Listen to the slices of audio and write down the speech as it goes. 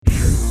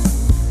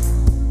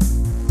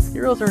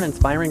Heroes are an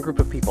inspiring group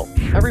of people.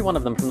 Every one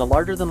of them, from the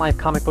larger-than-life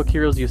comic book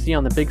heroes you see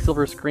on the big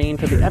silver screen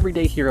to the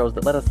everyday heroes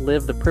that let us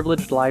live the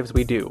privileged lives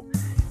we do.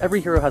 Every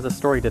hero has a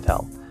story to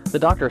tell. The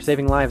doctor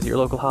saving lives at your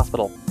local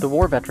hospital, the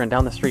war veteran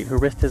down the street who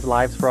risked his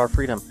lives for our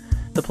freedom,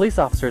 the police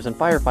officers and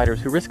firefighters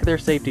who risk their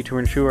safety to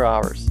ensure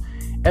ours.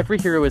 Every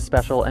hero is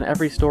special and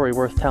every story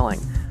worth telling,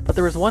 but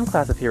there is one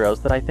class of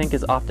heroes that I think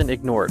is often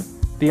ignored.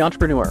 The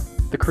entrepreneur,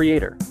 the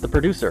creator, the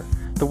producer,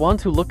 the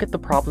ones who look at the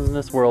problems in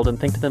this world and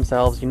think to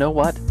themselves, you know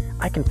what?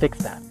 I can fix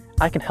that.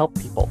 I can help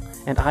people,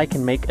 and I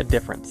can make a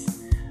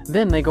difference.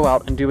 Then they go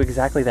out and do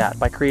exactly that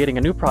by creating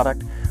a new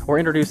product or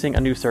introducing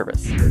a new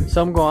service.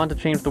 Some go on to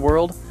change the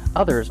world,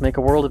 others make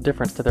a world of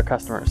difference to their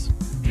customers.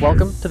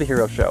 Welcome to The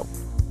Hero Show.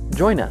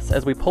 Join us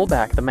as we pull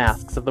back the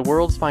masks of the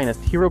world's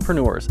finest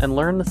heropreneurs and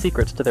learn the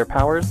secrets to their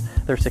powers,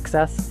 their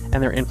success,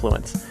 and their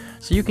influence,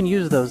 so you can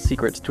use those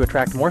secrets to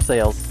attract more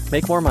sales,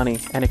 make more money,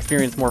 and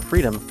experience more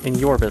freedom in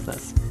your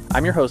business.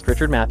 I'm your host,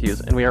 Richard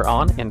Matthews, and we are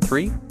on in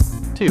 3,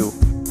 2,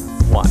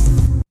 1.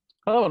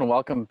 Hello, and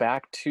welcome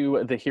back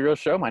to The Hero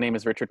Show. My name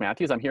is Richard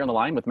Matthews. I'm here on the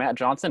line with Matt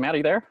Johnson. Matt, are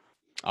you there?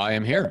 I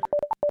am here.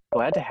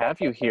 Glad to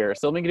have you here.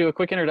 So let me do a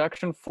quick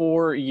introduction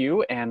for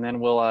you, and then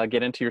we'll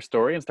get into your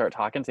story and start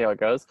talking, see how it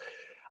goes.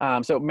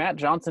 So Matt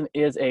Johnson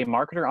is a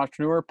marketer,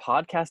 entrepreneur,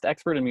 podcast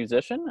expert, and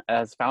musician.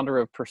 As founder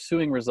of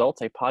Pursuing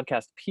Results, a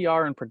podcast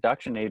PR and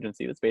production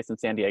agency that's based in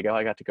San Diego.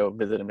 I got to go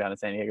visit him down in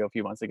San Diego a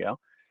few months ago.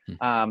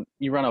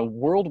 You run a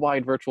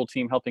worldwide virtual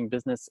team helping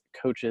business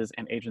coaches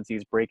and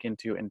agencies break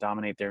into and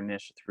dominate their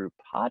niche through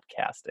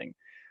podcasting.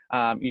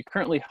 You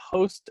currently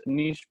host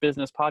niche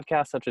business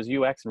podcasts such as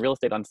UX and Real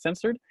Estate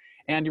Uncensored,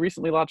 and you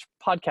recently launched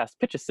Podcast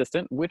Pitch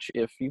Assistant, which,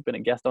 if you've been a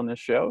guest on this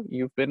show,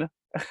 you've been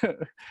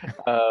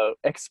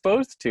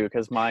exposed to,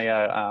 because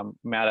my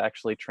Matt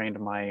actually trained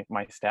my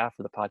staff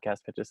for the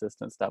Podcast Pitch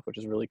Assistant stuff, which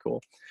is really cool.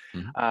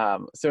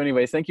 So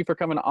anyways, thank you for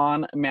coming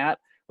on, Matt.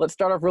 Let's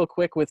start off real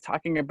quick with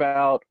talking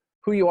about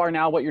who you are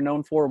now, what you're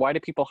known for, why do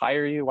people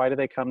hire you, why do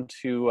they come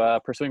to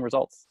Pursuing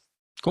Results?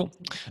 Cool.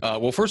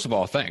 Well, first of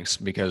all, thanks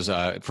because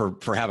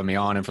for having me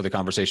on and for the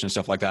conversation and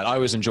stuff like that. I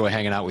always enjoy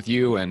hanging out with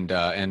you and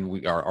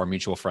our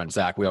mutual friend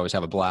Zach. We always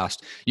have a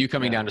blast. You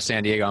coming down to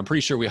San Diego, I'm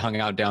pretty sure we hung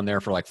out down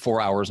there for like 4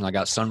 hours, and I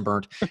got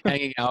sunburnt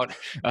hanging out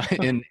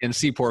in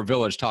Seaport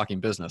Village talking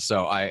business.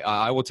 So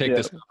I will take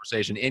this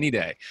conversation any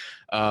day.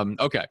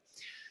 Okay.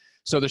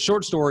 So the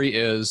short story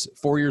is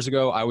 4 years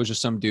ago, I was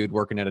just some dude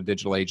working at a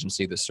digital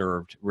agency that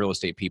served real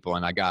estate people.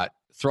 And I got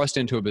thrust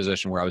into a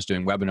position where I was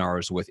doing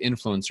webinars with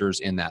influencers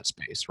in that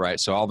space, right?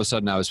 So all of a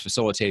sudden I was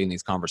facilitating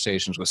these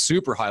conversations with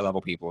super high level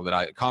people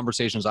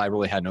conversations I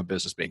really had no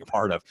business being a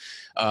part of.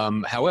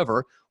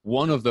 However,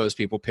 one of those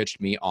people pitched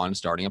me on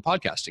starting a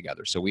podcast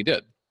together. So we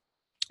did.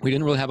 We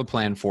didn't really have a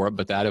plan for it,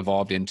 but that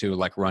evolved into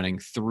like running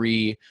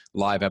 3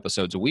 live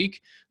episodes a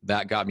week.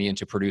 That got me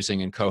into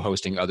producing and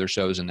co-hosting other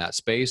shows in that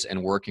space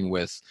and working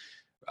with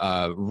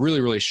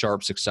really, really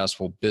sharp,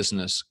 successful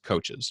business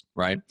coaches,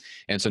 right?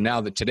 And so now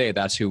that today,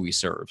 that's who we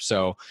serve.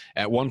 So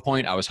at one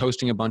point I was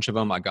hosting a bunch of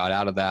them. I got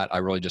out of that. I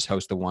really just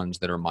host the ones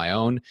that are my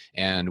own.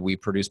 And we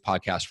produce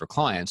podcasts for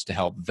clients to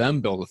help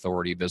them build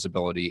authority,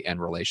 visibility,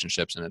 and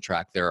relationships and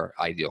attract their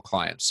ideal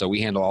clients. So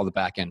we handle all the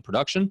back end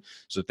production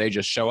so that they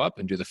just show up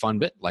and do the fun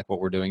bit, like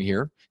what we're doing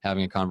here,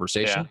 having a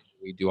conversation.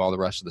 Yeah. We do all the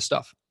rest of the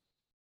stuff.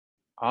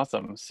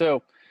 Awesome.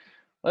 So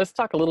let's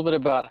talk a little bit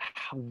about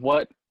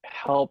what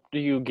helped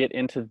you get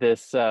into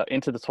this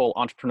whole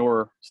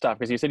entrepreneur stuff,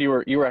 because you said you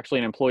were actually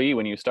an employee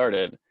when you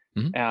started.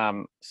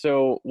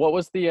 So what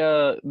was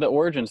the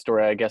origin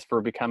story, I guess, for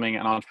becoming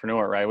an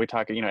entrepreneur, right? We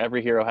talk,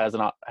 every hero has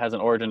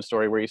an origin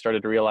story where you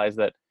started to realize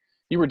that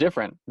you were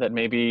different, that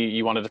maybe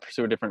you wanted to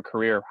pursue a different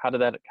career. How did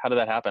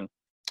that happen?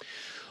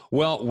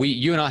 Well,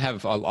 you and I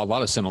have a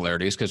lot of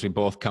similarities because we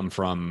both come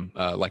from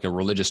like a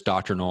religious,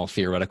 doctrinal,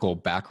 theoretical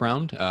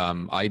background.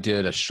 I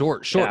did a much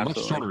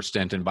shorter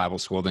stint in Bible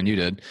school than you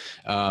did,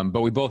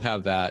 but we both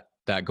have that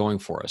going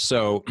for us.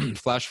 So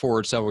flash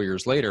forward several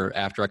years later,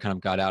 after I kind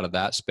of got out of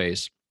that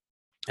space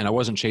and I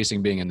wasn't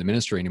chasing being in the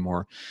ministry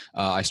anymore,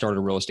 I started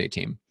a real estate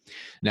team.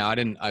 Now,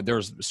 there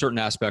was certain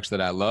aspects that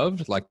I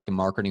loved, like the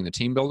marketing, the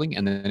team building,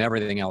 and then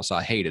everything else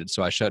I hated.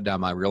 So I shut down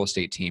my real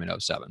estate team in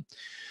 2007.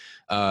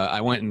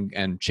 I went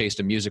and chased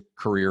a music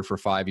career for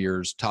 5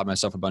 years, taught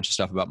myself a bunch of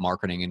stuff about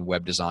marketing and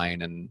web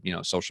design and,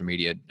 social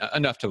media,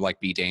 enough to like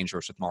be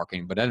dangerous with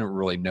marketing, but I didn't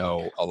really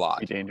know a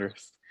lot. Be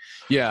dangerous.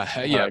 Yeah.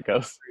 It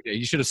goes.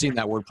 You should have seen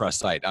that WordPress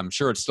site. I'm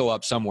sure it's still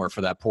up somewhere for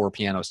that poor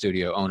piano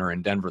studio owner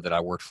in Denver that I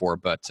worked for,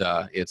 but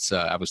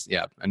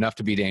enough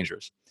to be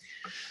dangerous.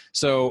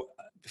 So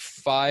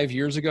 5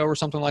 years ago or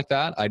something like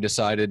that, I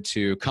decided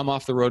to come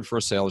off the road for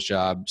a sales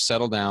job,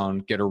 settle down,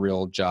 get a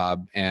real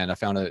job. And I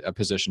found a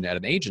position at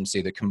an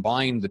agency that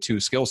combined the two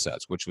skill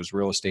sets, which was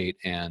real estate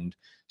and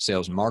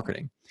sales and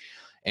marketing.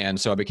 And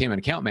so I became an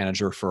account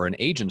manager for an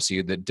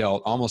agency that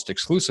dealt almost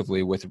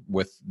exclusively with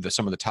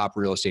some of the top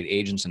real estate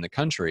agents in the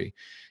country.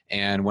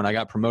 And when I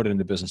got promoted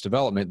into business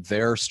development,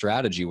 their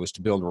strategy was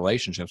to build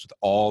relationships with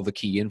all the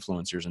key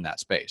influencers in that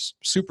space.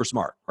 Super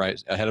smart,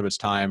 right? Ahead of its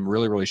time,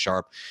 really, really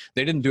sharp.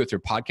 They didn't do it through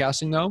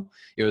podcasting though.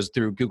 It was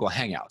through Google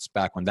Hangouts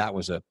back when that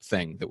was a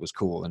thing that was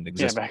cool and Yeah,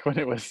 existed. back when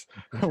it was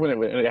when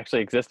it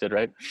actually existed,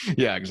 right?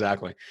 Yeah,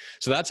 exactly.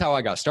 So that's how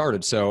I got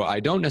started. So I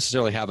don't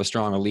necessarily have a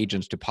strong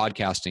allegiance to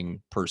podcasting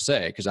per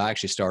se, because I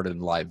actually started in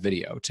live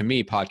video. To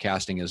me,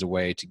 podcasting is a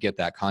way to get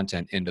that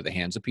content into the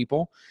hands of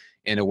people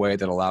in a way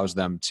that allows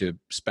them to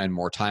spend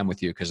more time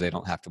with you because they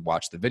don't have to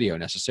watch the video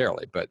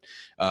necessarily. But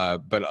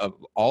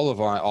all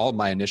of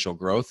my initial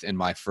growth in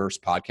my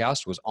first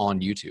podcast was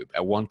on YouTube.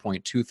 At one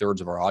point,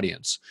 2/3 of our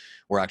audience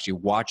were actually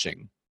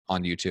watching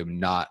on YouTube,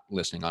 not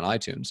listening on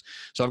iTunes.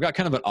 So I've got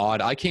kind of an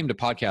I came to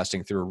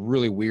podcasting through a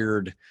really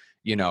weird,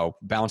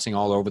 bouncing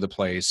all over the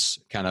place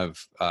kind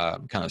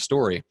of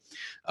story.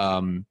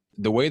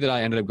 The way that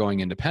I ended up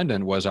going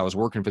independent was I was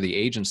working for the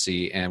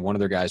agency, and one of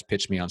their guys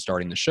pitched me on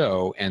starting the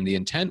show. And the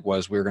intent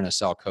was we were going to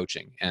sell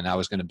coaching, and I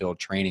was going to build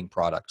training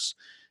products,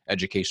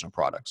 educational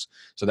products.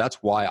 So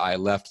that's why I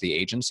left the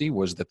agency,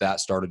 was that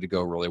started to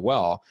go really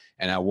well.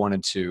 And I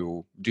wanted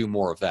to do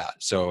more of that.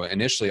 So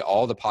initially,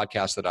 all the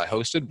podcasts that I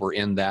hosted were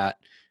in that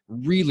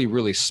really,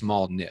 really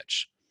small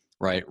niche,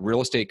 right?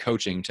 Real estate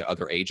coaching to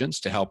other agents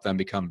to help them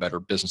become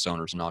better business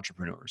owners and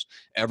entrepreneurs.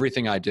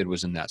 Everything I did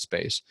was in that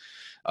space.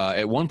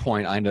 At one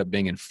point, I ended up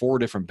being in 4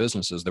 different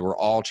businesses that were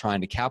all trying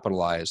to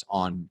capitalize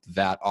on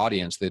that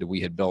audience that we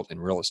had built in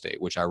real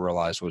estate, which I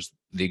realized was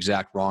the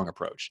exact wrong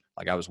approach.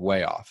 Like, I was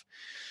way off.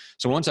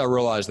 So once I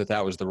realized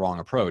that was the wrong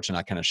approach, and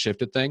I kind of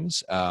shifted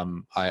things,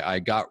 I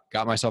got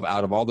myself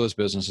out of all those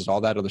businesses,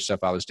 all that other stuff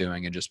I was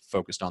doing, and just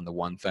focused on the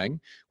one thing,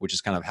 which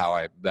is kind of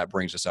how that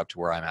brings us up to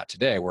where I'm at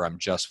today, where I'm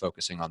just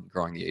focusing on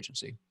growing the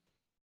agency.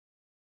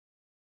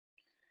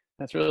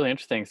 That's really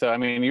interesting. So, I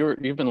mean,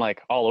 you've been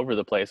like all over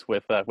the place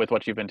with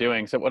what you've been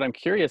doing. So, what I'm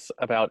curious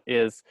about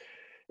is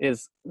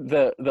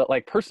the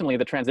like personally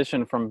the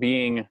transition from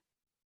being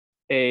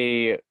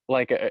I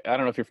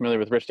don't know if you're familiar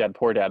with Rich Dad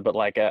Poor Dad, but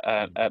like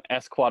an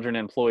S quadrant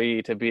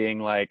employee to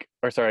being an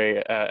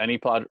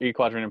E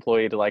quadrant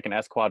employee to like an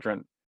S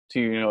quadrant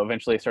to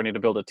eventually starting to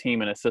build a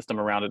team and a system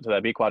around it to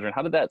that B quadrant.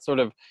 How did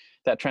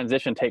that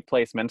transition take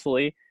place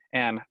mentally,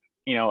 and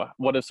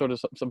what have sort of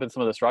been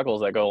some of the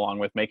struggles that go along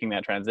with making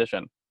that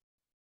transition?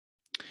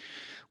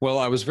 Well,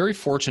 I was very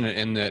fortunate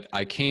in that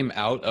I came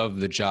out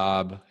of the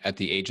job at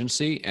the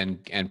agency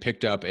and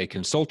picked up a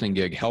consulting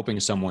gig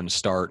helping someone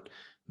start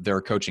their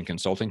coaching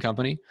consulting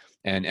company,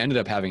 and ended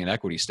up having an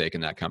equity stake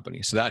in that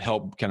company. So that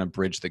helped kind of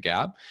bridge the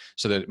gap,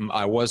 so that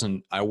I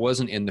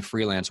wasn't in the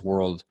freelance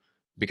world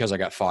because I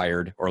got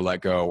fired or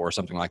let go or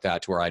something like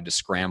that, to where I had to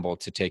scramble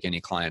to take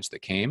any clients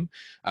that came.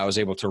 I was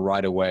able to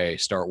right away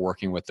start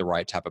working with the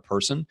right type of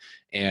person.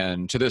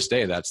 And to this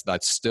day, that's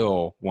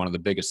still one of the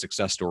biggest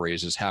success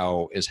stories, is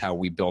how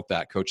we built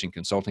that coaching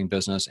consulting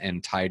business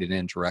and tied it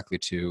in directly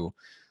to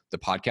the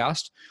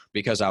podcast,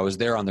 because I was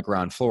there on the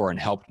ground floor and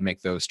helped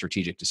make those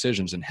strategic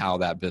decisions and how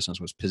that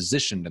business was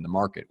positioned in the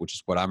market, which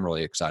is what I'm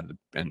really excited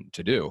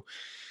to do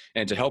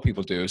and to help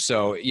people do.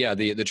 So yeah,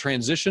 the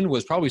transition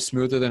was probably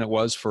smoother than it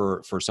was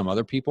for some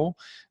other people.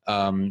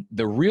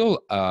 The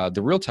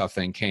real tough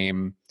thing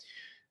came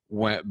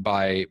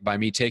by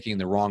me taking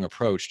the wrong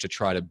approach to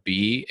try to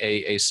be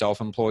a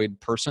self-employed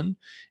person,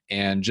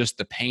 and just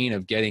the pain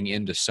of getting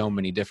into so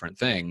many different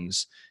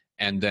things,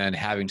 and then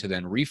having to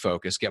then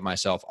refocus, get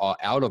myself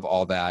out of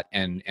all that,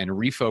 and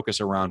refocus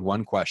around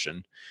one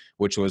question,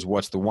 which was,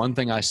 what's the one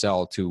thing I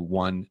sell to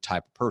one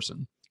type of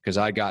person? Because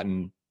I'd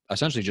gotten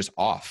essentially just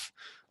off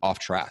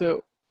track.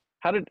 So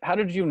how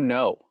did you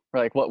know?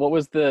 Like what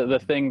was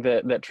the thing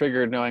that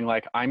triggered knowing,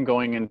 like, I'm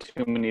going in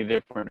too many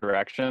different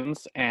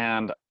directions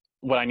and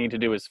what I need to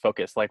do is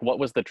focus? Like, what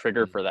was the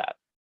trigger for that?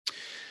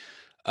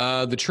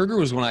 The trigger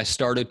was when I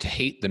started to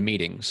hate the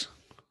meetings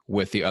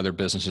with the other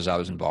businesses I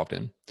was involved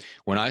in.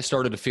 When I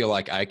started to feel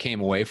like I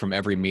came away from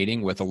every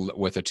meeting with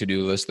a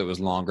to-do list that was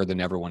longer than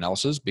everyone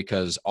else's,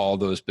 because all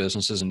those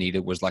businesses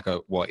needed was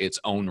its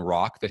own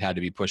rock that had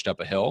to be pushed up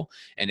a hill,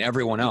 and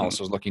everyone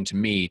else was looking to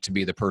me to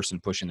be the person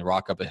pushing the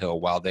rock up a hill,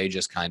 while they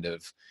just kind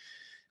of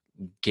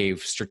gave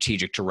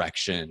strategic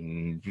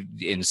direction,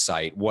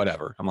 insight,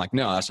 whatever. I'm like,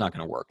 no, that's not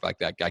going to work like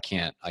that. I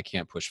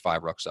can't push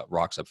 5 rocks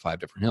up 5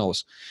 different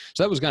hills.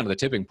 So that was kind of the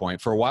tipping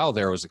point. For a while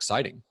there, it was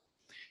exciting.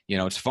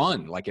 It's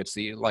fun. Like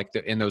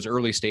in those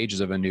early stages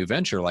of a new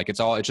venture, like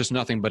it's just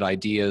nothing but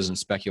ideas and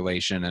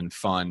speculation and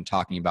fun,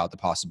 talking about the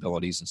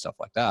possibilities and stuff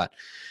like that.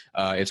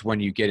 It's when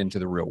you get into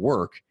the real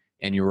work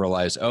and you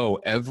realize, oh,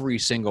 every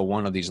single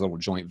one of these little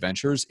joint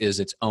ventures is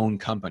its own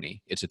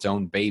company. It's its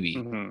own baby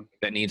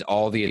that needs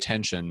all the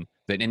attention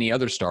that any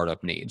other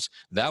startup needs.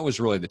 That was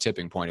really the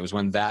tipping point. It was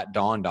when that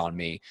dawned on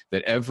me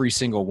that every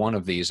single one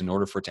of these, in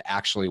order for it to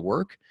actually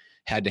work,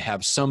 had to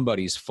have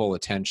somebody's full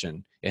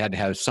attention. It had to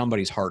have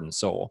somebody's heart and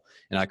soul.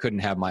 And I couldn't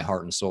have my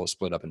heart and soul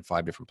split up in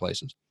 5 different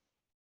places.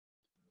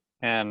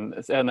 And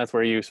that's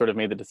where you sort of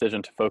made the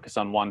decision to focus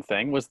on one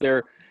thing. Was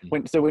there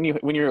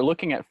when you're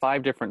looking at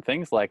 5 different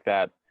things like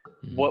that,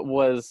 Mhm.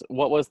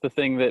 what was the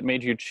thing that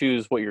made you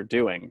choose what you're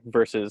doing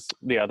versus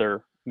the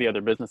other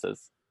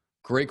businesses?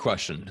 Great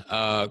question.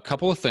 A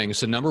couple of things.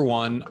 So number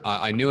one,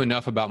 I knew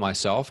enough about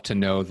myself to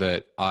know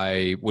that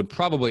I would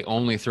probably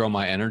only throw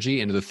my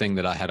energy into the thing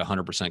that I had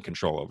 100%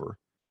 control over.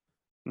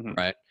 Hmm.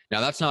 Right.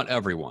 Now that's not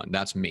everyone.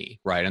 That's me.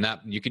 Right. And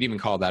that you could even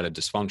call that a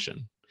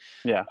dysfunction.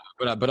 Yeah,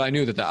 But I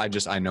knew that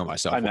I know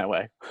myself I'm well. that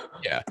way.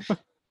 Yeah.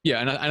 Yeah.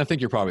 And I think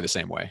you're probably the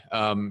same way.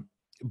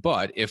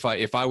 But if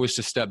I was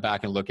to step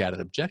back and look at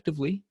it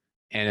objectively,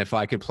 and if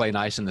I could play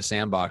nice in the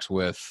sandbox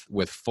with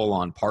full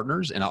on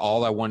partners, and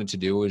all I wanted to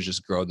do was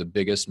just grow the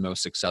biggest,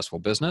 most successful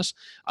business,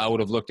 I would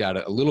have looked at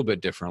it a little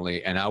bit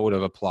differently, and I would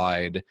have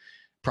applied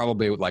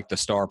probably like the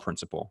STAR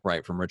principle,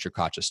 right, from Richard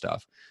Koch's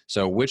stuff.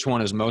 So which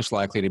one is most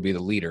likely to be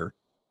the leader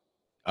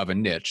of a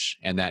niche,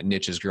 and that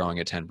niche is growing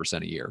at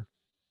 10% a year?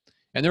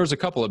 And there was a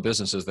couple of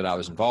businesses that I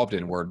was involved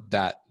in where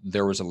that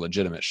there was a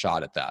legitimate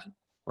shot at that,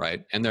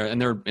 right? And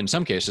they're in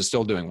some cases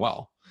still doing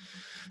well.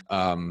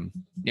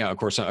 Of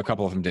course, a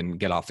couple of them didn't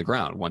get off the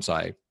ground once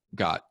I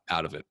got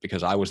out of it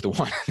because I was the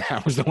one.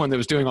 I was the one that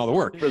was doing all the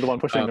work. You're the one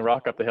pushing the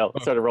rock up the hill.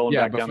 It started rolling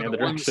back down the other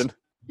direction.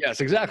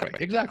 Yes,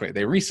 exactly.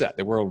 They reset.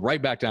 They whirled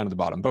right back down to the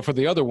bottom. But for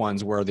the other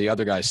ones where the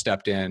other guys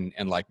stepped in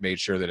and like made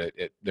sure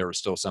that there was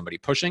still somebody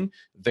pushing,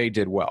 they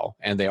did well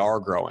and they are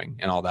growing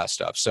and all that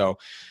stuff. So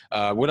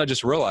what I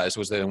just realized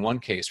was that in one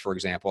case, for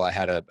example, I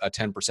had a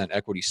 10%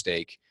 equity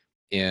stake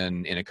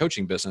in a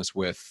coaching business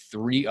with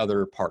 3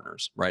 other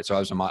partners, right? So I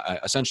was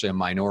essentially a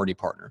minority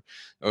partner.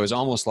 It was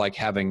almost like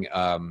having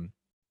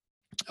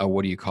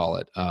what do you call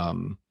it?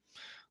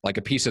 Like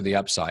a piece of the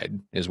upside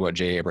is what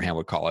Jay Abraham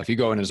would call it. If you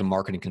go in as a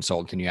marketing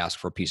consultant and you ask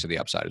for a piece of the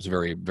upside, it's a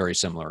very, very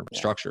similar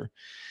structure.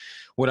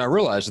 What I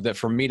realized is that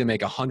for me to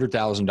make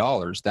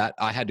 $100,000, that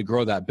I had to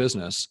grow that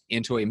business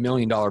into $1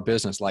 million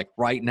business, like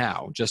right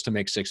now, just to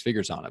make 6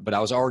 figures on it. But I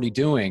was already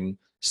doing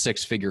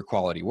 6-figure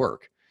quality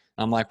work.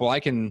 I'm like, well,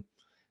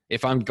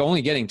 if I'm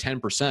only getting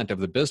 10% of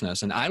the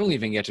business and I don't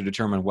even get to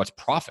determine what's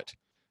profit,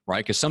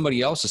 right? Because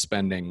somebody else is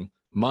spending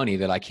money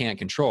that I can't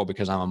control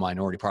because I'm a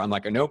minority partner. I'm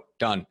like, nope,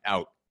 done,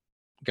 out.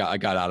 I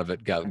got out of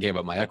it, gave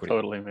up my equity.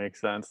 Totally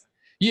makes sense.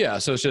 Yeah.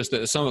 So it's just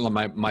that some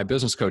of my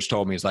business coach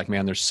told me, he's like,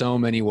 man, there's so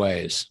many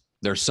ways.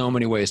 There's so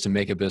many ways to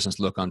make a business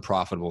look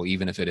unprofitable,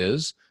 even if it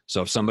is.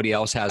 So if somebody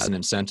else has an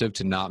incentive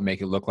to not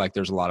make it look like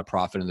there's a lot of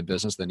profit in the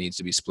business that needs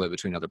to be split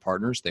between other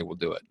partners, they will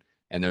do it.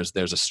 And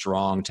there's a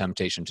strong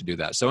temptation to do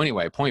that. So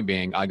anyway, point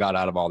being, I got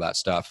out of all that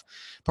stuff,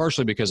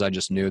 partially because I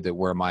just knew that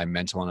where my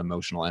mental and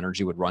emotional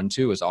energy would run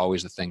to is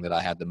always the thing that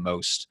I had the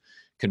most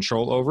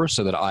control over,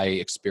 so that I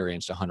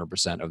experienced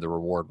 100% of the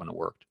reward when it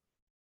worked.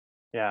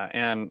 Yeah.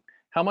 And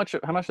how much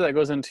of that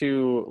goes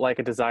into like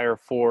a desire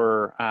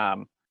for,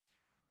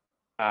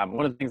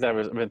 one of the things that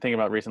I've been thinking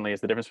about recently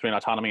is the difference between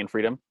autonomy and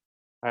freedom,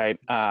 right?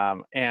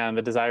 And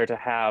the desire to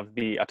have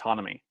the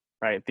autonomy,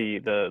 right?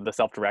 The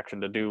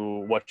self-direction to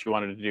do what you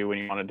wanted to do when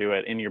you want to do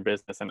it in your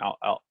business and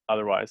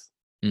otherwise.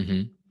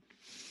 Mm-hmm.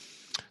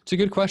 It's a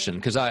good question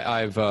because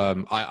I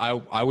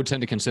would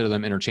tend to consider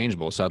them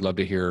interchangeable. So I'd love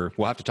to hear.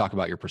 We'll have to talk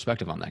about your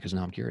perspective on that because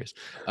now I'm curious.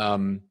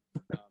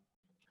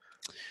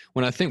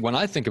 When I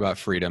think about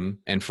freedom,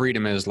 and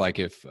freedom is like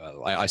if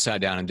I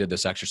sat down and did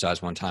this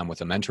exercise one time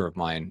with a mentor of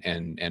mine,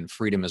 and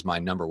freedom is my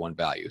number one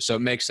value. So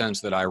it makes sense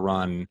that I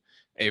run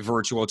a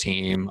virtual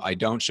team. I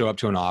don't show up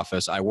to an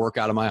office. I work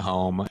out of my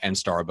home and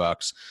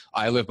Starbucks.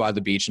 I live by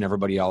the beach and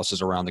everybody else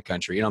is around the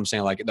country. You know what I'm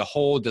saying? Like the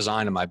whole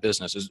design of my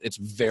business it's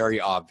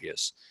very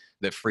obvious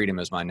that freedom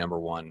is my number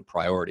one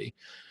priority.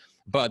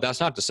 But that's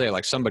not to say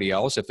like somebody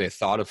else, if they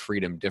thought of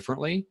freedom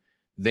differently,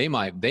 they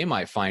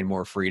might find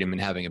more freedom in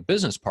having a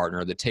business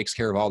partner that takes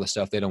care of all the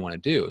stuff they don't want to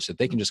do so that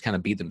they can just kind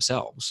of be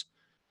themselves.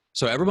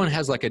 So everyone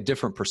has like a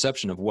different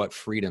perception of what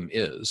freedom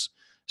is.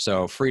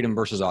 So freedom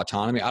versus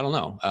autonomy, I don't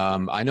know.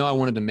 I know I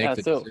wanted to make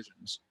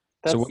decisions.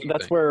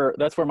 That's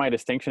where my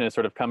distinction is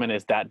sort of come in,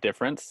 is that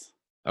difference.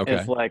 Okay.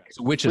 It's like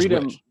so which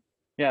freedom, is which?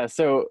 Yeah.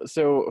 So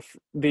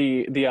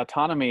the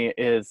autonomy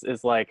is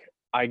like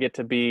I get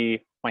to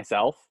be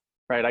myself,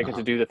 right? I get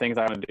to do the things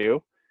I want to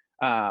do.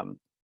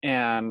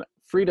 And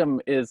freedom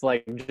is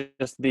like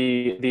just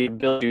the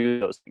ability to do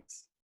those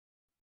things,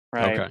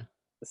 right? Okay.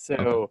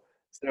 So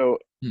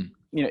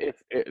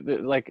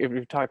if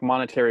you talk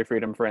monetary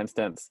freedom, for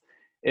instance,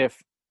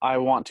 if I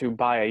want to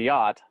buy a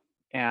yacht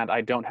and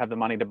I don't have the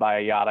money to buy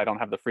a yacht, I don't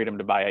have the freedom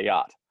to buy a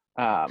yacht.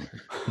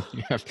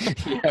 You have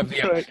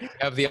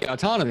the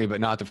autonomy, but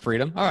not the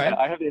freedom. All right. Yeah,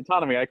 I have the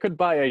autonomy. I could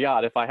buy a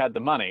yacht if I had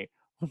the money.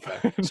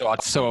 So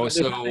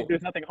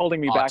there's nothing holding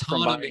me back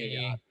from buying a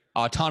yacht.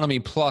 Autonomy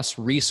plus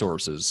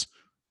resources,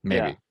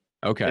 maybe. Yeah.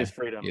 Okay. Is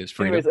freedom.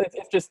 Freedom. Anyways,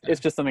 it's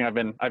just something I've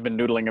been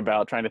noodling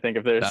about, trying to think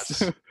if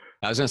there's.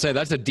 I was going to say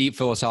that's a deep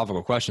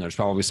philosophical question. There's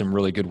probably some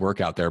really good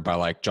work out there by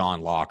like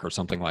John Locke or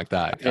something like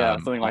that. Yeah,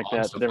 something like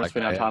that. The difference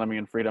between autonomy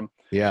and freedom.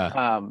 Yeah.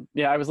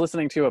 I was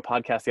listening to a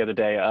podcast the other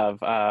day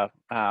of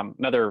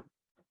another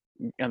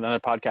another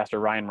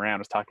podcaster, Ryan Moran,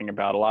 was talking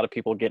about a lot of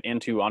people get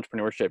into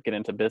entrepreneurship, get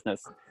into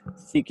business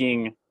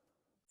seeking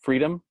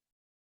freedom,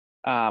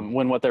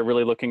 when what they're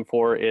really looking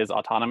for is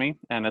autonomy.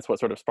 And that's what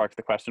sort of sparked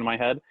the question in my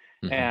head.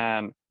 Mm-hmm.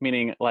 And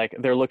meaning like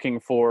they're looking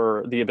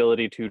for the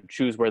ability to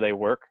choose where they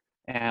work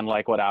and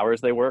like what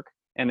hours they work.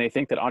 And they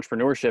think that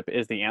entrepreneurship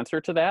is the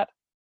answer to that.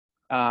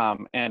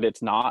 And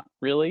it's not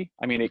really.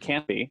 I mean, it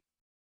can be.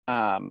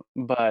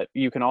 But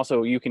you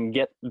can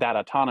get that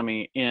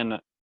autonomy in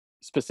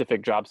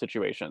specific job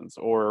situations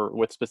or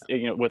with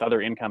with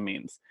other income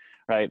means,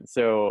 right?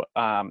 So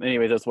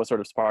anyway, that's what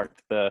sort of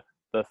sparked the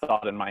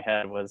thought in my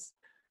head was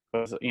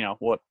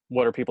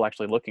what are people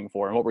actually looking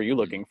for, and what were you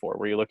looking for?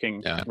 Were you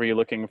looking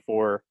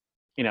for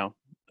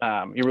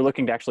you were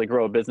looking to actually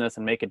grow a business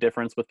and make a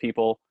difference with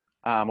people,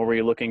 or were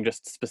you looking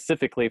just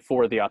specifically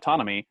for the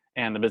autonomy,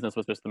 and the business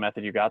was just the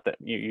method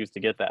you used to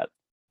get that?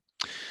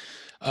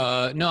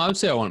 No, I would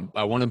say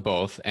I wanted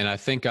both. And I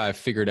think I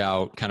figured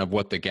out kind of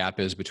what the gap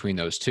is between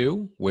those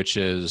two, which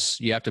is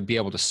you have to be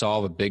able to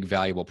solve a big,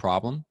 valuable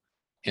problem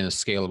in a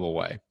scalable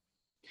way.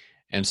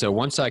 And so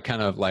once I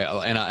kind of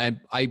and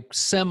I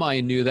semi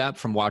knew that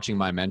from watching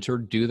my mentor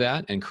do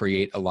that and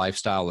create a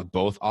lifestyle of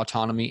both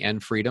autonomy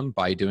and freedom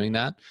by doing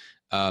that.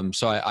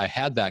 So I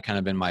had that kind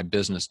of in my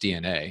business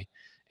DNA.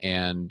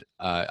 And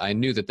I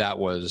knew that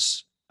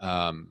was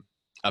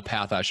a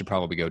path I should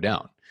probably go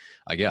down,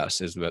 I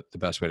guess is the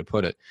best way to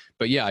put it.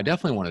 But yeah, I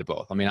definitely wanted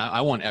both. I mean, I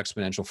want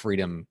exponential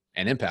freedom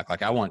and impact.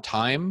 Like I want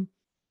time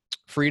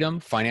freedom,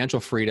 financial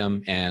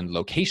freedom, and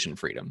location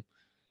freedom,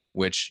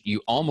 which you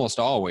almost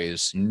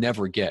always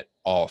never get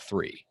all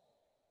three,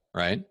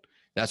 right?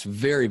 That's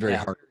very, very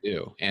hard to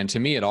do. And to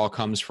me, it all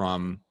comes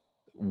from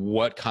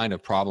what kind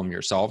of problem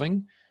you're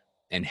solving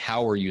and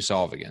how are you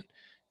solving it?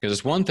 Because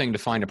it's one thing to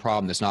find a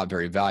problem that's not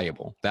very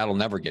valuable. That'll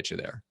never get you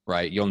there,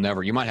 right? You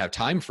might have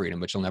time freedom,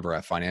 but you'll never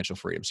have financial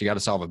freedom. So you got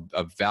to solve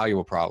a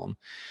valuable problem.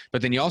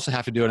 But then you also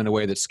have to do it in a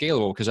way that's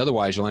scalable, because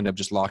otherwise you'll end up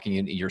just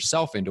locking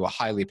yourself into a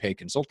highly paid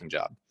consulting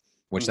job,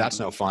 which that's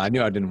no fun. I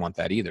knew I didn't want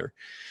that either.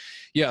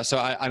 Yeah, so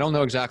I don't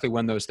know exactly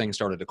when those things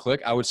started to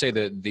click. I would say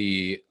that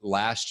the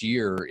last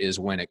year is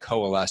when it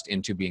coalesced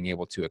into being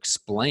able to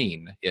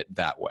explain it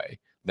that way.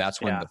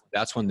 That's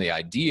when the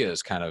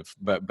ideas kind of,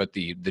 but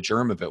the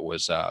germ of it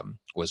was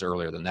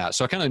earlier than that.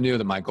 So I kind of knew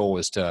that my goal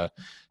was to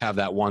have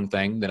that one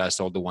thing that I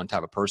sold to one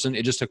type of person.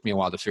 It just took me a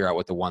while to figure out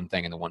what the one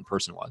thing and the one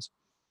person was.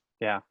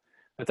 Yeah,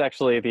 that's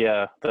actually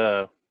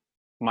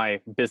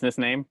my business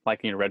name, like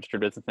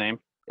registered business name,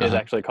 is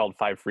actually called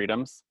Five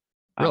Freedoms.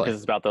 Really? Because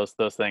it's about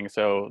those things.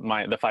 So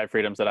the five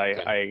freedoms that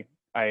I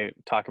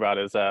talk about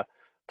is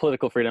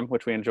political freedom,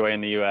 which we enjoy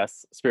in the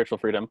U.S., spiritual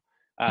freedom,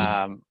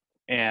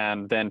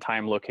 and then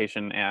time,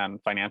 location,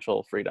 and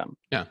financial freedom.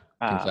 Yeah,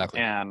 exactly.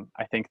 And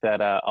I think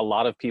that a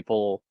lot of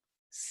people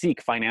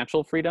seek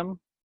financial freedom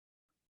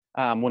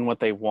when what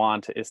they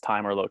want is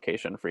time or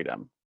location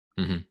freedom.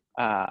 And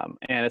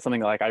it's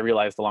something like I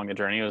realized along the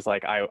journey. It was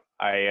like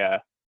and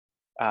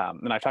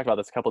I've talked about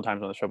this a couple of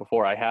times on the show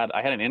before. I had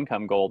an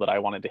income goal that I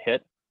wanted to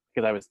hit,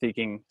 because I was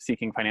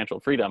seeking financial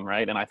freedom,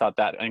 right? And I thought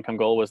that income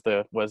goal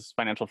was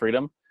financial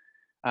freedom,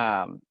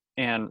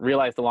 and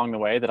realized along the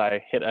way that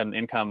I hit an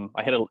income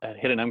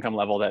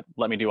level that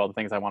let me do all the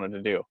things I wanted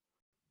to do.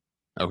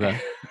 Okay.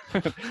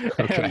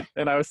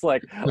 And I was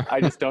like,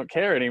 I just don't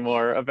care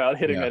anymore about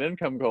hitting that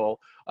income goal.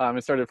 I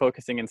started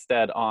focusing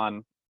instead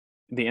on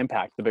the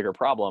impact, the bigger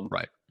problem,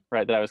 right?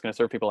 That I was going to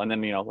serve people, and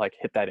then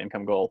hit that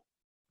income goal,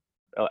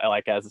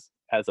 like as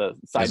a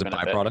side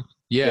benefit. Byproduct.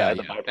 Yeah.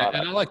 Byproduct.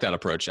 And I like that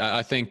approach.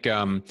 I think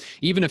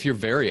even if you're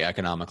very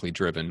economically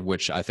driven,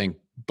 which I think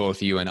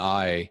both you and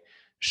I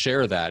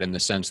share that in the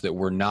sense that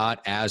we're not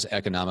as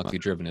economically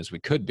driven as we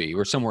could be.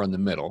 We're somewhere in the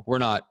middle. We're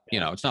not,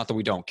 it's not that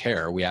we don't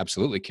care. We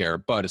absolutely care,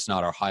 but it's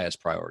not our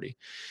highest priority.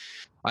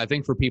 I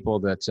think for people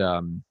that,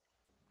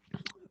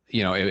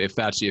 if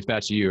that's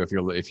you,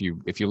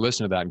 if you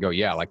listen to that and go,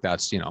 yeah, like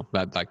that's,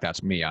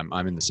 that's me.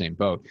 I'm in the same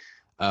boat.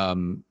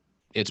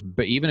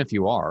 But even if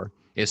you are,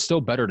 it's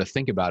still better to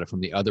think about it from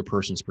the other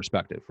person's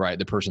perspective, right?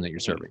 The person that you're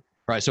serving,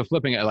 right? So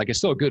flipping it, it's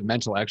still a good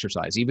mental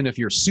exercise. Even if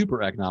you're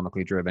super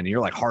economically driven and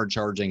you're hard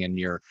charging and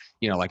you're,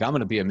 I'm going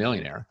to be a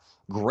millionaire.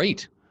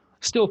 Great.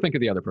 Still think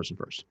of the other person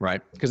first,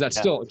 right? Because that's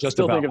still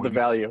think of the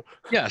value.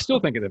 Yeah.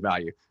 Still think of the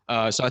value.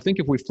 So I think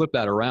if we flip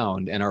that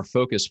around and our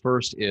focus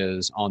first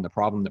is on the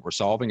problem that we're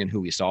solving and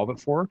who we solve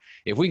it for,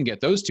 if we can get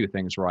those two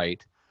things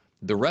right,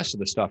 the rest of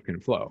the stuff can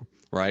flow,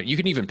 right? You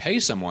can even pay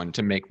someone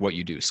to make what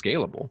you do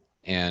scalable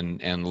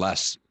and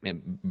less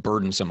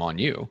burdensome on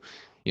you.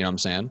 You know what I'm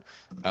saying?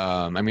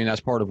 That's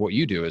part of what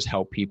you do is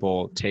help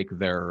people take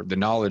the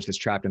knowledge that's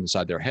trapped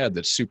inside their head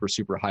that's super,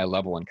 super high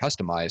level and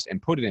customized and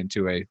put it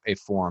into a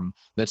form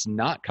that's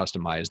not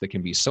customized, that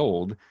can be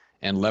sold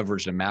and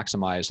leveraged and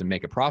maximized and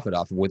make a profit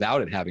off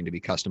without it having to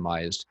be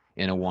customized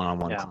in a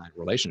one-on-one client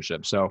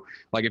relationship. So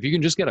if you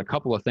can just get a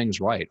couple of things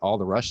right, all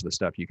the rest of the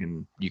stuff you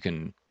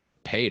can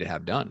pay to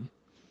have done.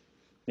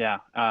 Yeah.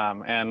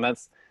 And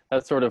that's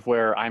sort of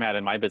where I'm at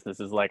in my business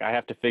is I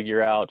have to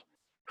figure out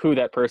who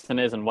that person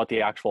is and what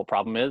the actual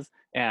problem is.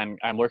 And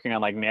I'm working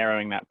on like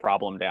narrowing that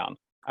problem down.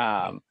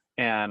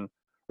 And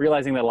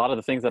realizing that a lot of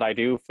the things that I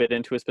do fit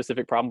into a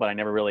specific problem, but I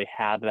never really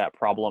had that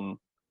problem, what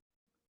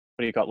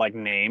do you call it, like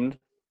named,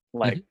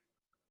 like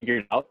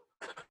figured out.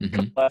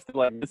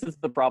 Like, this is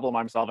the problem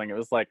I'm solving. It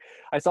was like,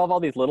 I solve all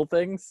these little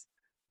things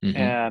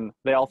and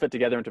they all fit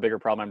together into a bigger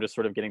problem. I'm just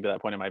sort of getting to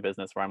that point in my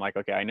business where I'm like,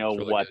 okay, I know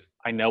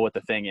what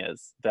the thing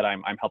is that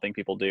I'm helping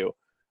people do.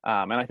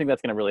 And I think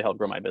that's going to really help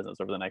grow my business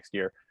over the next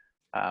year.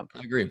 I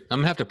agree. I'm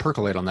gonna have to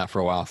percolate on that for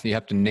a while. You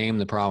have to name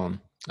the problem.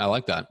 I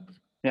like that.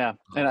 Yeah.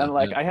 And I'm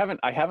like, I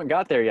haven't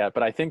got there yet,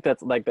 but I think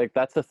that's like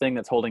that's the thing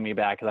that's holding me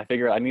back. Cause I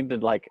figure I need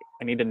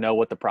to know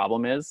what the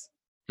problem is.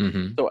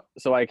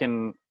 So I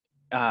can,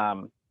 I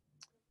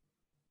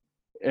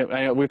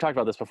know we've talked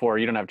about this before.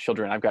 You don't have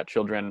children. I've got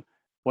children.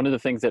 One of the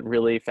things that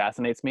really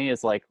fascinates me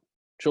is like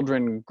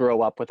children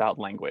grow up without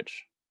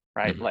language,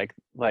 right? Like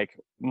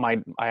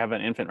I have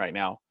an infant right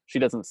now. She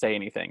doesn't say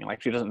anything.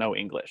 Like she doesn't know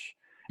English.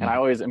 And I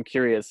always am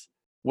curious,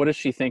 what does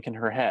she think in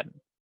her head?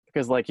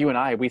 Because like you and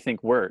I, we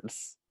think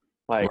words,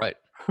 like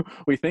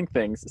we think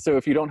things. So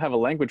if you don't have a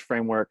language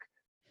framework,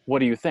 what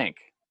do you think?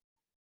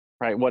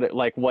 Right?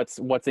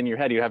 What's in your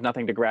head? You have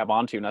nothing to grab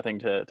onto, nothing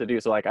to do.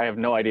 So like, I have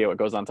no idea what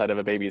goes on inside of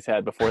a baby's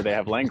head before they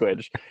have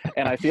language.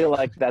 And I feel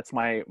like that's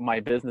my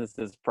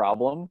business's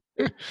problem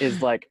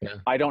is like,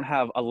 I don't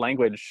have a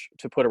language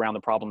to put around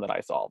the problem that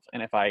I solve.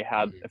 And if I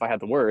had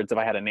the words, if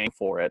I had a name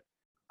for it,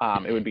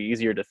 it would be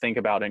easier to think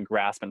about and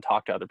grasp and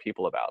talk to other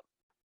people about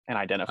and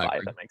identify,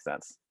 if that makes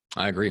sense.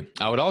 I agree.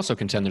 I would also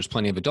contend there's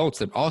plenty of adults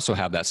that also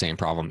have that same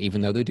problem,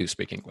 even though they do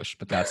speak English.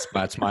 But that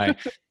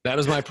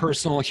is my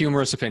personal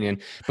humorous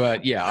opinion.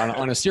 But yeah,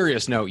 on a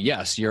serious note,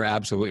 yes, you're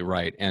absolutely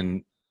right.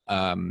 And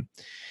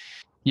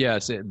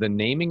yes, the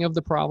naming of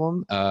the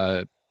problem.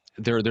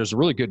 There's a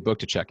really good book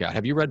to check out.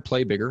 Have you read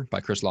Play Bigger by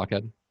Chris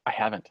Lochhead? I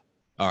haven't.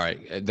 All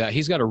right, that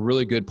he's got a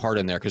really good part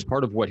in there because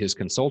part of what his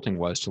consulting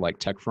was to like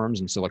tech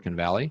firms in Silicon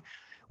Valley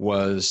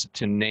was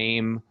to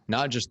name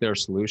not just their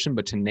solution,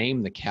 but to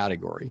name the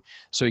category.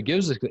 So he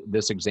gives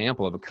this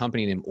example of a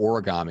company named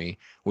Origami,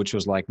 which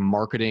was like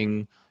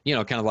marketing,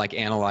 kind of like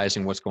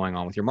analyzing what's going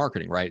on with your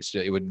marketing, right? So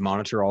it would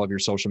monitor all of your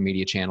social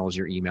media channels,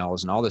 your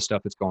emails, and all this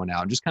stuff that's going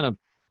out, and just kind of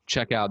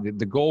check out.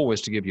 The goal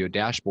was to give you a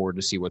dashboard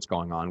to see what's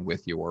going on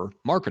with your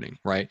marketing,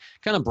 right?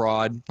 Kind of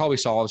broad, probably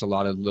solves a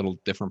lot of little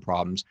different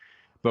problems.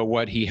 But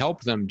what he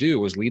helped them do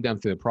was lead them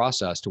through the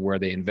process to where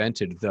they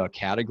invented the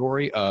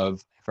category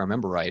of, if I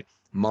remember right,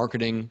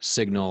 marketing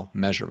signal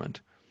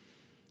measurement,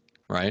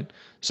 right?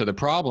 So the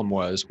problem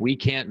was we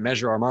can't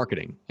measure our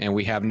marketing, and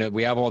we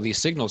have all these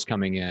signals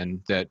coming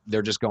in that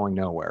they're just going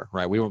nowhere,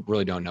 right? We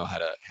really don't know how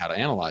to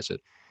analyze it.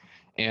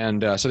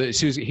 And so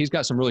he's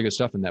got some really good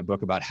stuff in that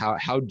book about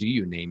how do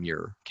you name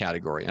your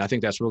category. And I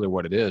think that's really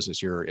what it is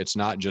it's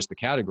not just the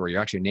category,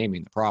 you're actually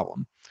naming the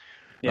problem.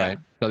 Yeah. Right.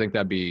 So I think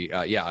that'd be,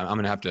 I'm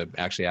going to have to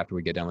actually, after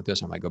we get done with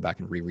this, I might go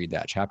back and reread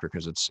that chapter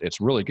because it's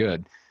really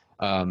good.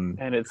 And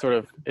it's sort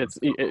of,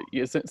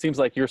 it seems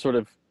like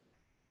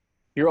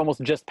you're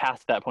almost just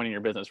past that point in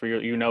your business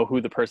where you know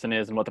who the person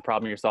is and what the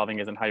problem you're solving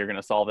is and how you're going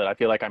to solve it. I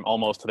feel like I'm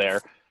almost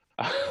there.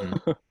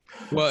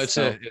 Well, it's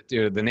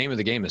the name of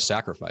the game is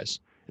sacrifice.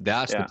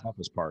 That's the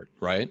toughest part,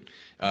 right?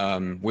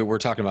 We were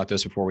talking about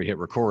this before we hit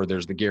record.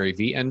 There's the Gary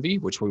V envy,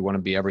 which we want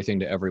to be everything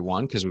to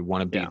everyone because we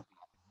want to be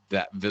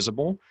that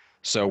visible.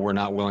 So we're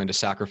not willing to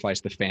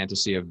sacrifice the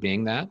fantasy of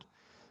being that.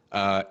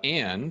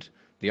 And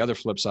the other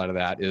flip side of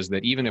that is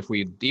that even if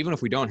we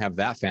don't have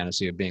that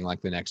fantasy of being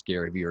like the next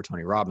Gary Vee or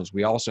Tony Robbins,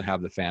 we also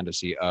have the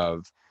fantasy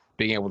of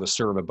being able to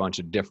serve a bunch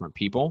of different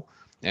people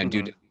and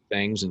do different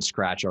things and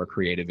scratch our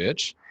creative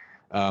itch.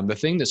 The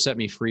thing that set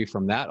me free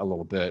from that a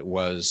little bit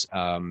was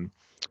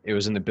it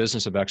was in the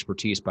Business of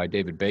Expertise by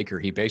David Baker.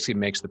 He basically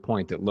makes the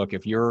point that, look,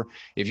 if you're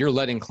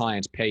letting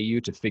clients pay you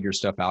to figure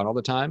stuff out all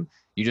the time,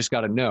 you just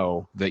got to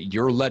know that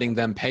you're letting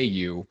them pay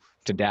you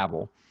to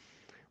dabble,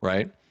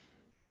 right?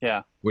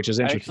 Yeah. Which is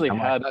interesting.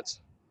 I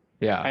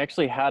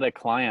actually had a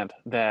client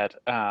that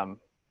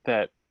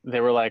that they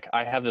were like,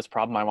 I have this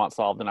problem I want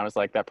solved, and I was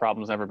like, that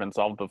problem's never been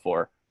solved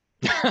before.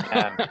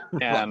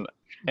 And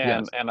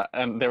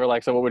they were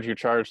like, so what would you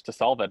charge to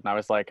solve it? And I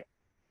was like,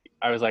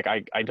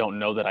 I don't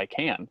know that I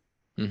can.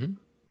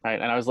 Right.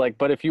 And I was like,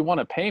 but if you want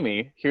to pay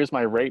me, here's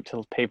my rate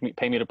to pay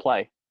me to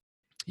play.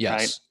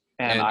 Yes. Right?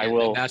 And I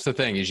will. And that's the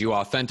thing, is you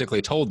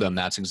authentically told them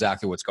that's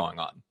exactly what's going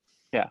on.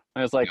 Yeah.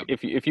 And it's like,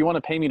 if you want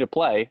to pay me to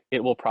play,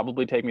 it will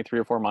probably take me 3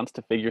 or 4 months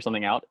to figure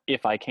something out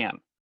if I can.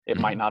 It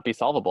might not be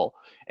solvable.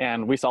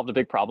 And we solved a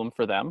big problem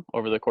for them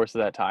over the course of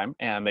that time.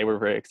 And they were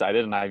very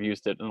excited. And I've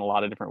used it in a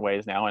lot of different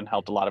ways now and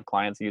helped a lot of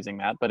clients using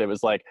that. But it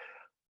was like,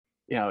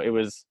 it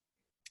was,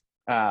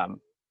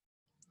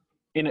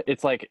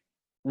 it's like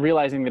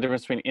realizing the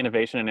difference between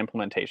innovation and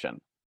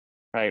implementation.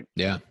 Right.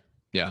 Yeah.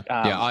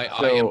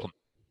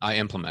 I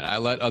implement. I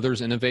let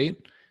others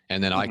innovate,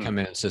 and then I come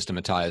in and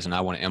systematize, and I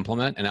want to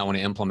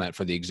implement,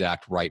 for the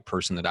exact right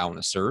person that I want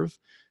to serve,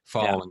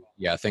 following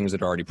things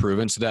that are already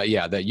proven. So that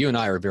you and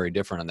I are very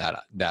different in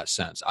that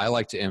sense. I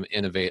like to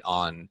innovate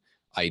on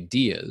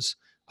ideas.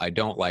 I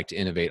don't like to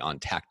innovate on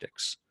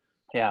tactics.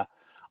 Yeah,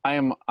 I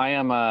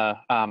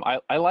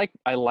like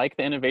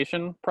the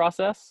innovation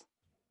process,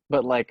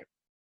 but like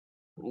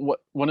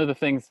one of the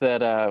things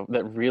that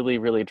really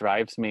really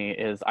drives me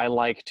is I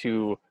like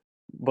to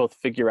both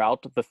figure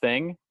out the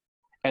thing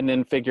and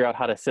then figure out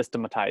how to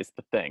systematize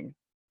the thing,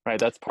 right?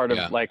 That's part of,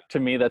 Yeah. like, to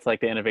me that's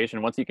like the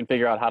innovation. Once you can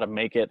figure out how to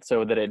make it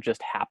so that it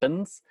just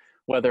happens,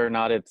 whether or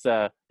not it's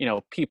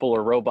people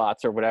or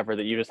robots or whatever,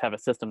 that you just have a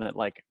system that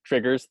like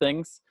triggers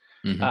things.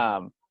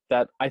 Hmm.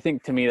 That, I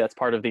think, to me, that's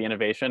part of the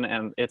innovation,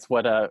 and it's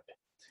what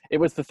it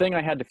was the thing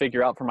I had to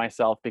figure out for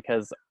myself,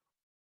 because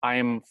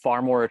I'm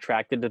far more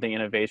attracted to the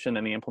innovation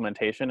than the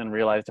implementation, and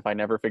realized if I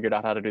never figured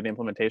out how to do the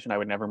implementation, I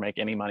would never make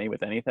any money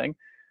with anything.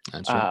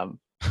 That's right. Um,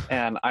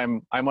 and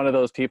I'm one of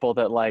those people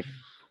that, like,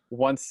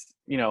 once,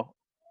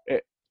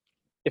 it,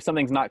 if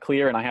something's not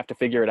clear and I have to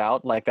figure it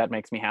out, like, that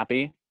makes me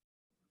happy.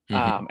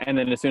 Hmm. And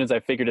then as soon as I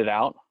figured it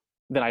out,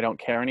 then I don't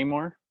care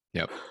anymore.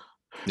 Yep.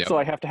 Yep. So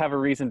I have to have a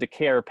reason to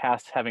care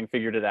past having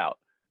figured it out.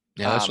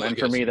 Yeah, that's really And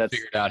for good. So me, you that's,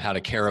 figured out how to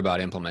care about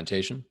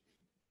implementation.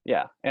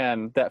 yeah.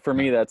 And that, for Yeah.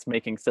 me, that's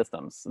making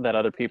systems that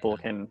other people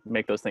can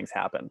make those things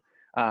happen.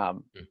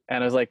 Mm.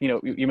 And I was like,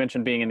 you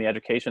mentioned being in the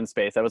education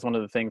space. That was one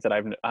of the things that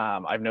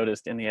I've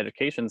noticed in the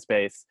education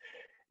space,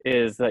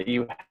 is that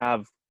you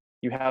have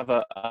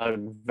a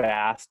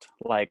vast,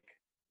 like,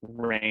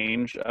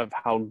 range of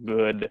how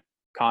good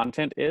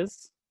content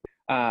is,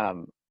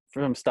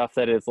 from stuff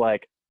that is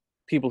like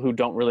people who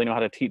don't really know how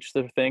to teach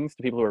the things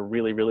to people who are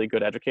really really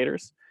good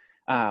educators.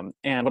 And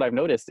what I've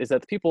noticed is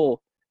that the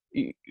people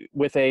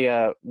with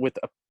a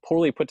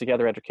poorly put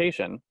together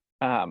education,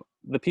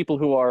 the people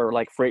who are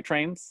like freight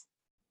trains,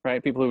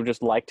 right? People who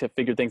just like to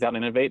figure things out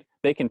and innovate,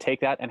 they can take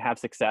that and have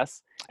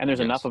success. And there's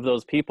enough Yes. of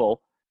those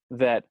people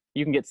that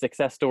you can get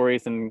success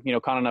stories, and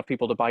con enough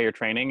people to buy your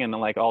training, and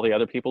then, like, all the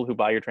other people who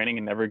buy your training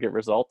and never get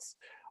results,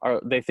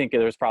 they think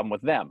there's a problem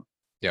with them,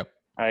 Yep.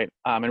 right?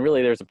 And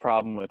really there's a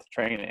problem with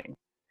training.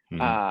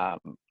 Hmm.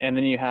 And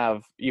then you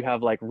have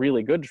like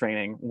really good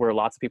training where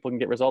lots of people can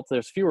get results.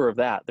 There's fewer of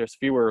that. There's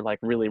fewer like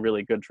really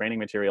really good training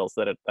materials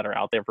that are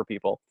out there for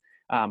people.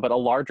 But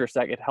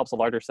it helps a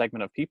larger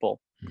segment of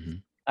people,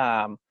 Hmm.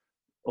 um,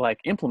 like,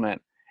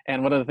 implement.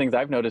 And one of the things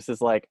I've noticed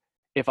is, like,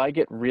 if I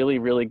get really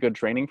really good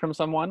training from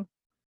someone,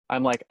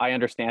 I'm like, I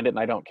understand it and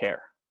I don't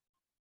care.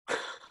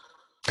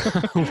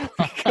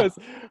 because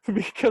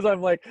because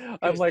I'm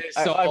Because like, they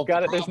I've solved the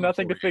got it. There's problem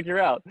nothing for to you. figure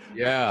out.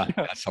 Yeah, Yeah.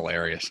 that's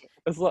hilarious.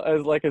 As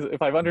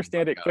if I Oh my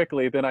understand it God.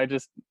 quickly, then I have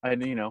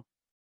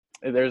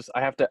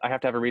to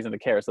have a reason to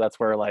care. So that's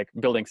where, like,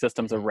 building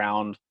systems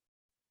Mhm.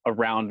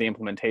 around the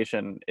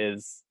implementation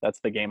that's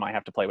the game I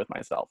have to play with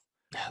myself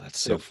Yeah,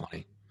 that's to, so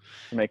funny.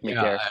 to make me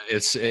Yeah, care.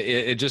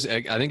 it just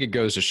I think it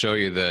goes to show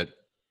you that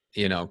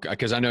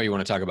because I know you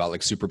want to talk about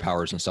like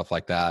superpowers and stuff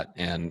like that,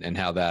 and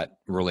how that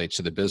relates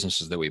to the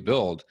businesses that we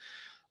build.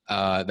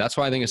 That's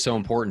why I think it's so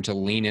important to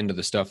lean into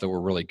the stuff that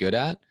we're really good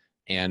at,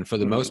 and for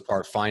the Hmm. most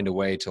part, find a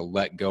way to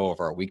let go of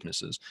our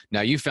weaknesses.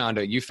 Now, you found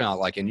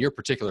like in your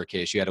particular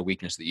case, you had a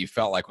weakness that you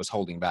felt like was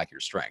holding back your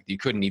strength. You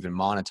couldn't even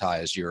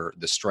monetize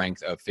the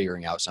strength of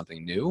figuring out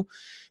something new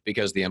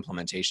because the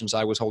implementation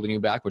side was holding you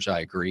back, which I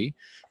agree.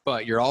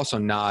 But you're also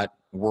not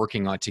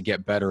working on to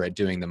get better at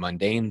doing the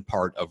mundane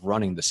part of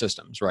running the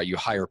systems, right? You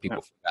hire Yeah.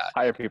 people for that.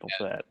 Hire people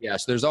for that.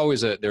 Yes,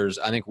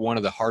 I think one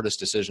of the hardest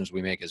decisions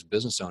we make as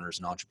business owners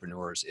and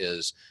entrepreneurs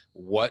is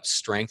what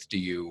strength do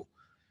you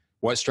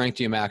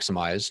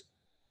maximize,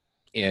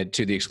 and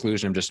to the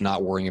exclusion of just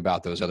not worrying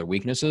about those other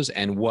weaknesses,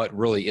 and what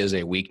really is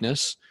a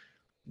weakness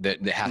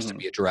that has to Hmm.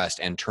 be addressed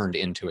and turned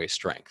into a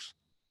strength.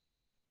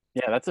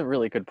 Yeah, that's a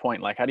really good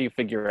point. Like, how do you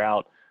figure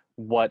out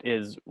what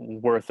is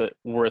worth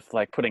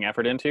like putting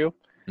effort into?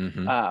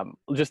 Hmm.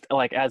 Just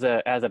like as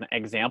an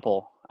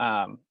example,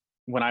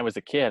 when I was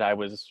a kid, I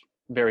was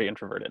very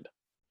introverted,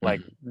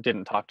 like, Hmm.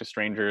 didn't talk to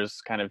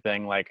strangers, kind of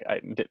thing. Like,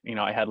 I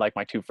had like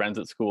my two friends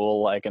at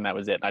school, like, and that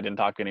was it. And I didn't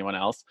talk to anyone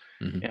else,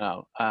 Hmm.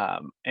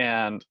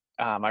 and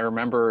I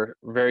remember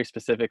very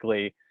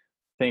specifically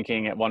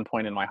thinking at one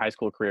point in my high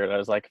school career that I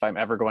was like, if I'm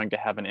ever going to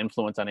have an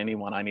influence on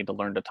anyone, I need to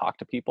learn to talk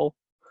to people.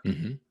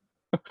 Hmm.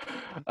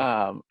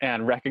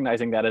 And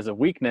recognizing that as a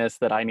weakness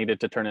that I needed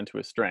to turn into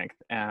a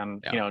strength.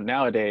 And Yeah.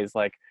 nowadays,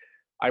 like,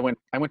 I went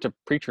to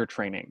preacher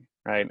training,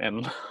 right?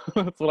 And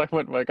that's what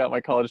I got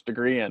my college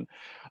degree in.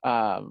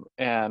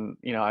 And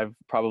I've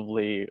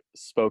probably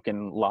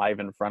spoken live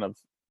in front of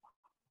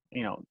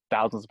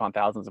thousands upon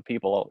thousands of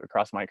people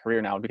across my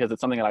career now, because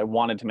it's something that I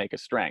wanted to make a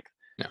strength,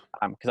 Yeah.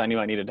 because I knew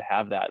I needed to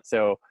have that.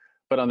 So,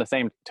 but on the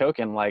same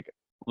token, like,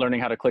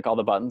 learning how to click all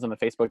the buttons in the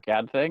Facebook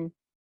ad thing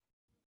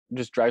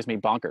just drives me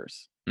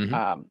bonkers. Hmm.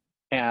 Um,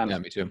 Yeah,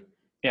 and me too.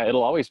 yeah,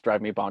 it'll always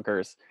drive me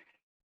bonkers.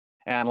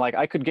 And, like,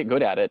 I could get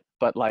good at it,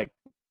 but, like,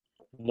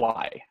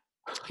 why?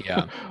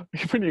 Yeah.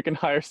 When you can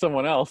hire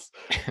someone else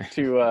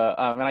to,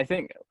 and I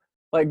think,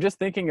 like, just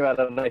thinking about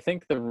it, I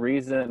think the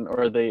reason,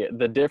 or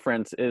the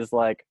difference is,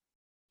 like,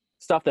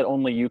 stuff that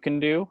only you can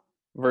do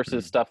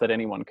versus Mhm. stuff that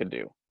anyone could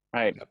do,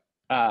 right?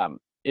 Yep.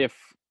 If,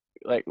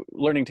 like,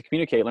 learning to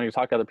communicate, learning to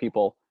talk to other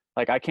people,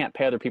 Like I can't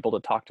pay other people to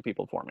talk to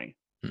people for me,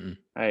 Mm-mm.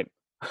 right?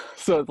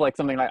 So it's like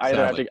something I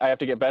either Sadly. I have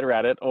to get better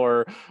at it,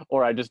 or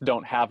I just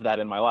don't have that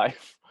in my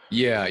life.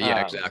 Yeah, yeah,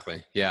 Um,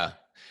 exactly. Yeah.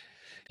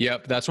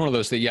 Yep, that's one of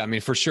those things. Yeah, I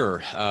mean, for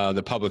sure,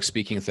 the public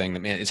speaking thing,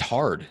 man, it's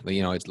hard.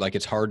 You know, it's like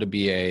it's hard to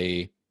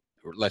be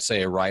let's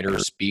say, a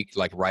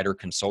writer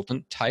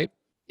consultant type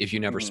if you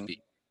never mhm.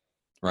 speak,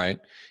 right?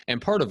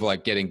 And part of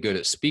like getting good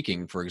at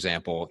speaking, for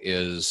example,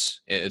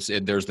 is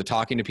there's the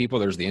talking to people,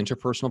 there's the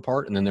interpersonal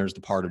part, and then there's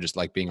the part of just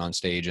like being on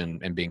stage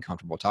and being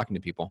comfortable talking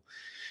to people.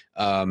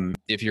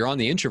 If you're on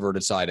the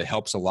introverted side, it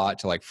helps a lot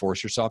to like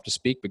force yourself to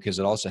speak, because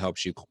it also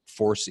helps you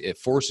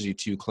forces you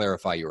to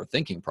clarify your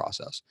thinking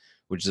process,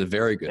 which is a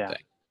very good Yeah.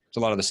 thing. It's a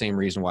lot of the same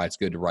reason why it's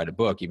good to write a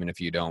book, even if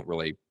you don't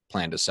really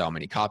plan to sell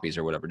many copies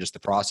or whatever. Just the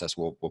process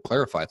will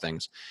clarify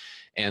things,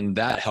 and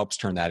that helps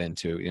turn that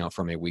into, you know,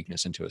 from a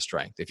weakness into a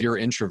strength. If you're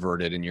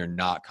introverted and you're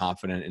not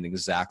confident in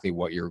exactly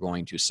what you're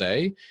going to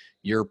say,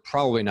 you're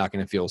probably not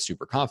going to feel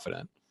super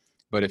confident.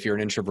 But if you're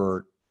an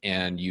introvert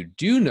and you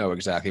do know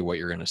exactly what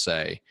you're going to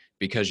say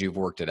because you've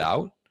worked it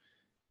out,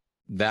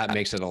 that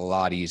makes it a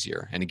lot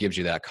easier, and it gives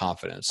you that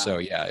confidence. So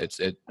yeah, it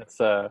It's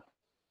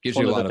gives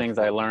you one a of the lot of things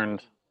I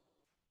learned.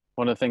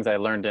 One of the things I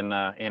learned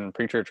in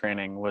preacher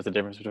training was the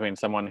difference between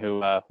someone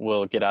who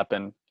will get up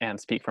and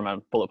speak from a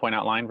bullet point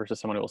outline versus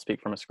someone who will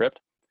speak from a script,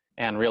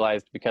 and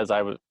realized because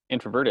I was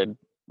introverted,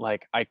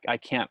 like I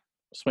can't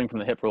swing from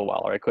the hip real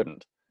well, or I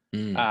couldn't.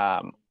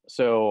 mm,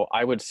 So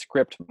I would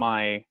script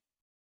the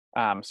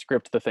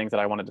things that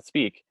I wanted to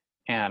speak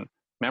and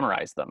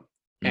memorize them,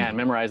 and mm,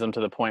 memorize them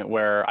to the point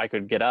where I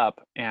could get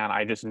up and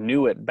I just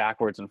knew it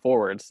backwards and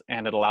forwards,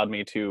 and it allowed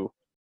me to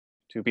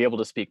be able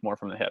to speak more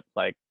from the hip,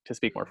 like to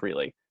speak more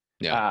freely.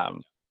 yeah.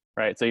 Um,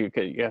 right. So you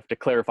have to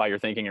clarify your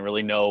thinking and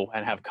really know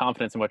and have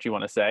confidence in what you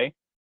want to say,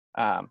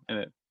 and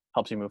it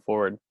helps you move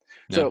forward.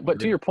 Yeah. So, but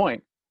to your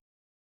point,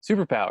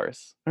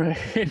 superpowers,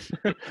 right?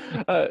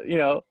 You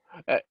know,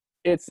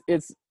 it's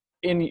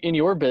in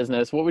your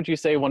business. What would you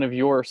say one of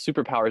your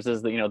superpowers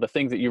is? That, you know, the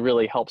things that you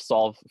really help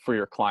solve for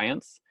your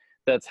clients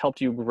that's helped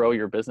you grow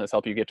your business,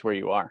 help you get to where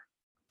you are.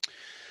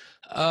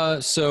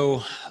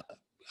 So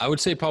I would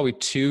say probably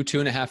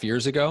 2.5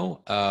 years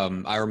ago,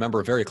 I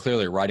remember very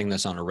clearly writing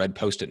this on a red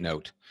Post-it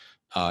note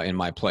in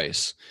my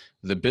place.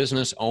 The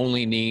business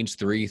only needs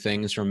 3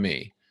 things from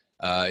me.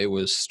 It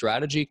was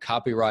strategy,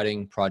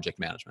 copywriting, project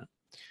management.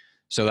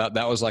 So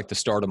that was like the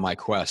start of my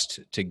quest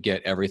to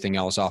get everything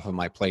else off of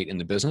my plate in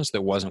the business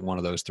that wasn't one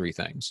of those 3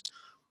 things.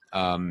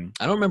 I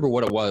don't remember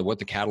what it was, what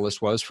the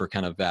catalyst was for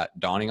kind of that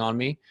dawning on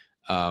me.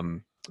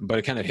 But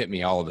it kind of hit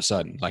me all of a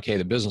sudden, like, hey,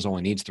 the business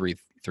only needs three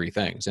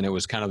things. And it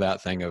was kind of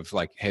that thing of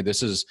like, hey,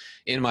 this is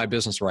in my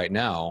business right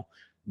now.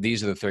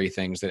 These are the 3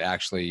 things that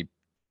actually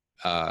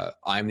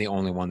I'm the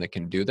only one that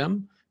can do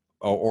them,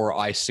 or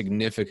I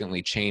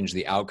significantly change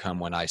the outcome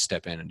when I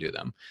step in and do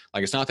them.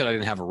 Like, it's not that I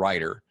didn't have a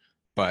writer,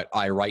 but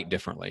I write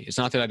differently. It's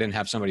not that I didn't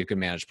have somebody who could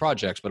manage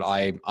projects, but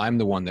I'm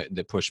the one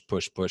that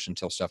push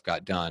until stuff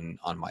got done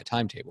on my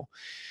timetable.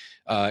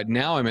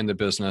 Now I'm in the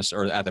business,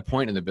 or at the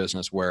point in the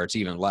business where it's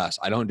even less.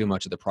 I don't do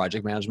much of the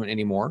project management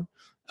anymore.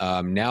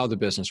 Now the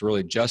business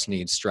really just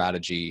needs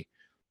strategy,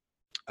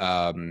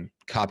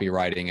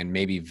 copywriting, and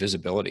maybe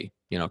visibility,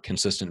 you know,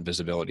 consistent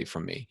visibility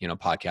from me, you know,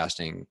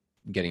 podcasting,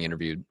 getting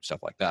interviewed,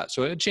 stuff like that.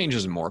 So it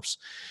changes and morphs.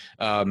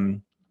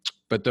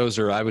 But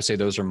I would say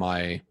those are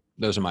my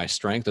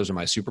strengths. Those are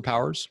my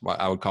superpowers.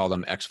 I would call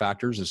them X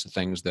factors. Is the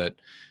things that,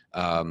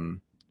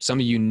 some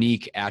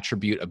unique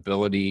attribute,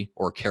 ability,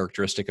 or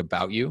characteristic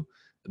about you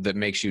that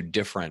makes you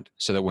different,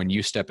 so that when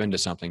you step into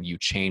something, you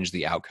change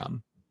the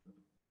outcome.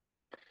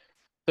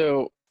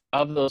 So,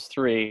 of those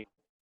 3,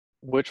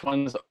 which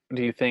ones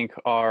do you think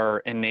are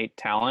innate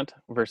talent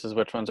versus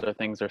which ones are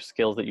things or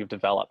skills that you've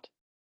developed,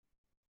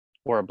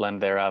 or a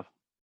blend thereof?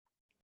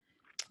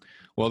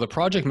 Well, the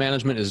project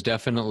management is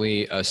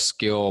definitely a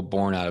skill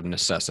born out of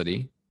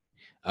necessity.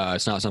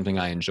 It's not something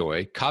I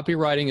enjoy.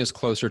 Copywriting is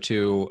closer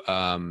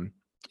to,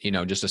 you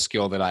know, just a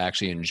skill that I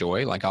actually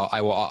enjoy. Like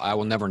I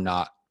will never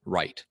not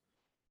write.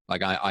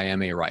 Like I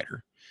am a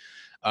writer.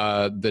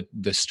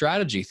 The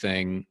strategy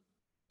thing,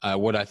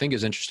 what I think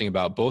is interesting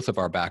about both of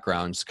our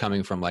backgrounds,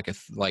 coming from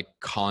like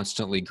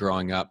constantly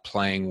growing up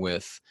playing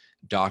with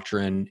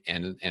doctrine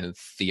and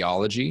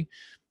theology,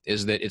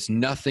 is that it's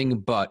nothing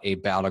but a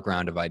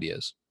battleground of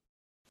ideas.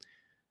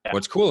 Yeah,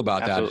 What's cool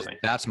about that is absolutely.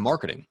 that's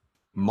marketing.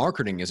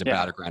 Marketing is a Yeah.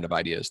 battleground of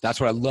ideas. That's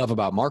what I love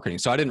about marketing.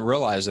 So I didn't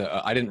realize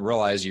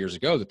years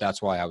ago that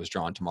that's why I was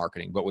drawn to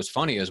marketing. But what's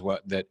funny is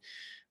that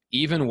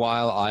even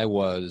while I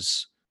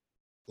was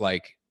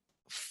like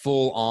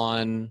full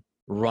on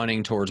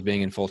running towards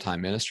being in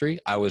full-time ministry,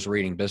 I was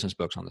reading business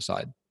books on the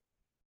side,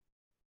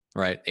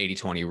 right?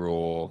 80-20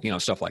 rule, you know,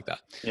 stuff like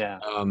that. Yeah.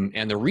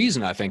 And the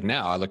reason I think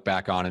now I look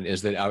back on it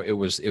is that it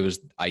was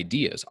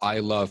ideas. I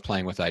love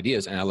playing with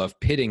ideas, and I love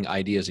pitting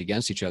ideas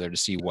against each other to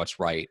see what's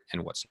right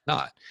and what's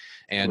not.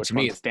 And Which to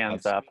one me,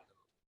 stands up?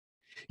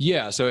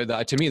 yeah. So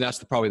to me,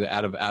 that's probably the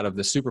out of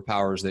the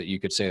superpowers that you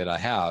could say that I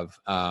have.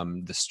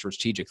 The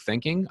strategic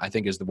thinking, I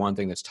think, is the one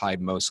thing that's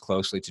tied most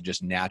closely to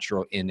just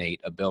natural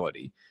innate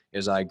ability.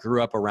 is I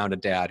grew up around a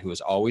dad who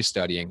was always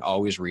studying,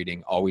 always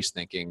reading, always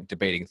thinking,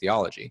 debating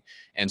theology.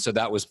 And so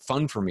that was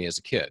fun for me as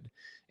a kid.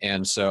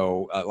 And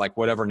so like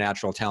whatever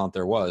natural talent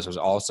there was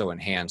also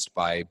enhanced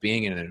by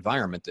being in an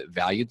environment that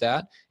valued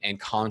that and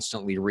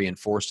constantly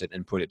reinforced it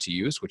and put it to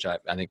use, which I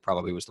think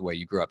probably was the way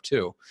you grew up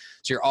too.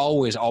 So you're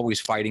always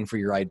fighting for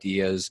your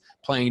ideas,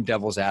 playing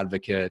devil's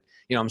advocate,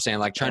 you know what I'm saying?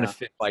 Like trying to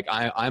fit, like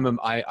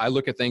I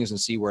look at things and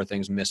see where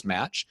things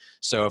mismatch.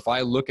 So if I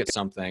look at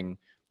something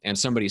and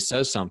somebody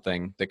says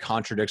something that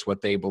contradicts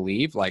what they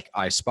believe, like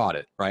I spot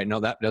it, right? No,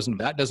 that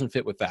doesn't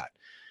fit with that.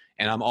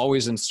 And I'm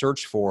always in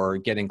search for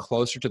getting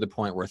closer to the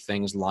point where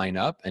things line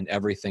up and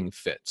everything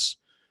fits,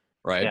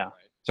 right? Yeah.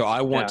 So I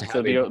want to have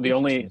so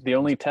the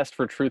only test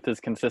for truth is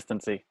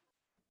consistency.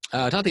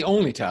 not the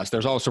only test.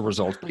 There's also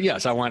results, but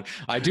yes,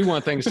 I do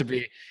want things to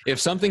be. If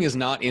something is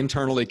not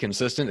internally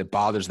consistent, it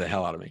bothers the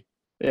hell out of me.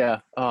 Yeah.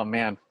 Oh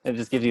man, it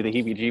just gives you the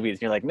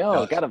heebie-jeebies. You're like,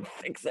 no, gotta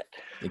fix it.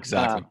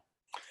 Exactly.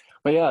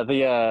 But yeah,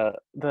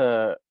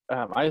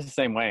 I was the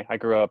same way. I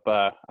grew up,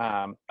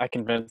 I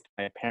convinced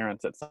my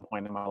parents at some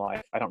point in my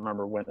life, I don't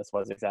remember when this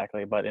was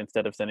exactly, but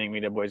instead of sending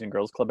me to Boys and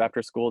Girls Club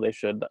after school, they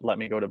should let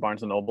me go to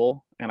Barnes &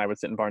 Noble, and I would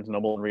sit in Barnes &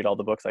 Noble and read all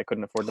the books I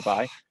couldn't afford to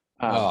buy.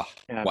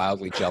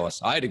 Wildly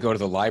jealous. I had to go to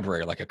the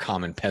library like a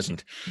common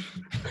peasant.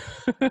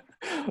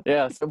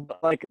 Yeah, so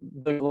like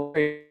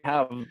I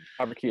have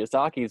Robert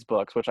Kiyosaki's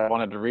books, which I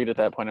wanted to read at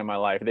that point in my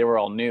life. They were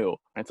all new,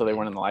 and so they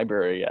weren't in the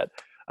library yet.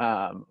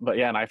 But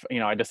yeah, and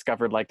I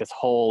discovered like this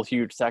whole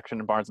huge section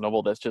in Barnes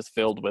Noble that's just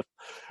filled with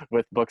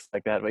books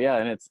like that. But yeah,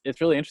 and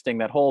it's really interesting,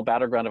 that whole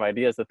battleground of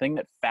ideas. The thing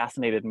that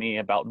fascinated me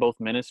about both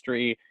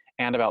ministry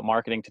and about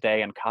marketing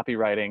today and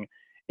copywriting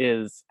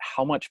is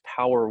how much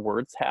power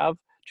words have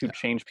to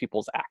change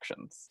people's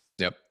actions.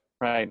 Yep.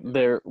 Right.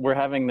 We're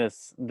having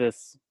this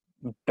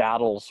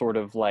battle, sort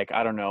of like,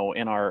 I don't know,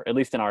 at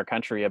least in our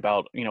country,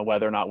 about,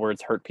 whether or not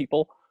words hurt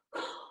people,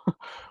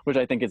 which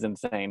I think is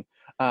insane.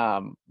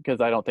 Because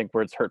I don't think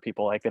words hurt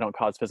people. Like, they don't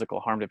cause physical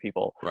harm to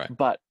people. Right.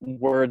 But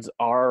words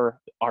are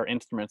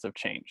instruments of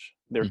change.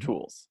 They're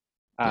tools.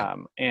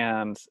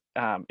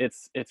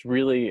 It's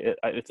really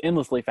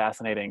endlessly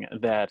fascinating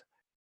that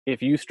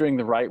if you string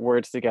the right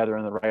words together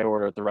in the right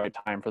order at the right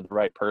time for the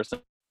right person,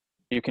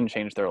 you can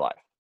change their life.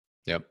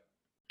 Yep.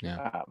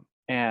 Yeah.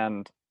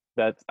 And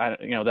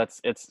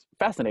it's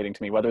fascinating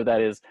to me, whether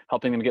that is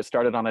helping them get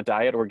started on a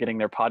diet, or getting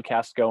their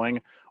podcast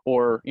going,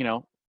 or,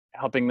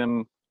 helping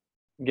them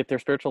get their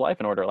spiritual life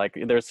in order. Like,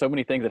 there's so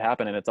many things that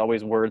happen, and it's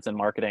always words and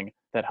marketing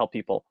that help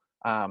people.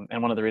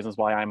 And one of the reasons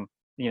why I'm,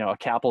 a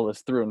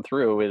capitalist through and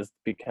through is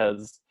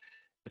because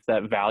it's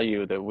that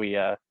value that we,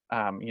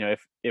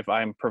 if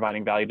I'm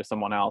providing value to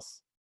someone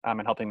else,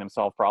 and helping them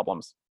solve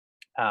problems,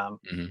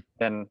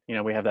 then,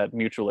 we have that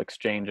mutual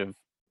exchange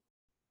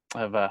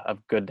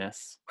of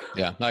goodness.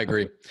 Yeah, I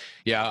agree.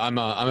 Yeah, I'm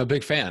a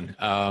big fan.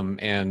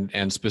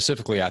 And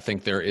specifically, I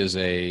think there is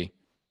a,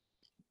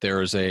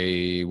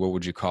 what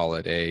would you call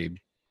it? A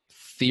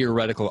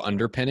theoretical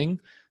underpinning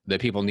that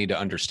people need to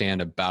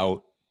understand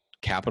about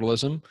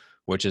capitalism,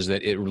 which is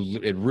that it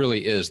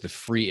really is the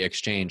free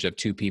exchange of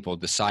two people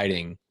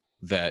deciding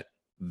that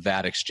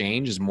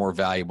exchange is more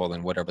valuable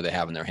than whatever they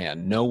have in their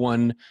hand. No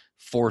one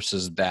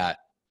forces that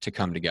to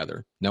come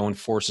together. No one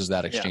forces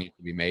that exchange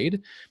to be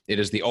made. It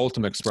is the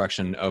ultimate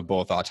expression of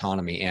both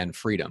autonomy and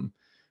freedom,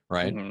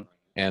 right?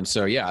 And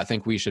so, yeah, I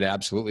think we should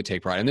absolutely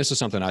take pride. And this is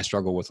something I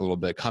struggle with a little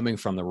bit, coming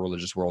from the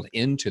religious world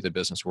into the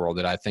business world,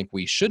 that I think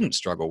we shouldn't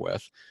struggle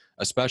with,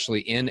 especially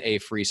in a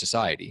free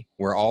society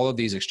where all of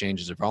these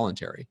exchanges are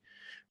voluntary,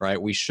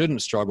 right? We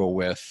shouldn't struggle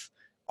with,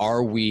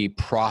 are we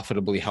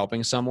profitably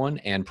helping someone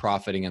and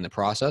profiting in the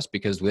process?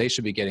 Because they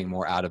should be getting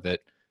more out of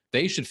it.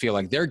 They should feel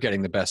like they're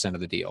getting the best end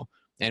of the deal.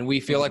 And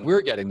we feel like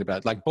we're getting the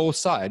best. Like, both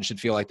sides should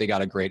feel like they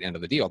got a great end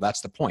of the deal.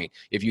 That's the point.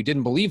 If you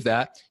didn't believe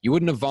that, you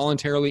wouldn't have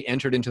voluntarily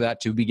entered into that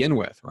to begin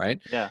with, right?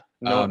 Yeah.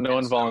 No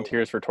one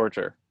volunteers for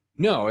torture.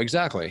 No,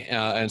 exactly.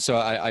 And so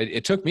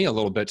it took me a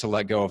little bit to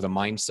let go of the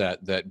mindset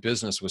that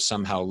business was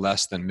somehow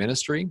less than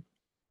ministry,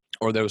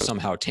 or that it was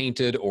somehow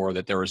tainted, or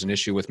that there was an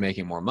issue with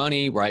making more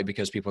money, right?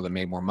 Because people that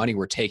made more money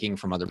were taking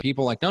from other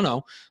people. Like,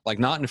 no, like,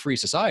 not in a free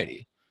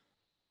society.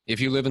 If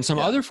you live in some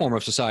other form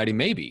of society,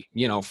 maybe,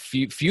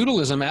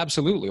 feudalism,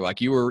 absolutely. Like,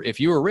 if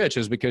you were rich, it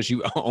was because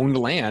you owned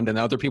land and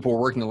other people were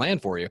working the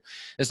land for you.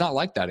 It's not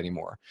like that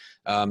anymore.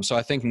 So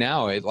I think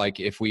now,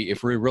 if we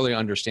really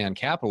understand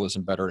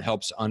capitalism better, it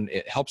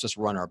helps us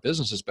run our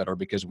businesses better,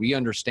 because we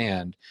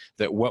understand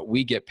that what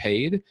we get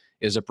paid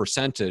is a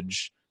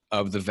percentage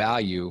of the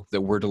value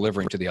that we're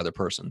delivering to the other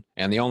person.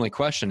 And the only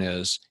question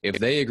is, if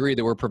they agree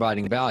that we're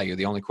providing value,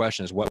 the only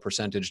question is, what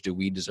percentage do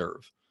we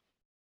deserve?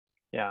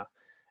 Yeah.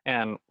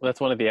 And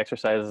that's one of the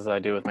exercises I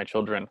do with my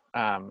children,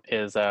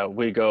 is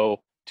we go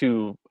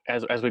to,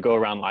 as we go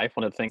around life,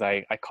 one of the things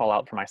I call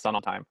out for my son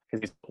all the time,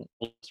 because he's the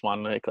oldest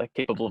one, like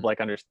capable of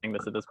understanding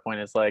this at this point,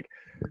 is like,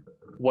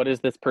 what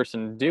is this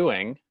person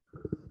doing,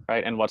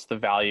 right? And what's the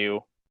value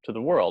to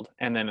the world?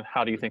 And then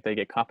how do you think they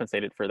get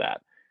compensated for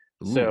that?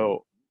 Ooh,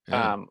 so,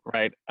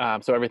 right.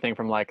 So everything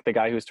from like the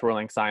guy who's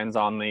twirling signs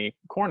on the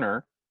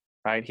corner,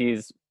 right?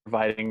 He's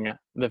providing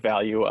the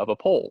value of a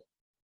pole,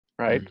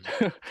 right?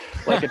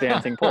 Like a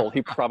dancing pole.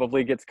 He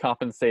probably gets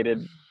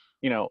compensated,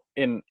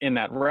 in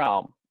that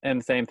realm.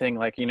 And same thing,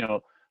 like,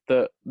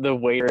 the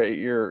waiter at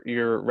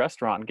your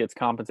restaurant gets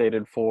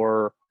compensated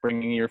for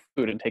bringing your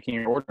food and taking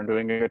your order and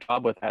doing a good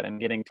job with that and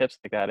getting tips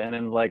like that. And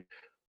then, like,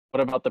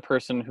 what about the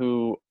person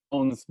who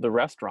owns the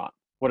restaurant?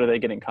 What are they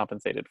getting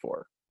compensated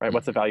for, right?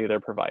 What's the value they're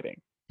providing,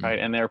 right?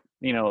 And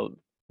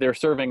they're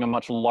serving a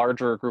much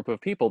larger group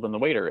of people than the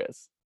waiter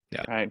is,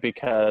 right?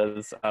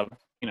 Because of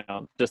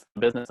just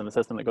the business and the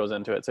system that goes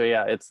into it. So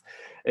yeah, it's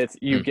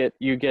you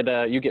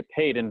get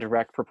paid in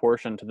direct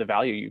proportion to the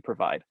value you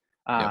provide.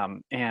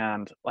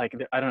 And like,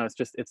 I don't know,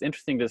 it's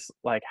interesting. Just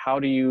like, how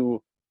do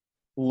you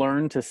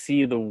learn to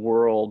see the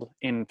world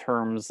in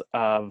terms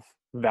of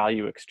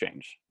value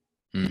exchange?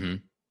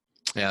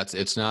 Yeah,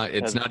 it's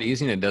not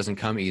easy, and it doesn't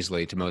come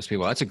easily to most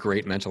people. That's a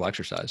great mental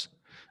exercise.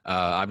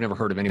 I've never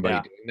heard of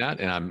anybody doing that,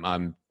 and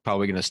I'm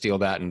probably going to steal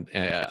that. And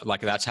like,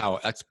 that's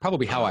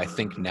probably how I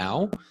think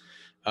now.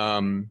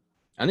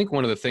 I think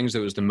one of the things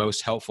that was the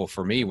most helpful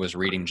for me was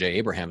reading Jay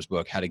Abraham's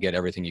book, How to Get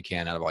Everything You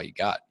Can Out of All You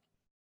Got.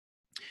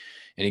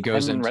 And he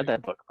goes I haven't read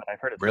that book, but I've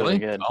heard it's really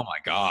good. Oh my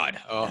God.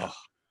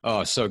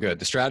 Oh, so good.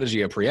 The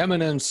Strategy of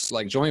Preeminence,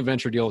 like joint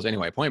venture deals.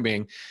 Anyway, point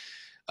being,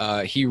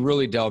 he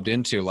really delved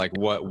into like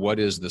what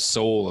is the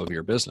soul of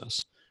your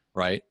business,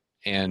 right?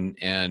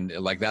 And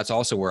like, that's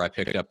also where I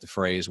picked up the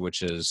phrase,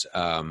 which is,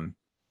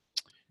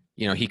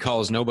 he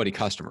calls nobody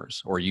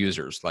customers or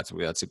users. That's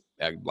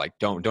like,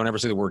 don't ever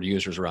say the word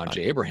users around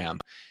Jay Abraham.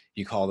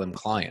 You call them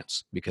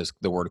clients, because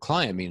the word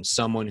client means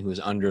someone who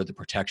is under the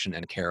protection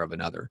and care of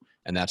another.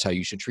 And that's how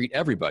you should treat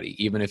everybody.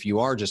 Even if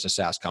you are just a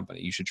SaaS company,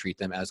 you should treat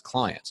them as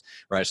clients,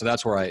 right? So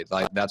that's where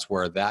that's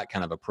where that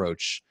kind of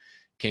approach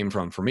came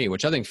from for me,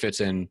 which I think fits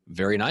in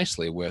very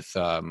nicely with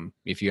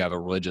if you have a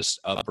religious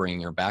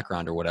upbringing or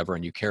background or whatever,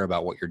 and you care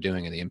about what you're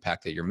doing and the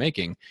impact that you're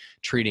making,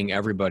 treating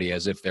everybody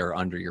as if they're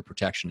under your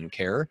protection and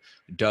care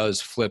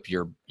does flip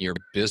your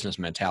business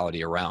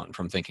mentality around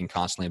from thinking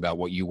constantly about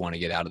what you want to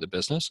get out of the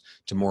business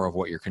to more of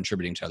what you're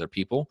contributing to other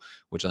people,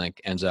 which I think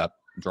ends up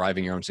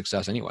driving your own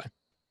success anyway.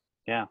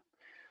 Yeah.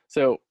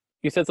 So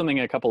you said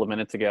something a couple of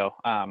minutes ago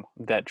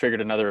that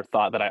triggered another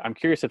thought that I'm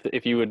curious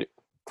if you would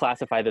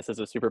classify this as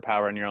a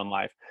superpower in your own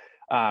life,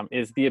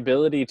 is the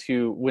ability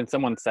to, when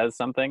someone says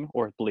something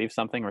or believes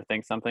something or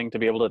thinks something, to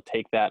be able to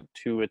take that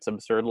to its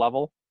absurd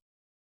level.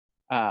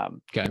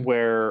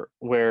 Where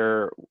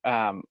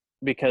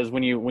because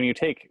when you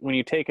take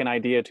an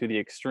idea to the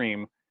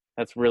extreme,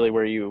 that's really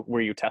where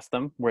you test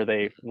them,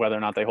 whether or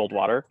not they hold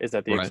water is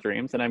at the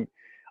extremes. And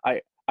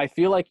I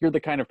feel like you're the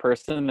kind of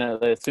person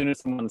that as soon as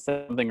someone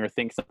says something or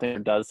thinks something or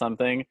does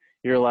something,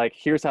 you're like,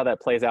 here's how that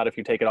plays out if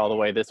you take it all the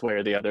way this way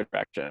or the other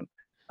direction.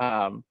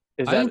 I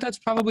think that's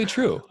probably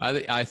true.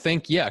 I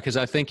think, yeah, because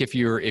I think if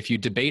you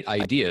debate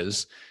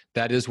ideas,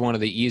 that is one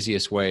of the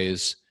easiest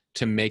ways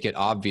to make it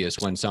obvious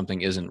when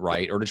something isn't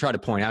right, or to try to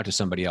point out to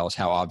somebody else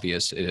how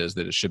obvious it is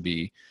that it should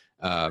be,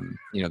 that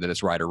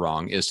it's right or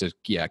wrong, is to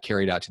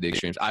carry it out to the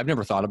extremes. I've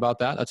never thought about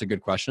that. That's a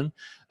good question.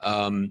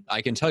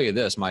 I can tell you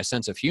this: my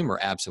sense of humor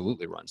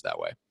absolutely runs that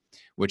way,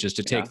 which is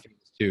to take things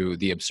to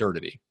the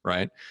absurdity,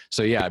 right?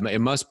 So yeah,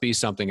 it must be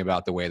something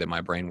about the way that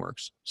my brain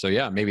works. So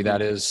yeah, maybe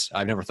that is,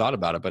 I've never thought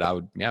about it,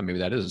 but maybe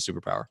that is a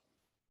superpower.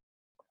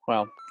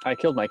 Well, I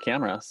killed my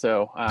camera,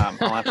 so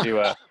I'll have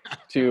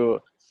to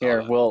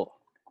here. Well,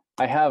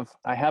 I have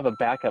a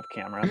backup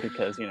camera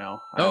because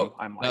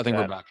I'm like nothing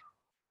but back.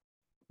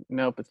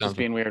 Nope, it's just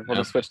being weird. We'll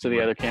just switch to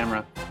the other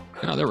camera.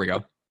 Oh, there we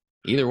go.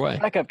 Either way,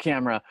 backup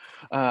camera.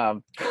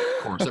 Of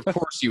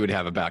course, you would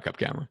have a backup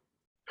camera.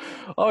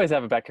 Always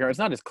have a back camera. It's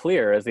not as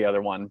clear as the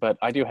other one, but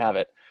I do have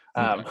it.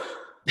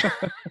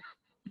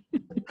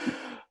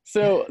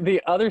 So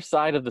the other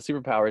side of the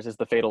superpowers is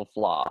the fatal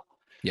flaw.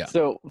 Yeah.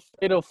 So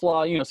fatal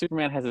flaw,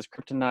 Superman has his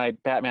kryptonite.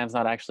 Batman's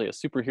not actually a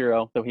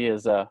superhero, though he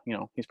is,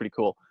 he's pretty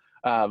cool.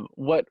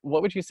 What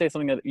would you say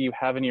something that you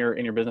have in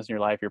your business, in your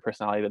life, your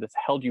personality, that has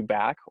held you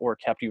back or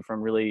kept you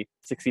from really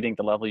succeeding at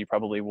the level you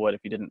probably would if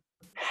you didn't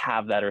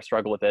have that or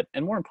struggle with it?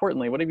 And more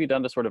importantly, what have you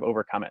done to sort of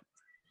overcome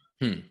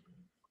it?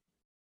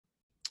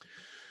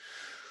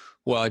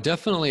 Well, I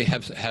definitely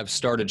have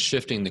started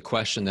shifting the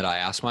question that I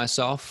ask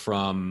myself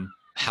from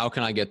how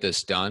can I get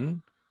this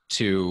done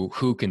to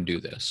who can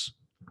do this?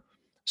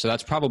 So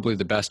that's probably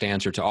the best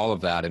answer to all of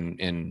that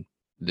in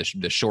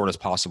the shortest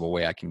possible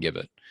way I can give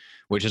it,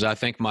 which is I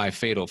think my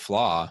fatal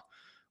flaw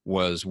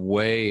was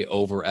way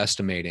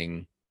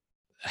overestimating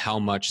how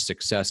much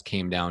success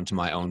came down to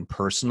my own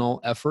personal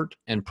effort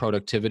and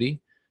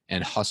productivity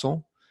and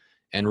hustle,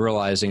 and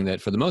realizing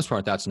that for the most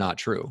part, that's not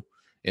true.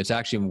 It's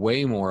actually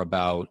way more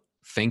about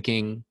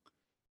thinking,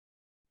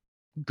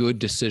 good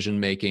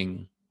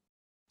decision-making,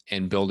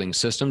 and building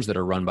systems that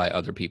are run by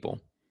other people,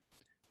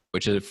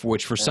 which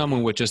for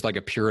someone with just like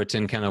a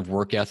Puritan kind of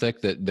work ethic,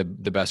 that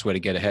the best way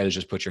to get ahead is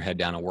just put your head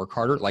down and work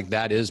harder. Like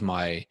that is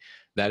my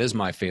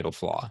fatal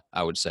flaw,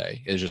 I would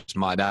say,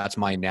 that's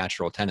my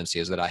natural tendency,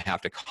 is that I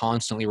have to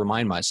constantly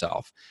remind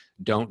myself,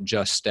 don't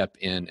just step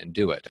in and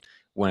do it.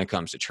 when it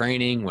comes to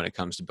training, when it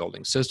comes to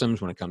building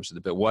systems, when it comes to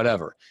the bit,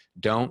 whatever.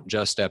 Don't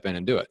just step in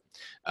and do it.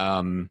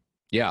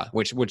 Yeah,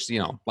 which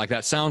like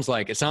it sounds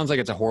like it's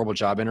a horrible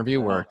job interview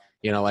where,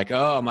 like,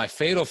 oh, my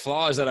fatal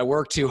flaw is that I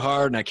work too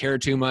hard and I care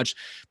too much.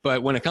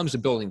 But when it comes to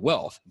building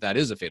wealth, that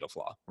is a fatal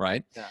flaw,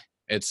 right? Yeah.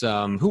 It's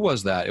who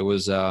was that? It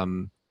was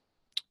von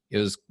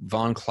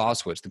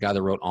Clausewitz, the guy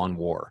that wrote On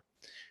War.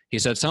 He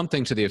said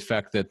something to the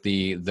effect that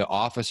the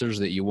officers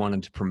that you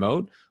wanted to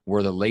promote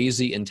were the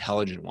lazy,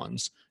 intelligent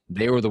ones.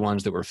 They were the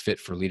ones that were fit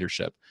for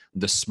leadership.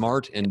 The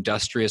smart,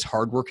 industrious,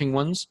 hardworking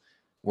ones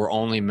were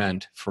only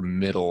meant for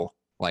middle,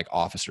 like,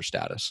 officer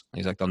status.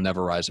 He's like, they'll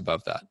never rise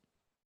above that.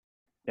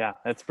 Yeah,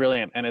 that's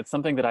brilliant. And it's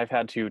something that I've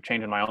had to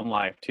change in my own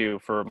life too,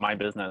 for my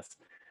business.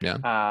 Yeah.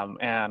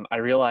 And I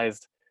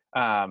realized,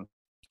 and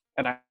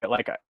I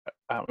like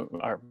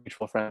our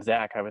mutual friend,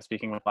 Zach, I was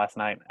speaking with last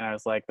night, and I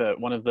was like,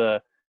 one of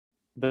the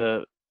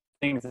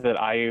things that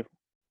I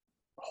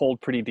hold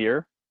pretty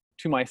dear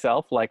to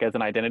myself, like as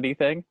an identity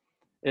thing,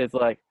 is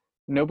like,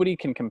 nobody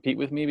can compete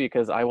with me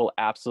because I will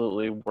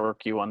absolutely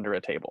work you under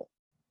a table.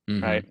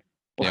 Mm-hmm. Right.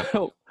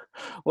 Yeah.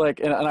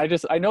 Like, and I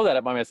know that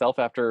about myself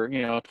after,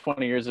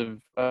 20 years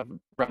of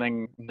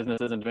running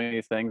businesses and doing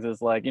these things,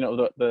 is like,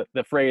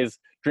 the phrase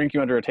drink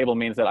you under a table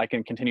means that I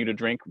can continue to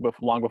drink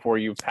long before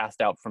you've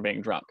passed out from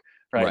being drunk.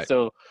 Right.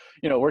 So,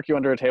 work you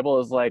under a table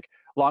is like,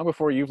 long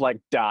before you've like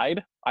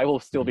died, I will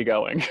still be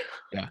going.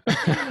 Yeah.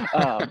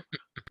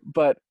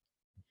 But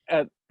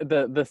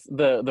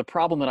the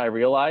problem that I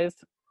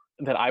realized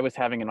that I was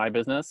having in my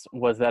business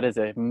was that is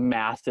a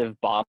massive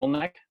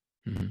bottleneck.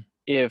 Mm-hmm.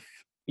 If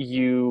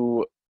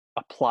you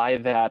apply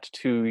that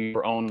to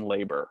your own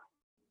labor,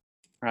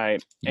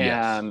 right?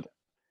 Yes.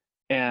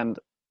 And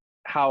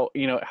how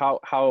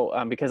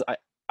because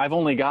I've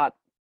only got,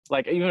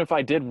 like, even if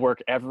I did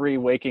work every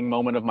waking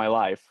moment of my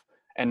life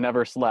and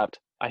never slept,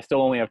 I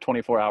still only have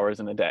 24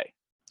 hours in a day.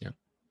 Yeah.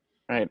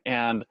 Right.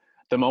 And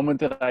the moment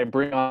that I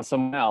bring on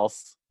someone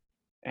else,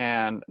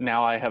 and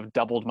now I have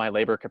doubled my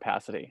labor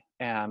capacity,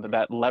 and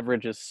that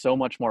leverage is so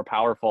much more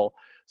powerful.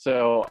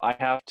 So I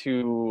had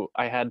to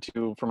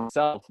for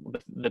myself,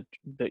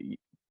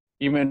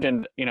 you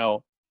mentioned,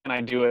 can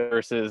I do it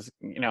versus,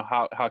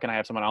 how can I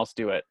have someone else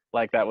do it?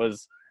 Like, that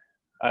was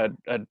a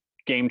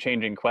game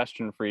changing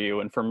question for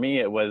you. And for me,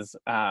 it was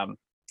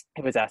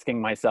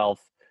asking myself,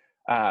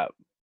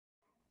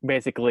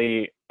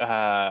 basically,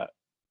 I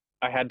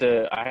had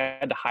to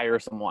hire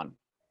someone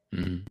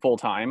full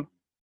time,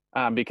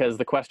 because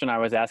the question I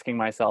was asking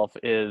myself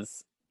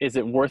is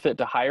it worth it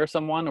to hire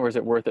someone, or is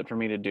it worth it for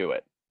me to do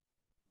it?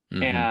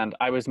 Mm-hmm. And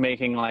I was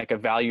making like a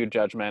value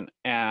judgment,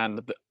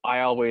 and I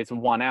always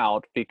won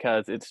out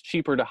because it's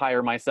cheaper to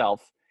hire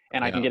myself,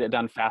 and I can get it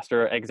done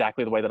faster,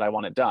 exactly the way that I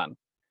want it done.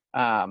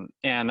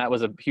 And that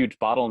was a huge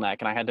bottleneck,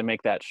 and I had to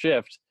make that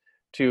shift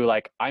to,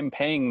 like, I'm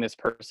paying this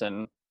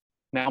person.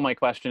 Now my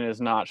question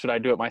is not, should I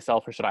do it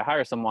myself or should I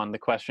hire someone? The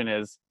question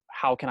is,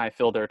 how can I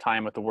fill their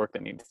time with the work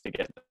that needs to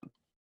get done?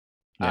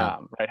 Yeah.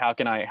 Right. How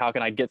can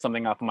I get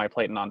something off of my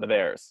plate and onto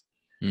theirs?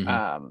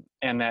 Mm-hmm.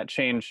 And that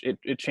changed,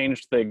 it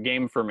changed the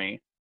game for me,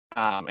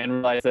 and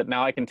realized that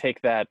now I can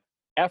take that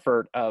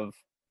effort of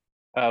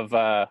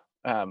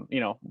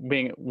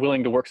being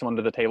willing to work someone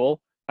to the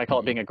table. I call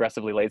it being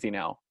aggressively lazy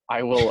now.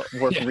 I will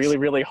work really,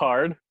 really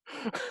hard.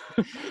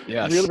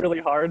 Really,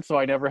 really hard, so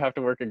I never have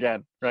to work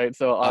again. Right.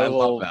 So I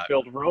will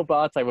build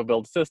robots. I will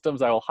build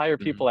systems. I will hire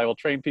people. I will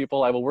train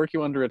people. I will work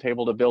you under a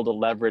table to build a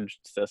leveraged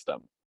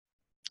system.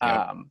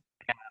 And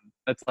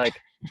it's like,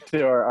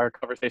 to our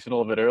conversation a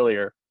little bit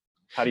earlier,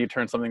 how do you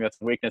turn something that's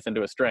a weakness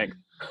into a strength?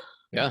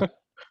 Yeah.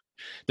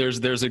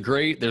 There's a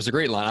great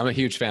line. I'm a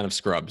huge fan of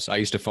Scrubs. I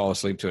used to fall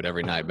asleep to it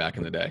every night back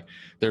in the day.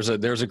 There's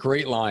a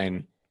great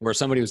line where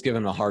somebody was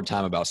giving him a hard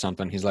time about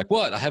something. He's like,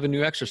 "What? I have a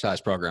new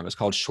exercise program. It's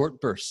called Short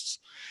Bursts."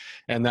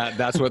 And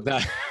that's what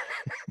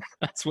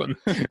that's what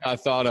I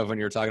thought of when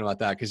you were talking about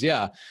that. Because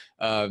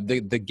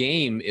the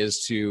game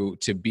is to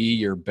be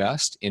your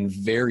best in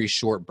very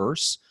short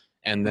bursts,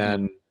 and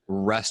then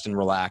rest and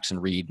relax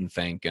and read and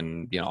think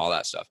and all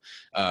that stuff.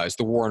 It's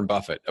the Warren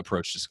Buffett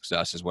approach to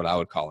success is what I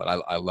would call it.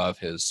 I love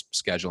his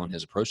schedule and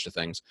his approach to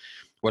things.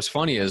 What's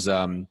funny is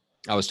I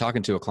was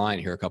talking to a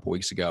client here a couple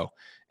weeks ago,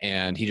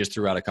 and he just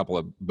threw out a couple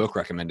of book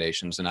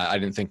recommendations, and I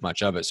didn't think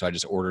much of it, so I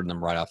just ordered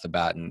them right off the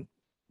bat and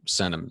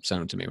sent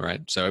them to me.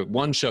 Right. So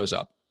one shows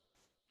up.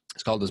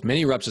 It's called As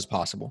Many Reps as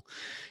Possible,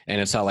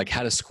 and it's how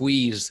to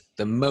squeeze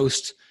the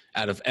most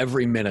out of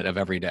every minute of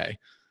every day.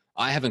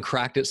 I haven't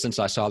cracked it since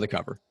I saw the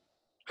cover.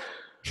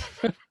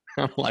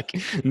 I'm like,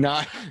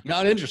 not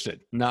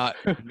interested, not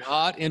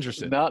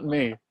interested. Not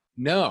me.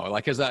 No,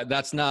 cause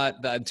that's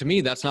not that to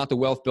me. That's not the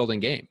wealth building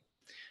game.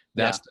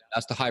 That's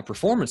the high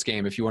performance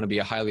game. If you want to be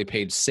a highly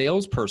paid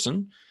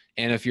salesperson,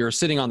 and if you're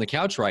sitting on the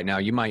couch right now,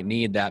 you might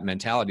need that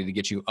mentality to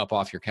get you up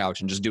off your couch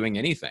and just doing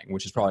anything,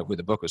 which is probably what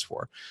the book was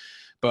for.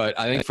 But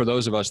I think for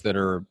those of us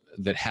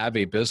that have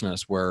a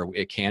business where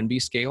it can be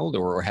scaled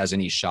or has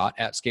any shot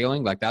at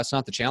scaling, that's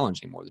not the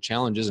challenge anymore. The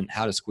challenge isn't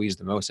how to squeeze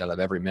the most out of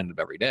every minute of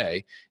every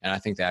day. And I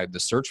think that the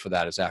search for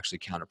that is actually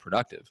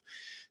counterproductive.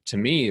 to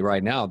me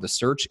right now, the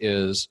search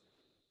is,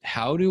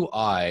 how do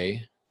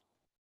I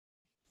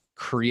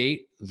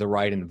create the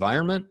right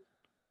environment,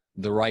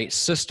 the right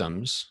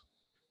systems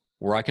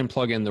where I can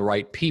plug in the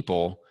right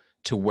people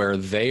to where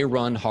they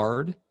run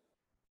hard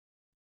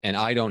and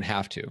I don't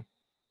have to.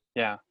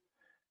 Yeah.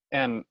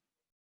 And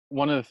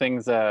one of the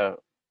things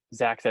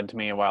Zach said to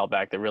me a while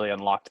back that really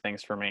unlocked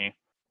things for me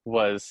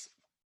was,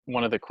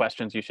 one of the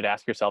questions you should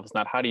ask yourself is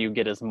not how do you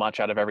get as much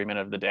out of every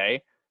minute of the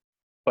day,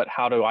 but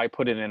how do I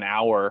put in an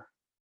hour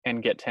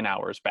and get 10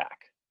 hours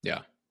back? Yeah.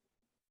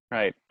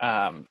 Right.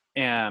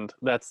 And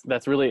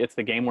that's really, it's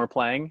the game we're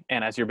playing.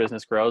 And as your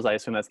business grows, I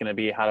assume that's going to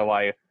be, how do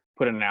I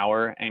put in an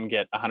hour and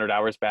get 100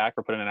 hours back,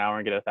 or put in an hour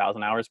and get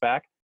 1,000 hours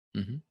back?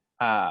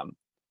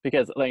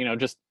 Because,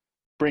 just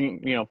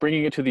bringing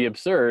it to the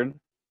absurd,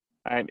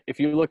 right? If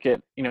you look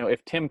at,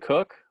 if Tim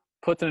Cook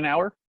puts in an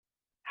hour,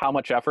 how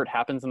much effort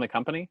happens in the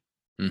company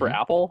for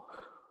Apple?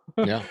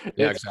 Yeah. It's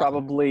exactly.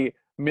 Probably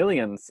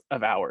millions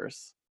of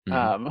hours.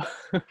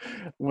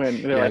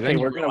 When they're like, hey,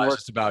 we're going to work.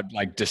 It's about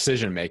like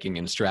decision making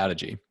and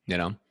strategy,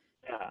 Yeah.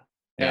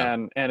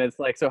 And it's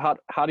like, so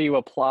how do you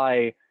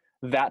apply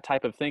that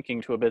type of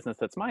thinking to a business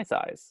that's my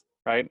size,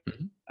 right?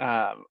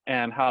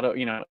 And how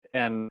to,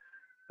 and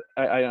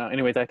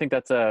anyways, I think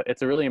it's a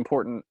really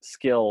important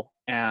skill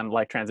and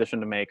like transition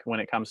to make when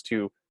it comes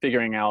to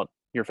figuring out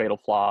your fatal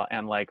flaw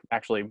and like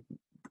actually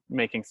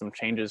making some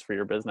changes for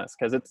your business.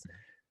 Cause it's,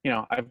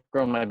 I've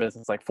grown my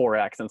business like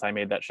 4x since I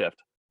made that shift.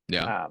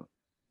 Yeah.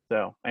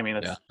 So, I mean,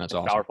 that's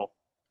awesome. Powerful.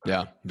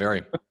 Yeah,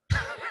 very.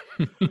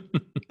 So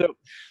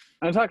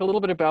I'm going to talk a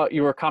little bit about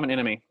your common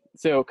enemy.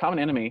 So common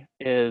enemy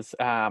is,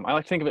 I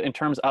like to think of it in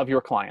terms of your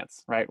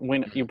clients, right?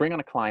 When you bring on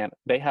a client,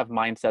 they have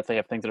mindsets, they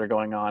have things that are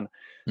going on,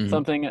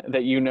 something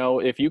that,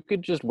 if you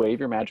could just wave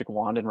your magic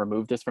wand and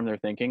remove this from their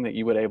thinking, that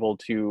you would able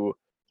to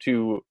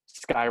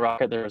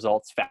skyrocket their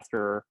results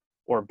faster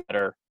or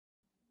better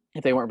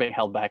if they weren't being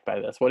held back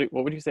by this. What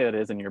would you say that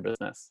is in your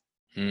business?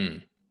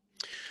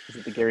 Is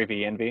it the Gary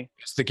V envy?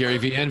 It's the Gary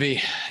V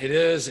envy. It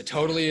is. It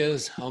totally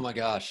is. Oh my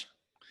gosh.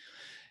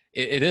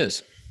 It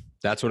is.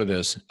 That's what it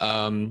is.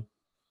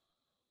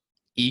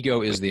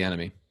 Ego is the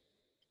enemy.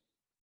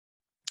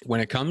 When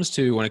it comes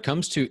to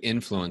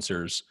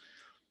influencers,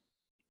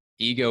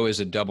 ego is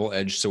a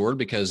double-edged sword,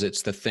 because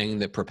it's the thing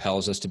that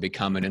propels us to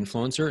become an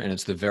influencer, and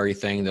it's the very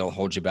thing that'll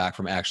hold you back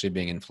from actually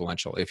being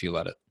influential if you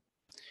let it.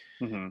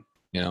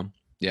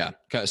 Yeah.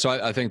 So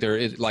I think there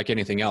is, like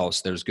anything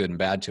else, there's good and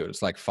bad to it.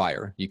 It's like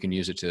fire. You can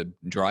use it to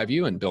drive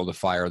you and build a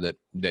fire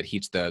that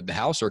heats the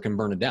house, or can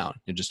burn it down.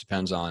 It just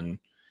depends on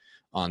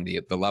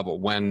the level.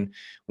 When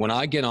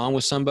I get on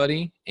with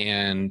somebody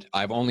and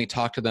I've only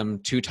talked to them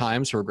 2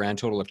 times for a grand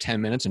total of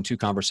 10 minutes and 2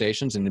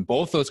 conversations, and in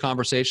both those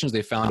conversations,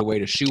 they found a way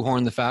to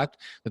shoehorn the fact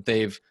that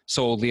they've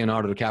sold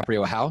Leonardo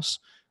DiCaprio a house,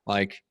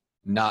 like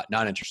not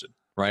interested,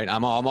 right?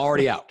 I'm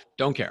already out.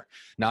 Don't care.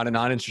 Not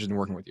interested in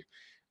working with you.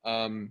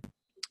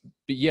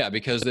 But yeah,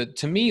 because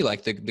to me,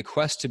 like the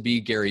quest to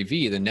be Gary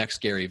V, the next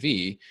Gary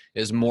V,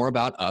 is more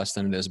about us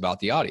than it is about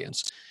the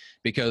audience.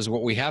 Because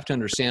what we have to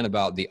understand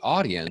about the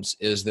audience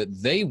is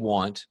that they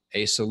want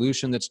a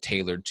solution that's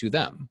tailored to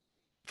them,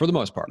 for the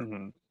most part.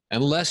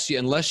 Unless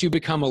you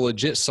become a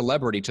legit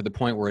celebrity to the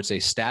point where it's a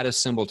status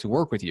symbol to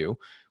work with you,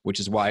 which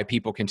is why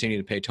people continue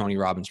to pay Tony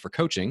Robbins for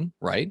coaching,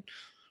 right?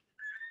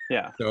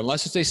 Yeah. So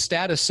unless it's a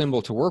status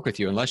symbol to work with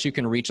you, unless you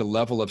can reach a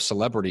level of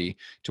celebrity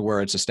to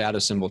where it's a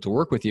status symbol to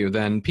work with you,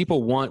 then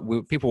people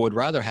would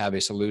rather have a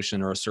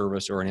solution or a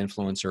service or an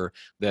influencer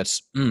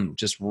that's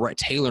just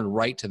tailored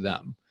right to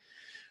them.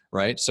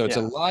 Right. So it's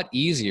a lot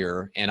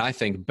easier, and I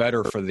think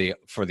better for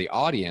the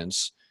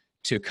audience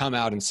to come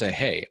out and say,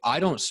 hey, I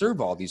don't serve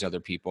all these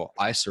other people.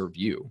 I serve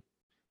you.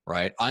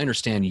 Right. I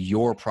understand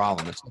your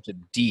problem. It's such a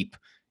deep,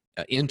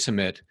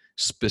 intimate,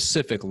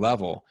 specific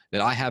level that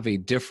I have a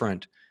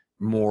different,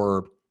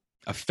 more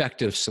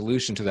effective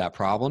solution to that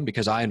problem,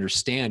 because I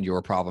understand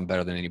your problem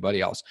better than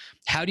anybody else.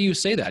 How do you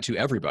say that to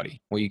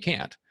everybody? Well, you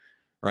can't.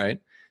 Right.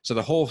 So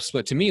the whole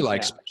split, to me,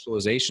 like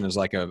specialization is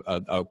like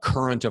a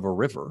current of a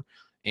river.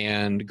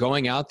 And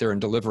going out there and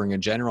delivering a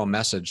general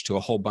message to a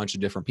whole bunch of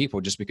different people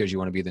just because you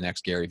want to be the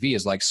next Gary V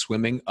is like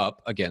swimming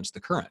up against the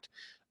current.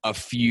 A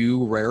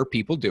few rare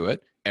people do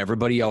it.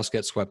 Everybody else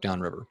gets swept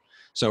downriver.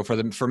 So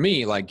for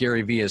me, like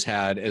Gary V has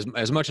had,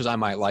 as much as I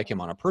might like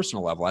him on a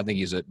personal level, I think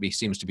he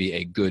seems to be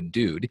a good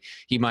dude.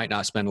 He might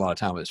not spend a lot of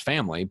time with his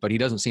family, but he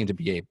doesn't seem to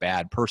be a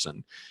bad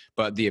person.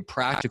 But the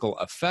practical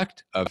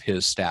effect of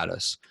his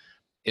status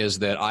is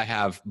that I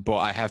have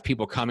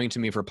people coming to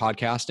me for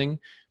podcasting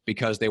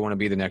because they want to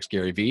be the next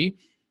Gary V.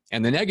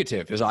 And the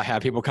negative is I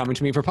have people coming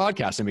to me for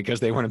podcasting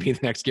because they want to be the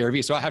next Gary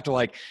V. So I have to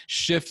like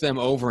shift them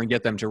over and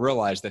get them to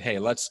realize that, hey,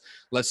 let's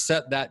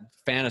set that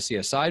fantasy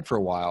aside for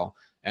a while,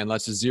 and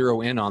let's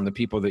zero in on the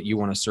people that you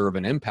want to serve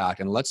and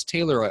impact. And let's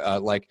tailor,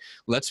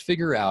 let's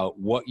figure out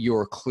what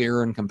your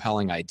clear and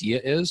compelling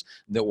idea is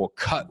that will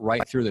cut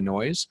right through the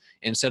noise,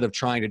 instead of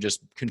trying to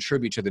just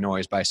contribute to the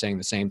noise by saying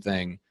the same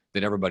thing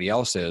that everybody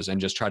else is and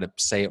just try to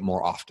say it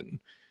more often.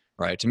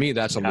 Right. To me,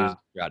 that's a losing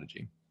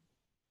strategy.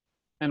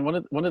 And one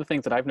of the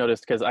things that I've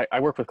noticed, because I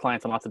work with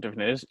clients in lots of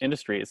different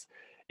industries,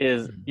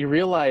 is Mhm. you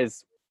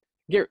realize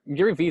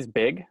Gary Vee's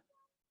big.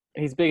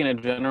 He's big in a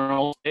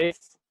general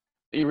space.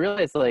 You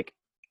realize, like,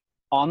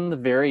 on the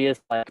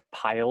various like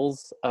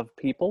piles of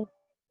people,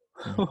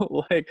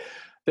 Mhm. like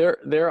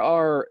there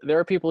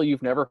are people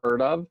you've never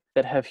heard of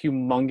that have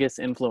humongous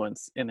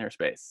influence in their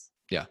space,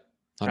 Yeah,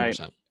 right?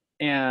 100%.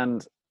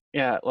 And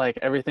yeah, like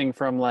everything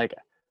from like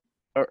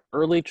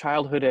early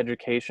childhood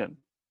education.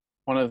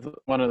 One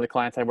of the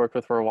clients I worked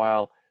with for a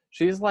while,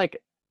 she's like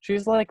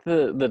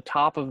the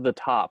top of the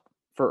top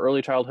for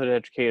early childhood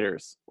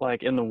educators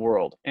like in the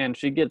world, and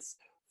she gets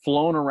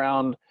flown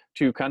around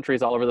to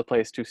countries all over the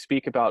place to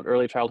speak about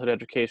early childhood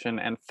education,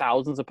 and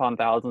thousands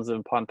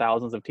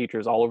of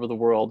teachers all over the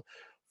world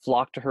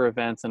flock to her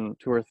events and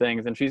to her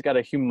things, and she's got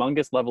a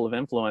humongous level of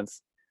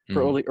influence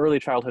for Mhm. early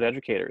childhood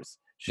educators.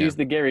 Yeah. She's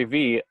the Gary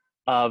Vee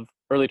of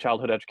early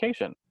childhood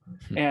education.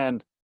 Hmm.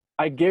 And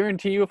I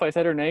guarantee you, if I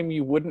said her name,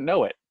 you wouldn't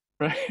know it,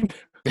 right?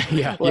 Yeah,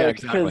 yeah, Like,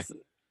 exactly.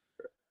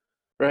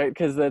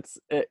 because that's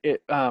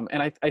it.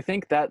 And I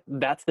think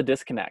that's the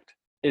disconnect,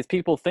 is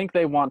people think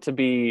they want to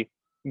be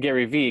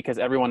Gary Vee because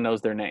everyone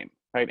knows their name,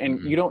 right? And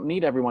Mm-mm. you don't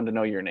need everyone to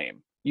know your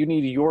name. You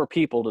need your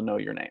people to know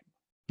your name.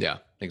 Yeah,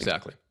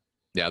 exactly.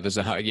 Yeah, there's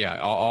a high, yeah.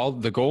 All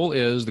the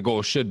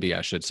goal should be,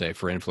 I should say,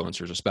 for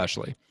influencers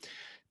especially,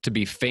 to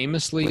be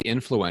famously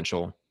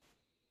influential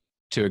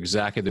to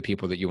exactly the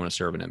people that you want to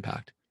serve and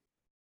impact.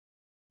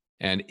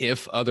 And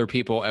if other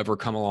people ever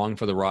come along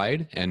for the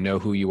ride and know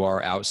who you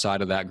are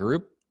outside of that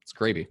group, it's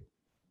gravy.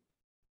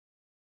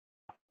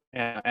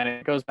 And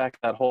it goes back to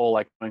that whole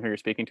like knowing who you're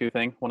speaking to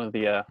thing. One of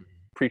the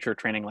preacher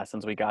training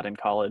lessons we got in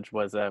college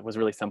was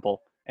really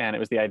simple, and it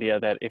was the idea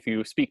that if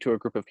you speak to a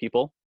group of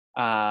people,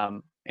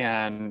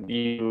 and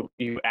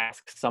you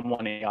ask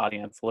someone in the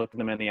audience, look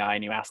them in the eye,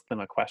 and you ask them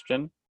a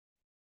question,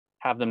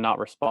 have them not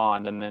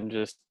respond, and then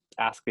just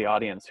ask the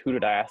audience, who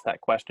did I ask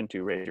that question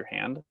to? Raise your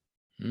hand.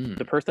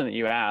 The Mm. person that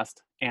you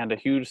asked and a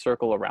huge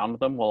circle around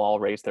them will all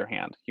raise their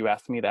hand. You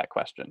asked me that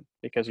question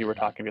because you were Mhm.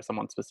 talking to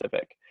someone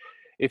specific.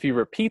 If you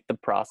repeat the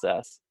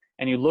process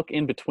and you look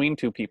in between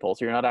two people,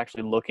 so you're not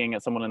actually looking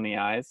at someone in the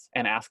eyes,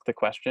 and ask the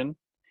question,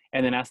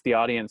 and then ask the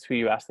audience who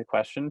you asked the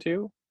question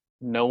to,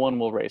 no one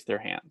will raise their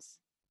hands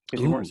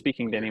because you weren't Ooh,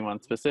 speaking to weird.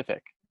 anyone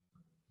specific.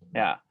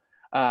 Yeah.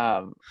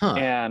 um Huh.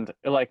 and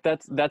like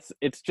that's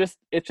it's just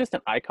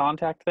an eye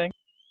contact thing,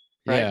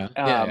 right? Yeah,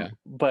 yeah, yeah.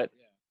 But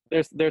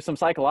there's some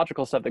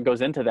psychological stuff that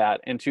goes into that,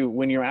 into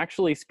when you're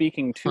actually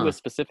speaking to a Huh.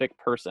 specific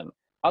person,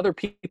 other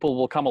people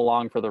will come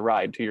along for the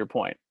ride, to your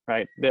point,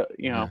 right?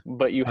 Yeah.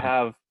 But you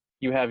Huh.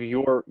 have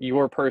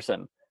your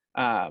person,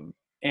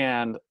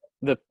 and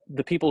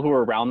the people who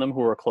are around them,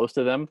 who are close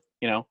to them,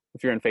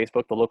 if you're in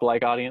Facebook, the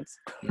lookalike audience,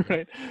 Mhm.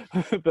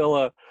 right? they'll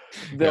uh,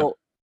 Yep. they'll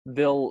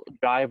they'll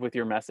jive with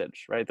your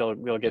message, right? They'll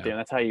get Yeah. there, and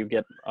that's how you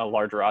get a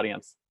larger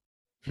audience.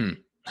 Hmm.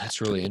 That's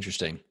really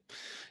interesting.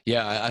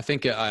 Yeah, I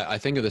think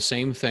of the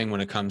same thing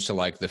when it comes to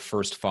like the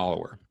first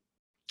follower.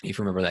 If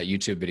you remember that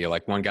YouTube video,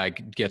 like one guy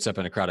gets up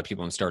in a crowd of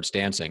people and starts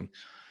dancing.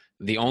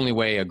 The only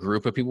way a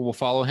group of people will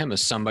follow him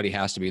is somebody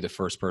has to be the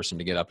first person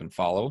to get up and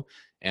follow.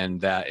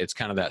 And that it's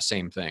kind of that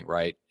same thing,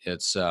 right?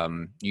 It's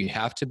you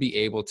have to be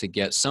able to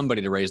get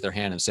somebody to raise their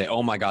hand and say,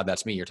 oh my God,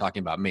 that's me, you're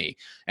talking about me.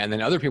 And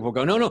then other people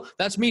go, no, no,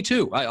 that's me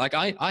too.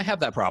 I have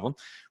that problem,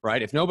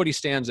 right? If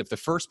the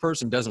first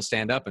person doesn't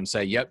stand up and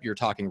say, yep, you're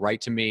talking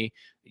right to me,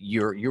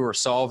 you are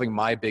solving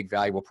my big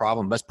valuable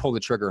problem, let's pull the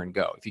trigger and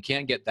go. If you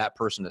can't get that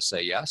person to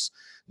say yes,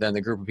 then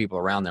the group of people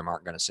around them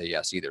aren't going to say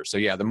yes either. So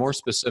yeah, the more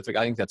specific,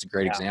 I think that's a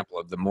great Yeah. example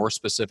of the more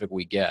specific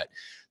we get,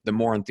 the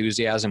more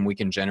enthusiasm we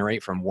can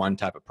generate from one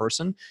type of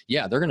person.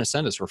 Yeah, they're going to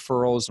send us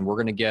referrals and we're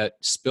going to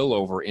get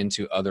spillover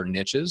into other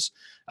niches.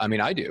 I mean,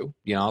 I do,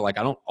 like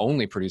I don't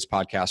only produce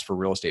podcasts for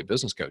real estate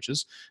business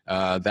coaches.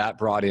 That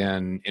brought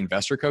in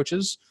investor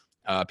coaches,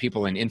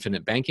 people in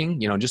infinite banking,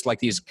 just like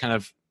these kind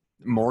of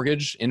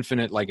mortgage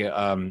infinite, like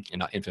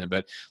not infinite,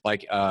 but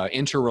like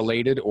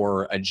interrelated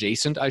or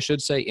adjacent, I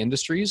should say,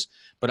 industries.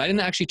 But I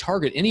didn't actually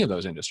target any of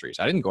those industries.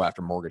 I didn't go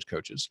after mortgage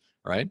coaches,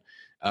 right?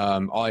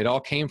 It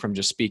all came from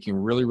just speaking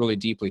really, really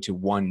deeply to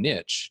one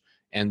niche.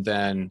 And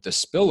then the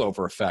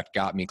spillover effect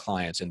got me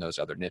clients in those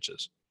other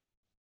niches.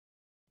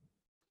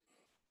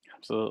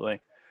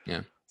 Absolutely.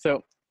 Yeah.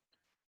 So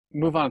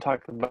move on and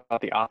talk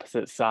about the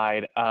opposite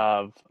side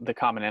of the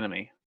common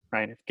enemy,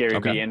 right? If Gary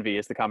Okay. V envy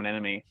is the common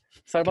enemy,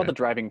 let's talk about Okay. the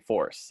driving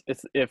force.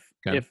 It's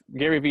Okay. if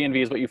Gary V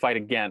envy is what you fight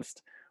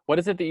against, what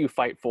is it that you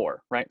fight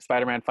for, right?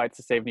 Spider-Man fights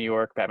to save New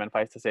York, Batman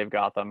fights to save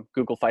Gotham,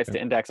 Google fights Okay.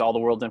 to index all the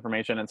world's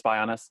information and spy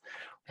on us.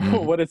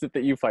 Mhm. What is it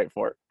that you fight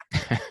for?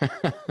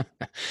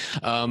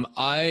 um,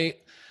 I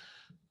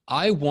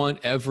I want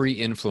every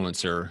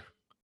influencer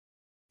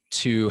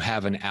to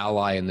have an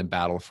ally in the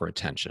battle for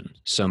attention.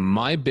 So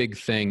my big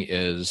thing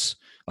is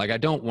like I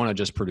don't want to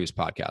just produce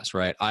podcasts,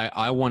 right?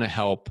 I want to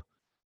help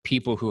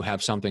people who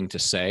have something to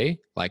say,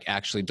 like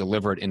actually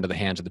deliver it into the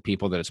hands of the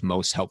people that it's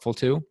most helpful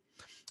to.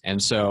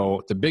 And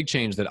so the big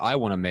change that I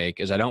want to make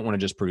is I don't want to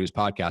just produce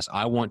podcasts.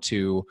 I want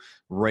to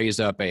raise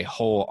up a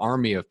whole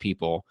army of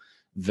people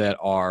that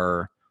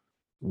are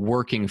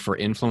working for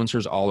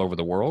influencers all over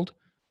the world,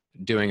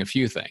 doing a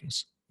few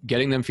things,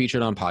 getting them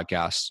featured on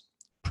podcasts,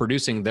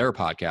 producing their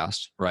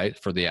podcast, right,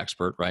 for the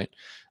expert, right?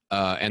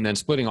 And then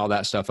splitting all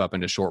that stuff up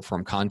into short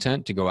form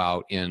content to go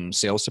out in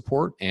sales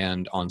support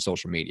and on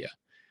social media.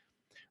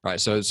 Right.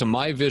 So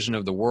my vision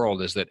of the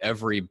world is that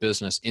every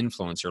business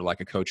influencer, like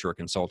a coach or a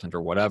consultant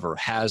or whatever,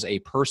 has a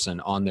person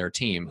on their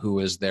team who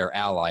is their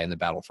ally in the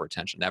battle for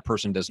attention. That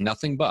person does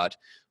nothing but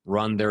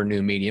run their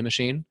new media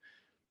machine,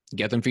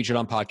 get them featured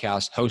on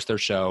podcasts, host their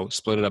show,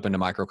 split it up into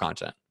micro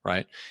content.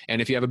 Right.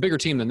 And if you have a bigger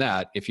team than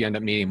that, if you end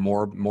up needing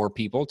more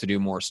people to do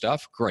more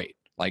stuff, great.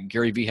 Like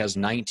Gary Vee has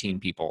 19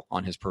 people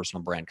on his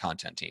personal brand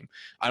content team.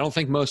 I don't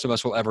think most of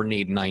us will ever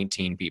need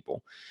 19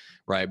 people.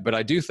 Right. But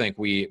I do think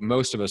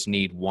most of us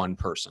need one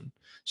person.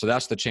 So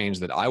that's the change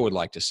that I would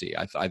like to see.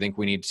 I think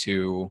we need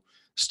to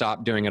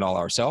stop doing it all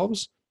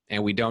ourselves,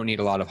 and we don't need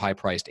a lot of high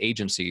priced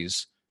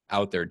agencies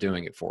out there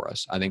doing it for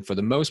us. I think for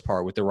the most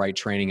part, with the right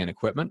training and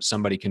equipment,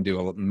 somebody can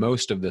do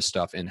most of this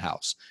stuff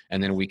in-house.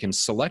 And then we can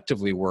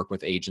selectively work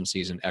with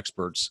agencies and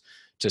experts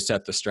to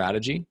set the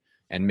strategy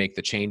and make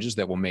the changes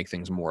that will make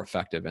things more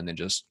effective, and then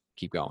just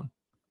keep going.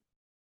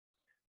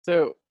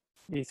 So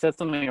you said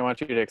something I want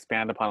you to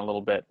expand upon a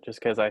little bit, just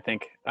because I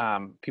think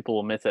people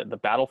will miss it. The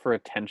battle for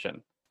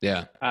attention.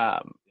 Yeah.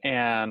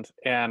 And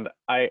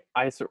I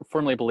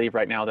firmly believe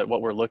right now that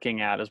what we're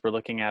looking at is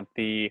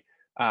the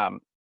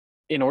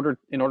in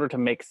order to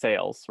make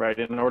sales, right?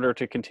 In order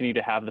to continue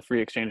to have the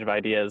free exchange of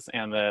ideas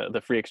and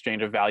the free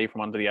exchange of value from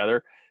one to the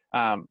other,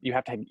 you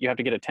have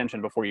to get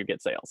attention before you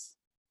get sales,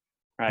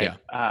 right?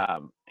 Yeah.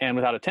 And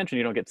without attention,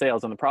 you don't get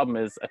sales. And the problem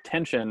is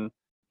attention.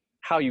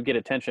 How you get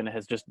attention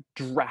has just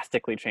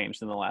drastically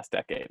changed in the last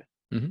decade.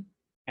 Mm-hmm.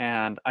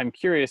 And I'm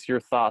curious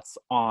your thoughts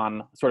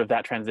on sort of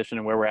that transition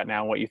and where we're at now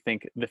and what you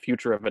think the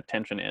future of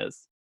attention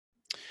is.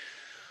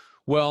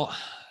 Well,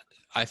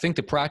 I think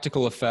the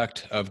practical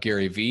effect of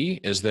Gary Vee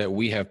is that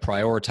we have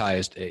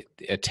prioritized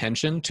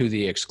attention to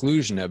the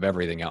exclusion of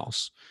everything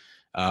else.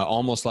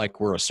 Almost like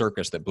we're a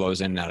circus that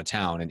blows in and out of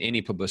town, and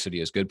any publicity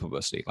is good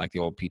publicity, like the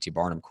old P.T.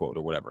 Barnum quote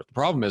or whatever. The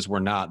problem is we're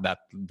not that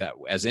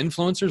as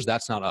influencers,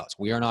 that's not us.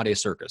 We are not a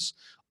circus.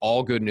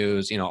 All good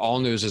news, all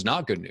news is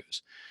not good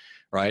news,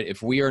 right?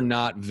 If we are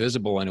not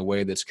visible in a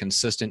way that's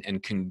consistent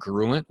and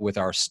congruent with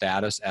our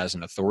status as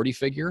an authority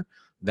figure,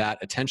 that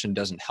attention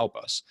doesn't help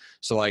us.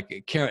 So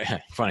like,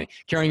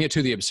 carrying it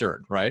to the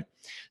absurd, right?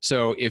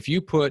 So if you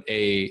put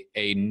a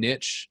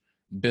niche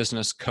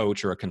business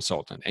coach or a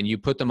consultant and you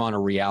put them on a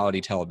reality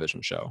television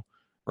show,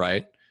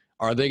 right?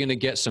 Are they going to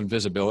get some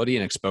visibility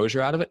and exposure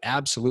out of it?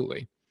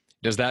 Absolutely.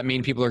 Does that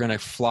mean people are going to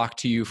flock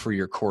to you for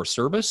your core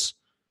service?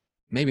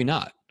 Maybe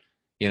not.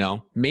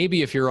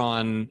 Maybe if you're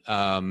on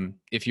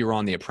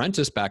The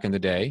Apprentice back in the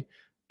day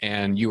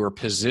and you were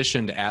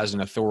positioned as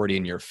an authority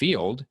in your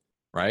field,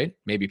 right?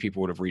 Maybe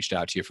people would have reached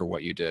out to you for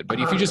what you did. But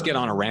if you just get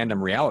on a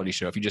random reality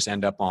show, if you just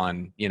end up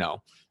on,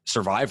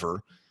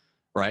 Survivor,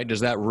 right? Does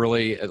that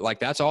really,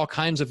 that's all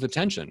kinds of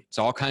attention. It's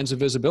all kinds of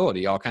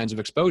visibility, all kinds of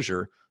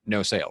exposure,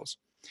 no sales.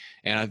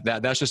 And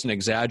that's just an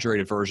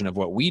exaggerated version of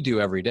what we do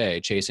every day,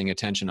 chasing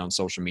attention on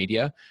social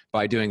media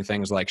by doing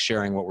things like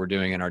sharing what we're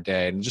doing in our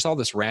day and just all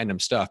this random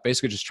stuff,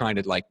 basically just trying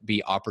to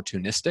be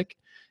opportunistic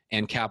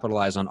and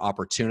capitalize on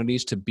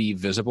opportunities to be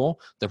visible.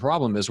 The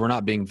problem is we're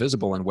not being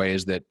visible in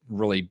ways that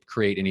really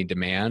create any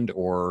demand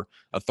or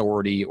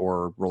authority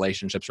or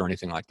relationships or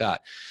anything like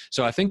that.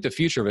 So I think the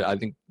future of it, I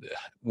think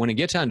when it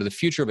gets down to the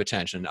future of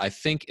attention, I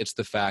think it's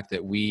the fact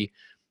that we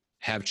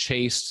have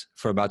chased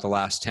for about the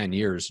last 10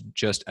 years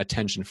just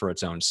attention for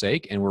its own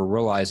sake. And we're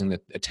realizing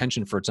that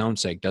attention for its own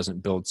sake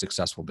doesn't build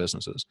successful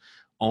businesses.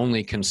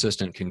 Only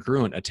consistent,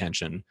 congruent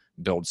attention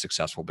builds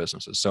successful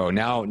businesses. So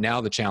now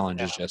the challenge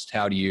is just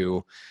how do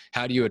you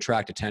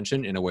attract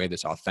attention in a way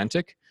that's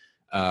authentic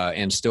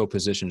and still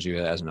positions you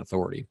as an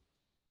authority.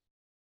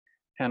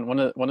 And one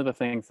of the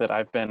things that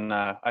I've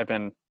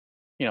been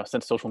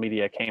since social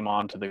media came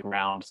onto the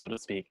ground, so to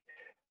speak,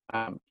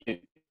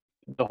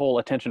 the whole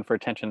attention for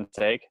attention's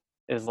sake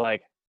is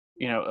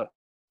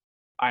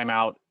I'm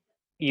out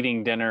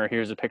eating dinner,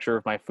 here's a picture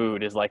of my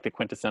food, is like the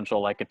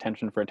quintessential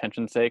attention for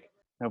attention's sake.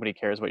 Nobody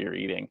cares what you're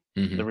eating.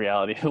 Mm-hmm. The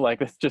reality,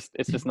 it's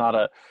just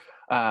not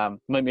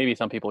maybe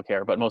some people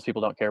care, but most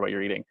people don't care what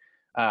you're eating.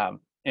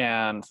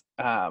 Trying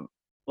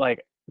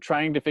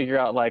to figure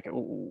out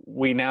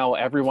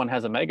everyone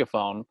has a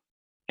megaphone,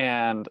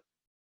 and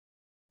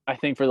I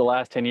think for the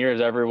last 10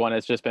 years, everyone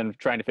has just been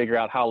trying to figure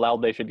out how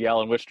loud they should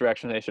yell and which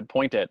direction they should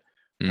point it.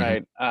 Mm-hmm.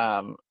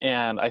 Right.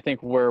 And I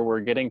think where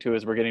we're getting to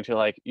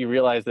you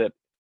realize that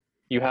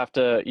you have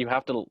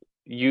to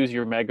use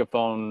your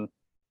megaphone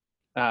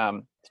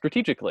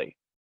strategically.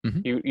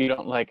 Mm-hmm.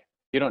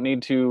 You don't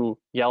need to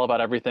yell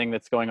about everything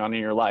that's going on in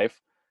your life,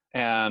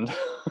 and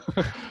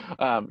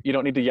you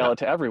don't need to yell it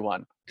to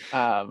everyone.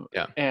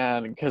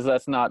 And because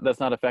that's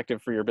not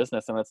effective for your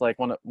business. And it's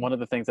one of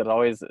the things that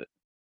always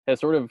has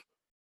sort of,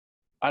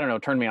 I don't know,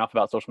 turned me off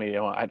about social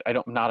media. I'm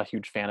not a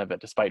huge fan of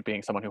it, despite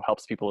being someone who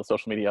helps people with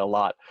social media a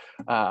lot.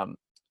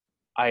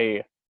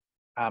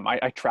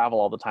 I travel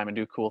all the time and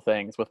do cool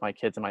things with my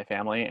kids and my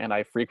family. And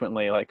I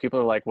frequently, like, people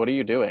are like, what are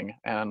you doing?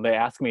 And they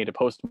ask me to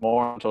post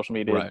more on social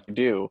media Right. than we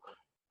do.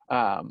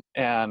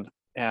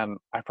 And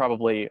I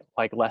probably,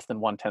 like, less than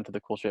 1/10 of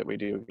the cool shit we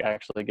do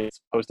actually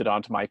gets posted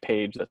onto my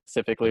page that's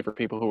specifically for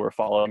people who are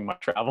following my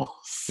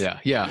travels. Yeah.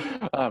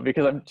 Yeah.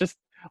 Because I'm just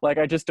like,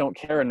 I just don't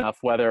care enough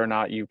whether or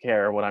not you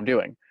care what I'm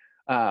doing.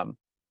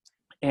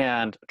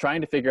 And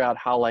trying to figure out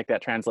how, like,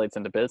 that translates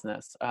into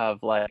business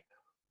of, like,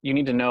 you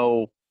need to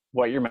know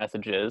what your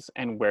message is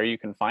and where you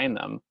can find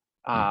them.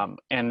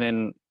 And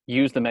then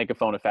use the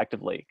megaphone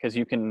effectively, because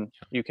you can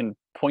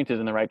point it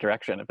in the right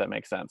direction, if that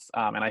makes sense.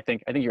 And I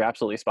think you're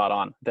absolutely spot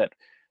on that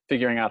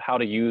figuring out how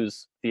to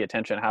use the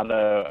attention, how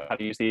to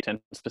use the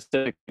attention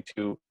specifically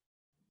to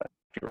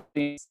your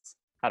audience,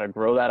 how to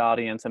grow that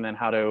audience, and then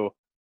how to,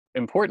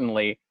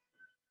 importantly,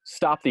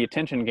 stop the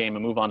attention game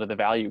and move on to the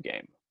value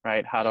game,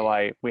 right? How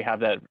do we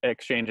have that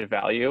exchange of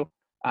value?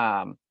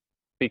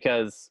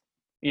 Because,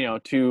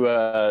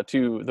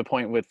 to the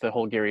point with the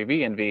whole Gary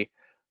V envy,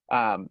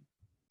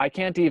 I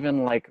can't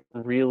even, like,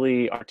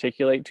 really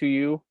articulate to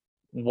you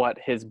what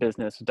his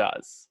business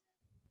does,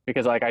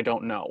 because, like, I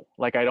don't know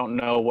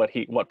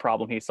what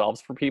problem he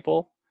solves for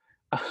people.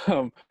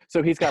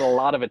 So he's got a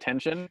lot of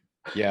attention.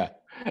 Yeah.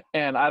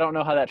 And I don't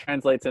know how that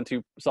translates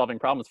into solving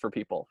problems for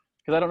people,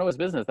 because I don't know his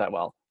business that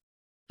well.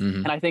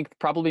 Mm-hmm. And I think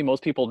probably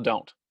most people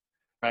don't,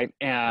 right?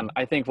 And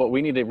I think what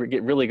we need to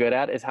get really good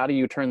at is how do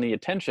you turn the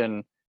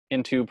attention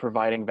into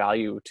providing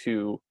value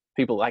to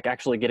people, like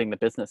actually getting the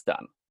business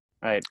done,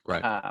 right?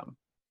 Right.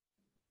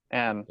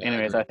 And Yeah,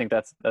 anyways, I think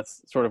that's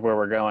sort of where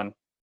we're going.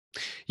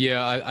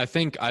 Yeah, I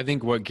think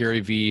what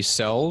Gary Vee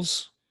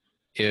sells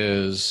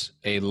is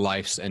an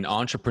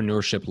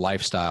entrepreneurship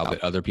lifestyle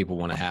that other people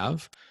want to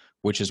have,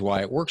 which is why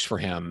it works for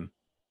him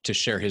to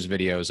share his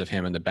videos of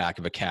him in the back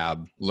of a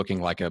cab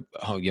looking like a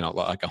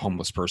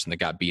homeless person that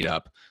got beat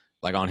up,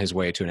 like on his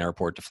way to an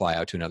airport to fly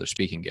out to another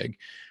speaking gig,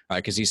 right?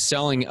 Because he's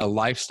selling a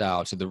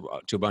lifestyle to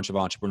a bunch of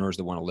entrepreneurs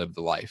that want to live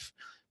the life,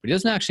 but he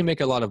doesn't actually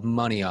make a lot of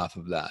money off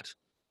of that.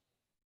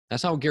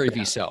 That's how Gary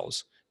Vee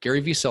sells. Gary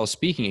Vee sells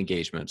speaking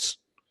engagements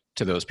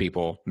to those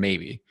people,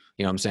 maybe,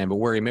 you know what I'm saying? But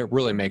where he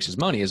really makes his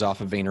money is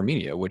off of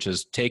VaynerMedia, which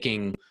is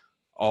taking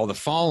all the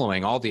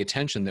following, all the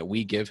attention that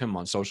we give him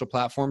on social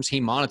platforms. He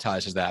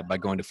monetizes that by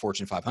going to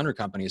Fortune 500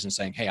 companies and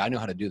saying, hey, I know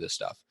how to do this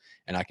stuff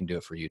and I can do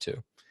it for you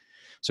too.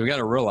 So we got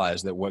to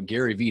realize that what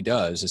Gary Vee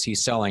does is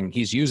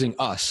he's using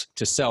us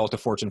to sell to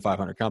Fortune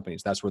 500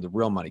 companies. That's where the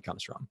real money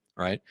comes from,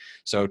 right?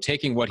 So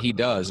taking what he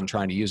does and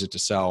trying to use it to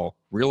sell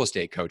real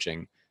estate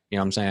coaching, you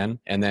know what I'm saying?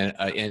 And then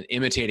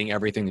imitating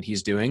everything that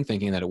he's doing,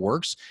 thinking that it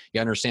works. You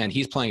understand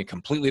he's playing a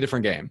completely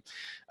different game.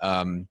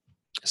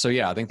 So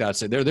yeah, I think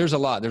that's it. There's a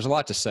lot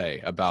to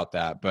say about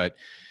that, but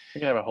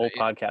we could have a whole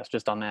podcast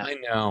just on that. I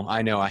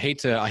know. I hate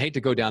to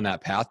go down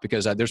that path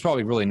because there's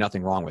probably really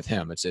nothing wrong with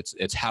him.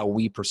 It's how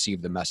we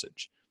perceive the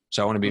message.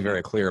 So I want to be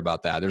very clear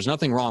about that. There's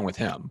nothing wrong with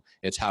him.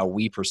 It's how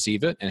we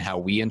perceive it and how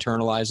we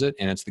internalize it.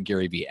 And it's the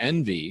Gary Vee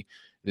envy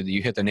that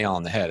you hit the nail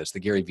on the head. It's the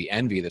Gary Vee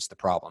envy that's the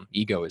problem.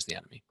 Ego is the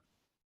enemy.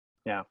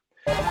 Yeah.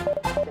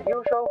 The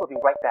Hero Show will be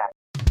right back.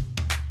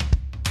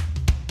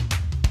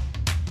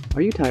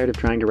 Are you tired of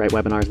trying to write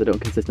webinars that don't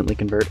consistently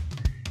convert?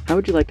 How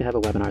would you like to have a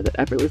webinar that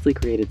effortlessly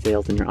created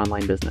sales in your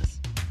online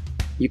business?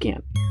 You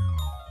can.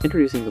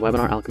 Introducing the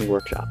Webinar Alchemy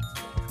Workshop.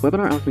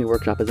 Webinar Alchemy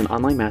Workshop is an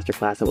online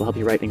masterclass that will help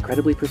you write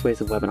incredibly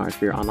persuasive webinars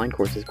for your online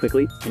courses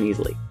quickly and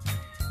easily.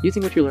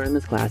 Using what you learn in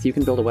this class, you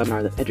can build a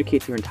webinar that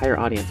educates your entire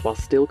audience while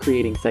still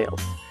creating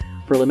sales.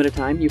 For a limited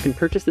time, you can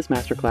purchase this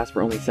masterclass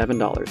for only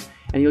 $7,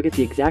 and you'll get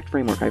the exact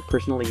framework I've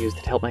personally used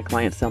to help my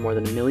clients sell more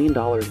than $1 million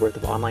worth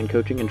of online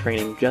coaching and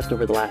training just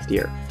over the last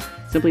year.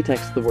 Simply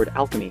text the word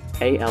alchemy,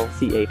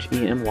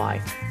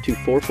 ALCHEMY, to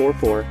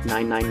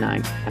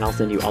 444999, and I'll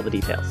send you all the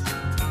details.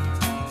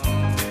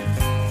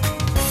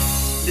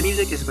 The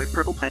music is by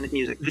Purple Planet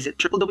Music. Visit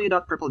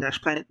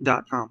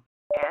www.purple-planet.com.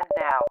 And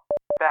now,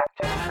 back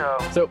to the show.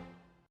 So,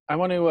 I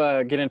want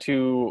to get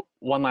into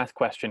one last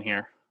question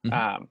here.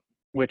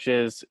 Which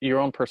is your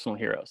own personal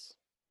heroes.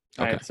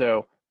 Right? Okay.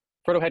 So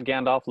Frodo had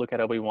Gandalf, Luke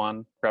had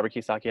Obi-Wan, Robert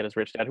Kiyosaki had his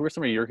Rich Dad. Who are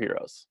some of your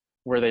heroes?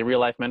 Were they real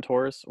life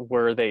mentors?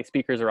 Were they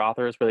speakers or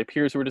authors? Were they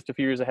peers who were just a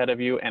few years ahead of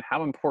you? And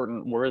how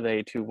important were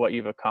they to what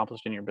you've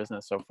accomplished in your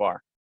business so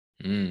far?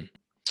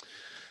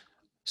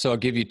 So I'll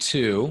give you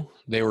two.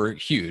 They were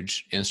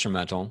huge,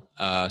 instrumental.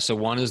 So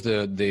one is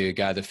the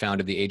guy that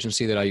founded the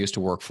agency that I used to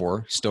work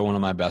for, still one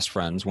of my best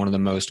friends, one of the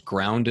most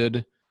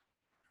grounded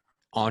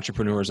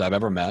entrepreneurs I've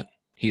ever met.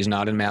 He's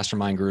not in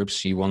mastermind groups.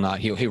 He will not.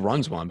 He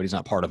runs one, but he's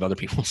not part of other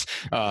people's.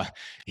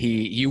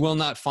 You will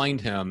not find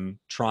him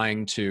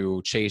trying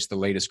to chase the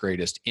latest,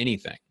 greatest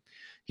anything.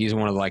 He's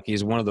one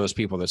of those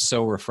people that's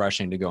so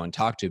refreshing to go and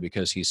talk to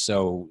because he's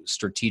so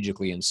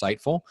strategically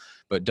insightful,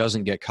 but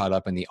doesn't get caught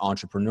up in the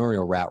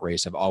entrepreneurial rat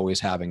race of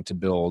always having to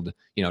build,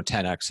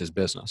 10x his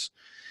business.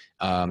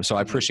 So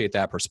I appreciate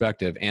that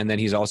perspective. And then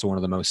he's also one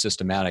of the most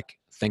systematic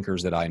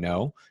thinkers that I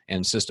know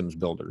and systems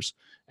builders.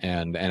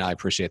 And I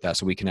appreciate that.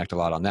 So we connect a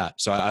lot on that.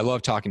 So I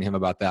love talking to him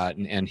about that.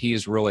 And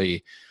he's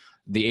really,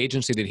 the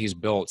agency that he's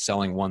built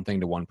selling one thing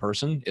to one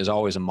person is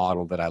always a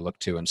model that I look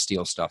to and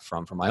steal stuff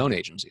from my own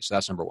agency. So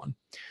that's number one.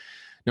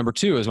 Number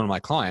two is one of my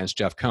clients,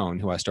 Jeff Cohn,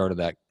 who I started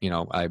that,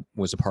 I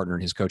was a partner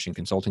in his coaching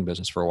consulting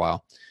business for a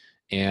while.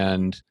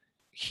 And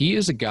he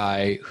is a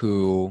guy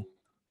who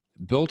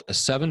built a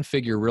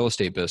 7-figure real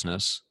estate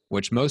business,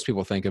 which most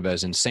people think of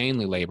as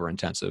insanely labor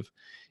intensive.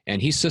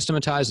 And he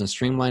systematized and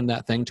streamlined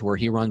that thing to where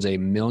he runs $1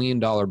 million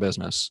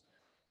business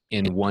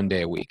in 1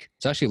 day a week.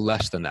 It's actually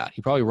less than that.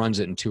 He probably runs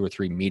it in 2 or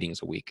 3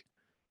 meetings a week,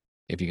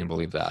 if you can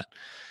believe that.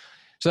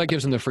 So that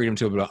gives him the freedom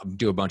to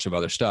do a bunch of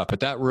other stuff.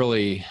 But that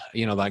really,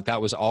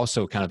 that was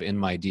also kind of in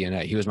my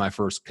DNA. He was my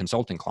first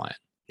consulting client,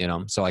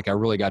 So I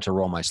really got to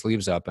roll my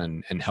sleeves up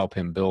and help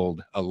him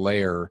build a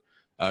layer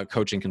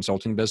coaching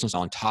consulting business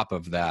on top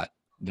of that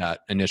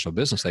initial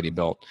business that he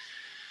built.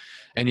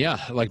 And yeah,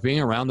 being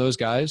around those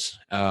guys,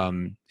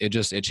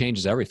 it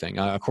changes everything.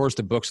 Of course,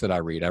 the books that I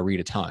read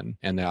a ton,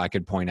 and I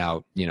could point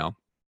out,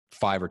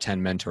 5 or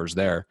 10 mentors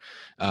there.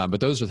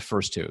 But those are the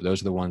first two. Those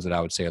are the ones that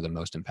I would say are the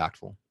most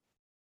impactful.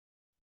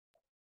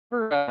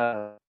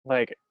 Do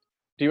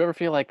you ever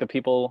feel like the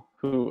people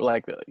who,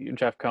 like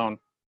Jeff Cohn,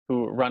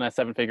 who run a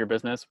 7-figure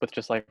business with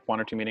just 1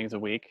 or 2 meetings a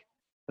week,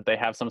 that they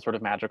have some sort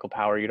of magical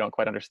power you don't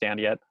quite understand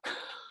yet?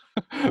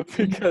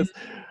 Because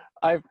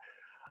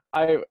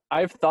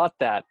I've thought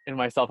that in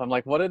myself. I'm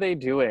like, what are they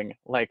doing?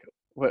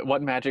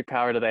 What magic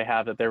power do they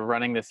have that they're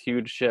running this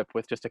huge ship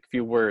with just a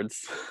few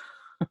words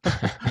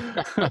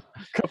a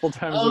couple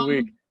times a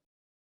week?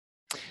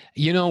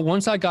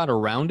 Once I got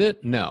around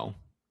it, no.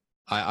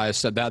 I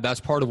said that's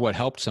part of what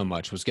helped so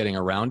much was getting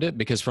around it,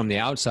 because from the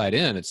outside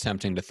in, it's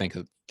tempting to think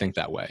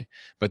that way.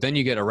 But then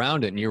you get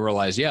around it and you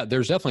realize, yeah,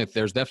 there's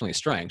definitely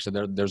strengths.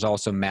 So there's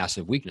also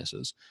massive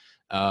weaknesses.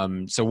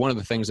 So one of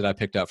the things that I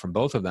picked up from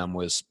both of them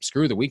was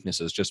screw the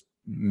weaknesses, just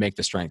make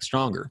the strength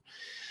stronger.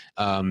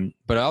 But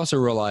I also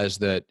realized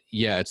that,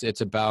 yeah,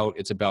 it's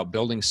about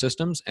building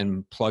systems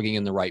and plugging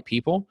in the right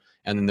people.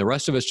 And then the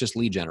rest of it's just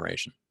lead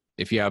generation.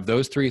 If you have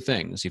those 3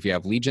 things, if you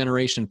have lead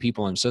generation,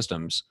 people, and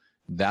systems,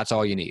 that's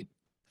all you need.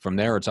 From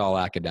there, it's all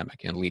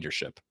academic and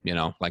leadership,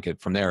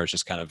 from there, it's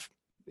just kind of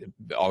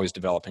always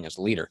developing as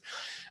a leader.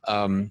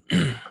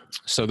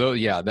 So though,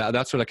 yeah,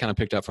 that's what I kind of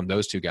picked up from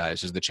those 2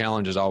 guys is the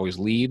challenge is always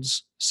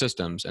leads,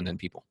 systems, and then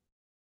people.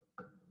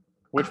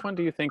 Which one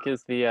do you think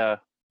is the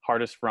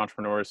hardest for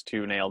entrepreneurs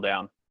to nail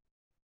down?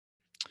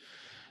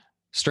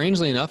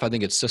 Strangely enough, I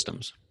think it's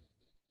systems,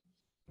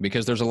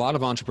 because there's a lot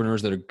of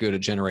entrepreneurs that are good at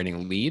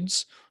generating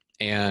leads,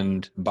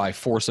 and by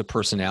force of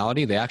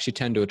personality, they actually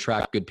tend to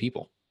attract good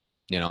people.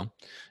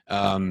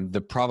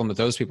 The problem that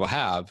those people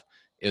have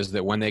is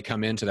that when they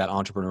come into that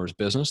entrepreneur's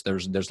business,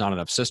 there's not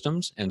enough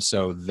systems. And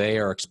so they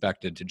are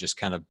expected to just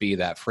kind of be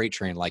that freight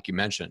train, like you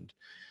mentioned,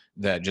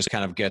 that just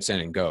kind of gets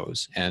in and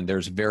goes. And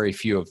there's very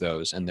few of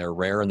those, and they're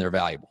rare and they're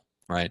valuable,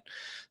 right?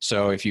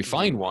 So if you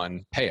find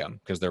one, pay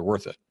them because they're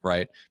worth it,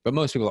 right? But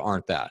most people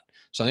aren't that.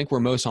 So I think where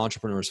most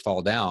entrepreneurs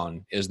fall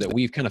down is that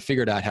we've kind of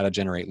figured out how to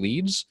generate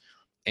leads,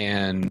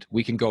 and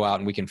we can go out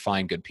and we can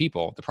find good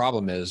people. The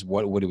problem is,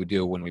 what do we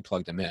do when we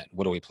plug them in?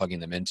 What are we plugging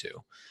them into?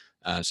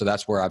 So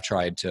that's where I've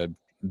tried to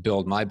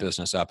build my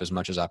business up as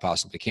much as I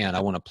possibly can.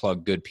 I want to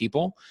plug good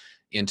people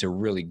into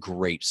really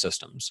great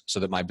systems so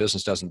that my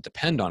business doesn't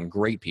depend on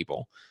great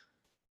people.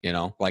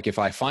 If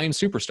I find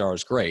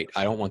superstars, great.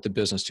 I don't want the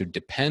business to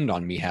depend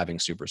on me having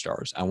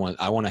superstars. I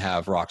want to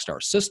have rock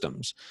star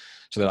systems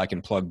so that I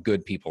can plug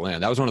good people in.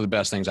 That was one of the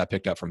best things I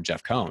picked up from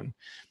Jeff Cohn,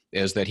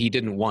 is that he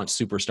didn't want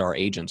superstar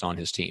agents on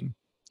his team.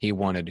 He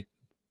wanted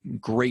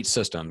great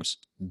systems,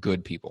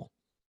 good people.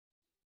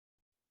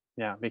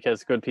 Yeah,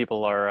 because good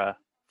people are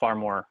far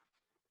more,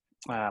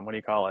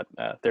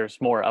 there's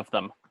more of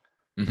them,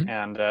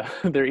 and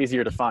they're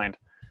easier to find.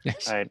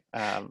 Yes. Right?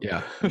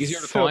 Yeah, easier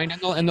to find,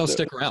 and they'll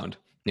stick around.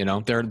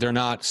 They're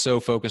not so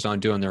focused on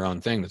doing their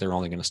own thing that they're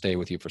only going to stay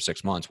with you for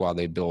 6 months while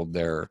they build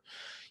their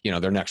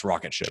next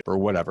rocket ship or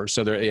whatever.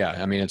 So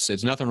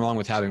it's nothing wrong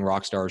with having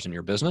rock stars in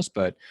your business,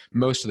 but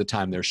most of the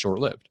time they're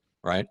short-lived,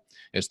 right?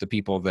 It's the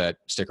people that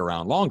stick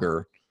around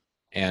longer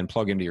and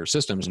plug into your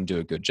systems and do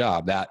a good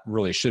job. That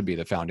really should be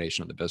the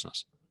foundation of the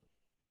business.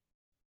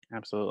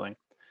 Absolutely.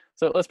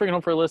 So let's bring it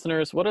home for our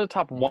listeners. What are the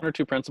top 1 or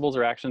 2 principles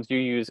or actions you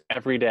use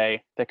every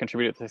day that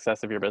contribute to the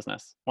success of your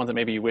business? Ones that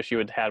maybe you wish you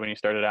had had when you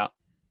started out?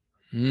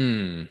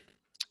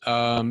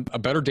 A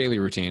better daily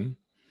routine.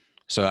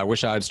 So I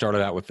wish I had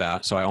started out with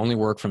that. So I only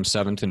work from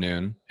 7 to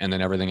noon, and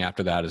then everything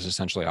after that is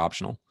essentially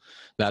optional.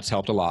 That's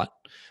helped a lot.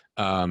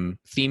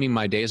 Theming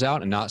my days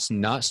out and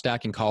not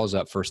stacking calls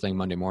up first thing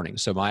Monday morning.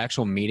 So my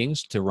actual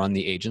meetings to run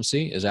the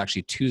agency is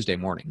actually Tuesday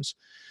mornings.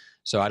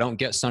 So I don't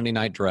get Sunday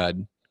night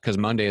dread, because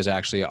Monday is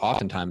actually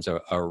oftentimes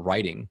a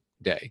writing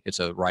day. It's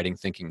a writing,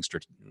 thinking,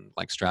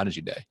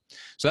 strategy day.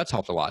 So that's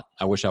helped a lot.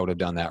 I wish I would have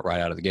done that right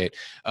out of the gate.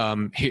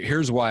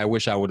 Here's why I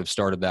wish I would have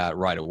started that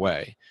right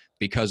away.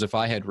 Because if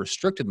I had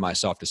restricted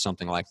myself to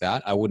something like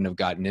that, I wouldn't have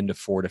gotten into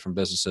 4 different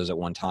businesses at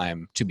one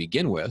time to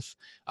begin with.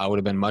 I would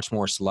have been much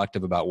more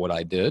selective about what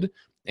I did,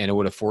 and it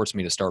would have forced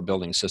me to start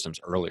building systems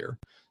earlier.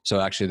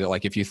 So actually,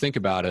 if you think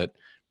about it,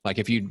 Like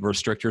if you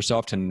restrict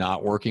yourself to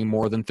not working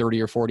more than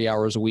 30 or 40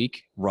 hours a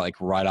week, like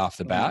right off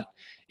the bat,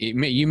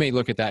 you may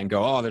look at that and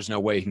go, oh, there's no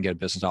way you can get a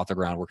business off the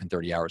ground working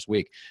 30 hours a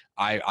week.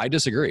 I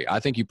disagree. I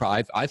think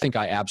I think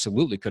I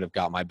absolutely could have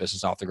got my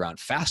business off the ground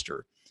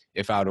faster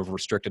if I would have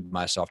restricted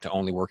myself to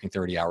only working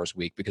 30 hours a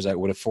week, because that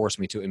would have forced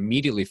me to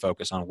immediately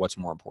focus on what's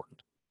more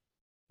important.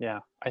 Yeah.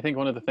 I think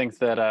one of the things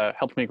that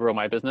helped me grow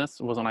my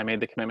business was when I made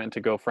the commitment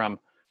to go from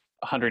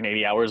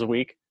 180 hours a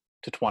week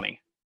to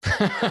 20.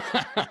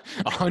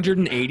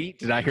 180?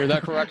 Did I hear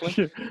that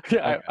correctly?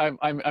 Yeah, okay.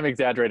 I'm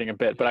exaggerating a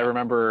bit, but I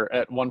remember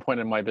at one point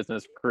in my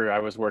business career, I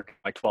was working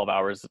like 12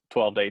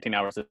 to 18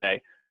 hours a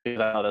day,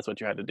 because I know that's what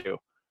you had to do.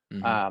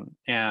 Mm-hmm.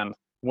 And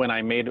when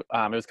I made, it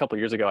was a couple of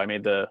years ago, I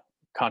made the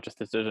conscious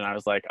decision. I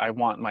was like, I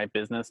want my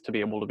business to be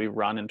able to be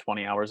run in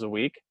 20 hours a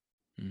week,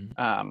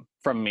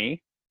 from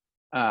me.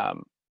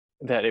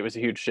 That it was a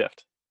huge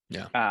shift.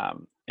 Yeah.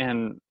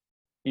 And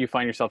you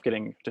find yourself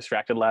getting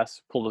distracted less,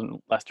 pulled in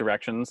less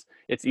directions.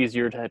 It's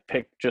easier to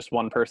pick just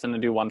one person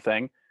and do one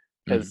thing,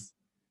 because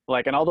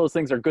like, and all those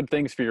things are good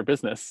things for your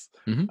business.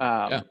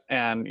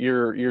 And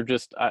you're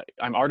just,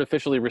 I'm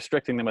artificially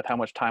restricting them with how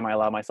much time I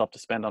allow myself to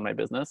spend on my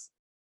business.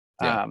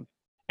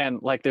 And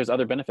like, there's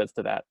other benefits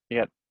to that.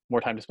 You get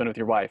more time to spend with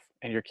your wife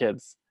and your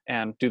kids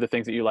and do the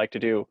things that you like to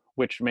do,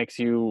 which makes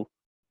you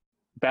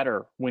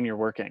better when you're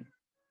working.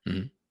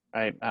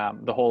 Right.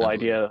 The whole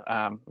idea,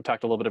 we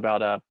talked a little bit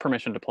about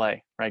permission to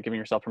play, right? Giving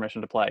yourself permission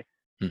to play.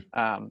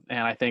 And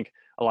I think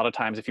a lot of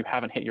times, if you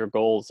haven't hit your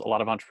goals, a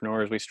lot of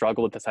entrepreneurs, we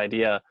struggle with this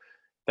idea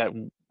that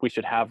we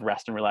should have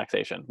rest and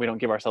relaxation. We don't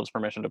give ourselves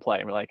permission to play.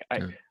 And we're like,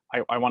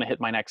 I want to hit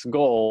my next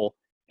goal.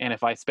 And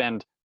if I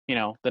spend,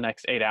 the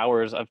next 8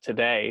 hours of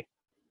today,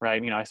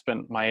 right? I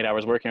spent my 8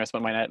 hours working, I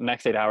spent my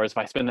next 8 hours. If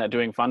I spend that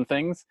doing fun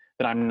things,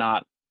 then I'm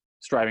not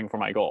striving for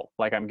my goal.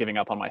 Like I'm giving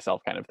up on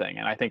myself, kind of thing.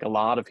 And I think a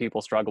lot of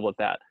people struggle with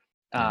that.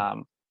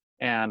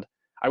 And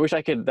I wish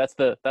I could, that's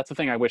the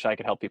thing I wish I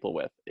could help people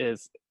with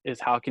is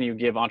how can you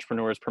give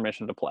entrepreneurs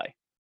permission to play?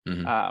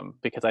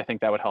 Because I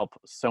think that would help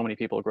so many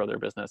people grow their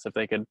business if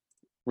they could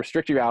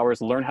restrict your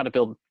hours, learn how to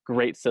build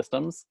great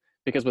systems,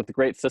 because with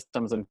great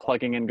systems and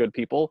plugging in good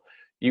people,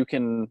 you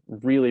can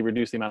really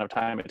reduce the amount of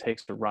time it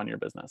takes to run your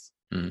business.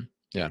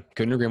 Yeah.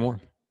 Couldn't agree more.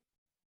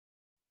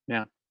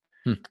 Yeah.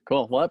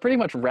 Cool. Well, that pretty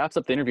much wraps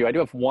up the interview. I do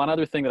have one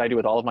other thing that I do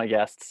with all of my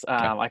guests.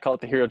 I call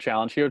it the Hero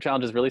Challenge. Hero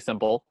Challenge is really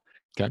simple.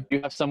 Okay.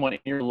 You have someone in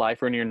your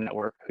life or in your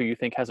network who you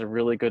think has a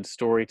really good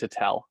story to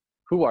tell.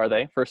 Who are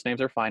they? First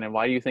names are fine. And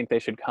why do you think they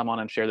should come on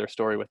and share their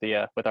story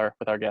with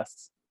our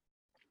guests?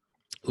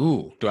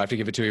 Ooh, do I have to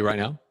give it to you right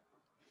now?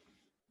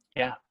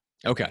 Yeah.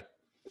 Okay.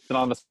 It's an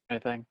anonymous kind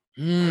of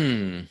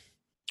thing.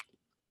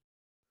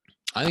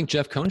 I think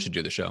Jeff Cohn should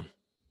do the show.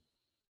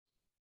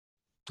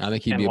 I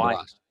think he'd be a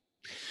blast.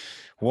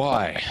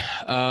 Why?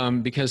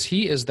 Because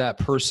he is that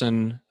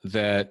person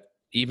that,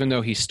 even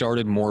though he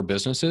started more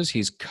businesses,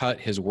 he's cut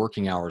his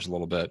working hours a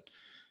little bit,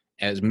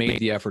 has made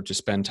the effort to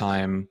spend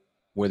time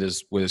with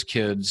his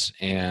kids,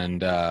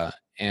 and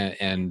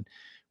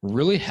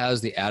really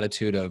has the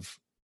attitude of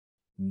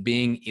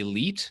being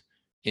elite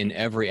in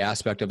every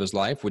aspect of his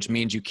life, which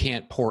means you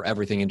can't pour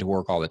everything into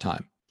work all the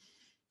time,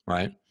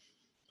 right?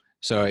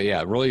 So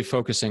yeah, really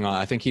focusing on,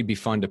 I think he'd be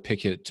fun to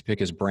pick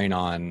his brain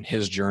on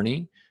his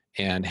journey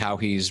and how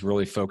he's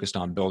really focused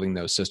on building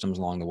those systems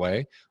along the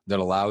way that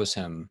allows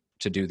him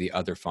to do the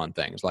other fun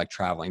things like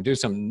traveling, do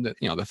some,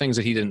 the things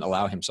that he didn't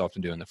allow himself to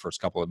do in the first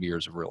couple of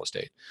years of real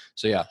estate.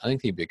 So yeah, I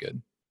think he'd be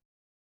good.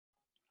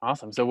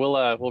 Awesome. So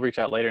we'll reach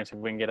out later and see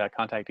if we can get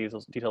contact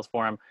details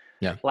for him.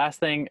 Yeah. Last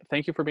thing,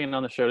 thank you for being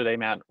on the show today,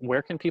 Matt.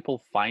 Where can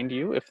people find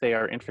you if they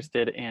are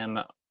interested in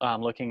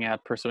looking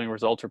at pursuing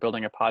results or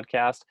building a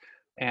podcast?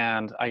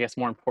 And I guess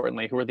more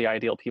importantly, who are the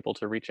ideal people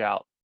to reach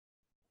out?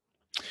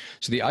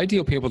 So the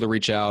ideal people to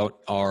reach out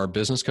are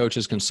business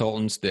coaches,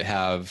 consultants that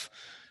have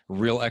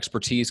real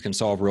expertise, can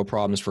solve real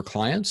problems for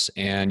clients,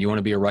 and you want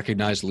to be a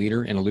recognized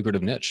leader in a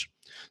lucrative niche.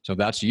 So if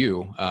that's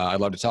you, I'd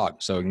love to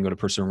talk. So you can go to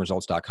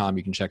pursuingresults.com.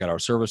 You can check out our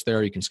service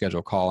there. You can schedule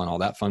a call and all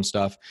that fun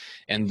stuff.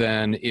 And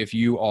then if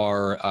you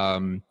are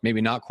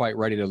maybe not quite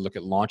ready to look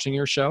at launching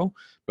your show,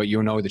 but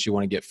you know that you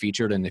want to get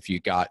featured, and if you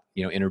got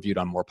interviewed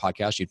on more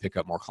podcasts, you'd pick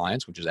up more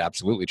clients, which is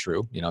absolutely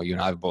true. You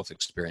and I have both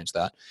experienced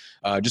that.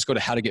 Just go to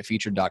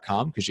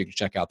howtogetfeatured.com because you can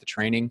check out the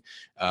training.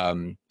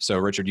 So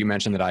Richard, you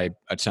mentioned that I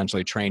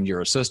essentially trained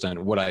your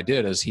assistant. What I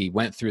did is he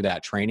went through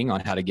that training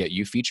on how to get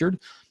you featured,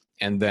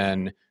 and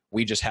then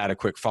we just had a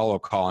quick follow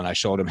call, and I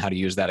showed him how to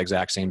use that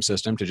exact same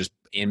system to just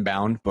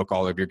inbound book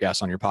all of your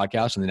guests on your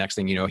podcast. And the next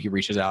thing you know, he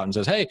reaches out and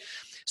says, "Hey,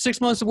 6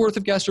 months worth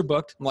of guests are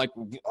booked." I'm like,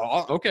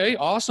 oh, okay,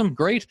 awesome,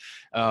 great.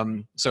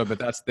 But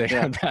that's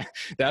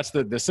that's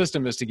the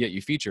system is to get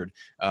you featured.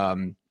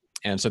 And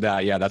so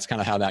that's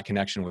kind of how that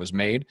connection was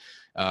made.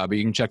 But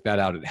you can check that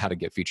out at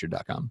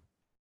howtogetfeatured.com.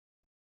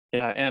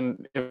 Yeah,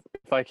 and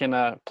if I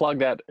can plug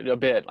that a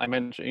bit, I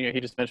mentioned he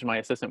just mentioned my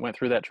assistant went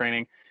through that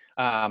training.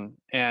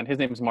 And his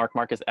name is Mark.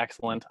 Mark is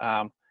excellent.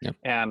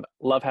 And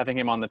love having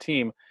him on the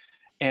team.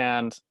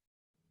 And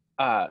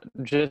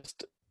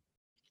just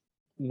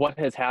what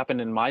has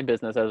happened in my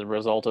business as a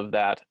result of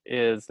that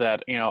is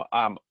that,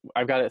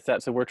 I've got it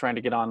set so we're trying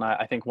to get on,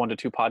 I think 1 to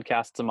 2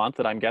 podcasts a month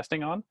that I'm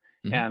guesting on,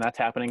 Mhm. and that's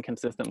happening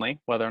consistently.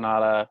 Whether or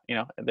not,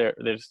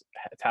 there's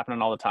it's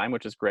happening all the time,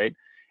 which is great.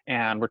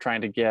 And we're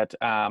trying to get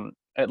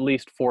at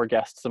least 4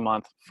 guests a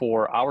month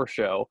for our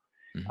show,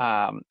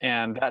 Mhm.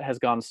 and that has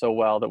gone so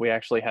well that we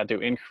actually had to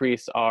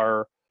increase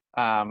our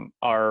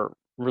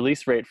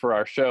release rate for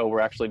our show. We're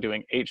actually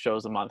doing 8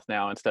 shows a month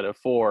now instead of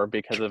 4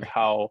 because of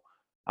how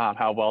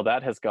well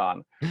that has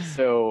gone.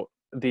 So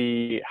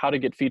the how to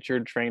get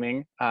featured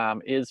training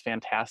is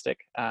fantastic,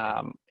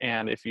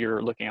 and if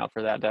you're looking out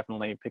for that,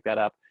 definitely pick that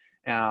up.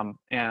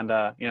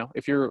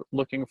 If you're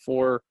looking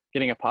for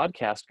getting a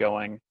podcast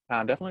going,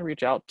 definitely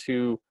reach out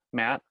to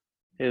Matt.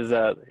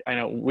 I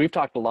know we've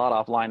talked a lot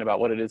offline about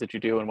what it is that you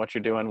do and what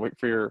you're doing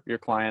for your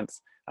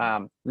clients.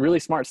 Really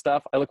smart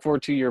stuff. I look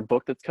forward to your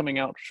book that's coming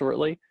out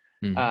shortly.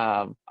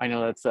 Mhm. I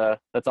know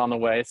that's on the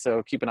way,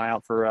 so keep an eye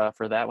out for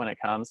that when it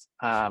comes.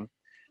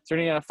 Is there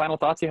any final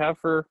thoughts you have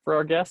for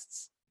our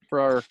guests,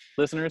 for our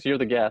listeners? You're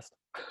the guest.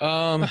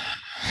 Um,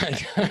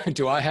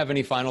 do I have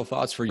any final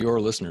thoughts for your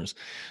listeners?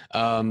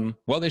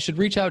 Well, they should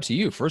reach out to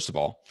you, first of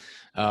all.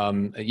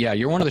 Yeah,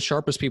 you're one of the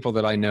sharpest people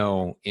that I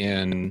know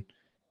in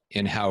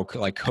how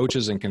like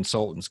coaches and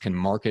consultants can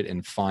market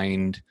and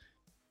find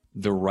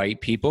the right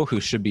people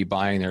who should be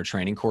buying their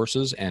training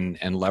courses and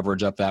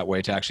leverage up that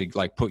way to actually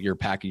like put your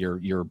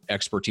your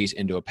expertise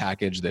into a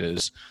package that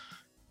is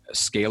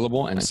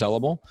scalable and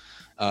sellable.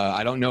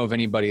 I don't know of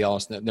anybody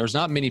else. There's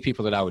not many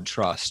people that I would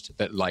trust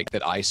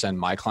that I send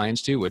my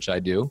clients to, which I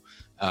do,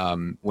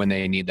 when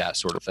they need that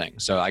sort of thing.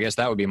 So I guess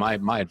that would be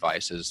my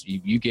advice is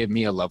you give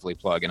me a lovely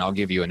plug and I'll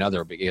give you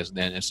another, because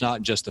then it's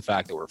not just the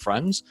fact that we're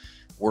friends.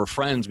 We're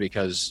friends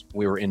because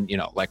we were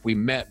we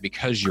met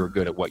because you're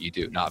good at what you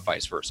do, not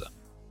vice versa.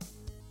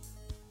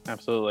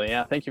 Absolutely.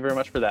 Yeah. Thank you very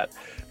much for that.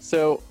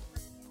 So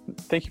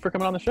thank you for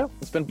coming on the show.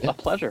 It's been a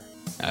pleasure.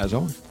 As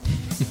always.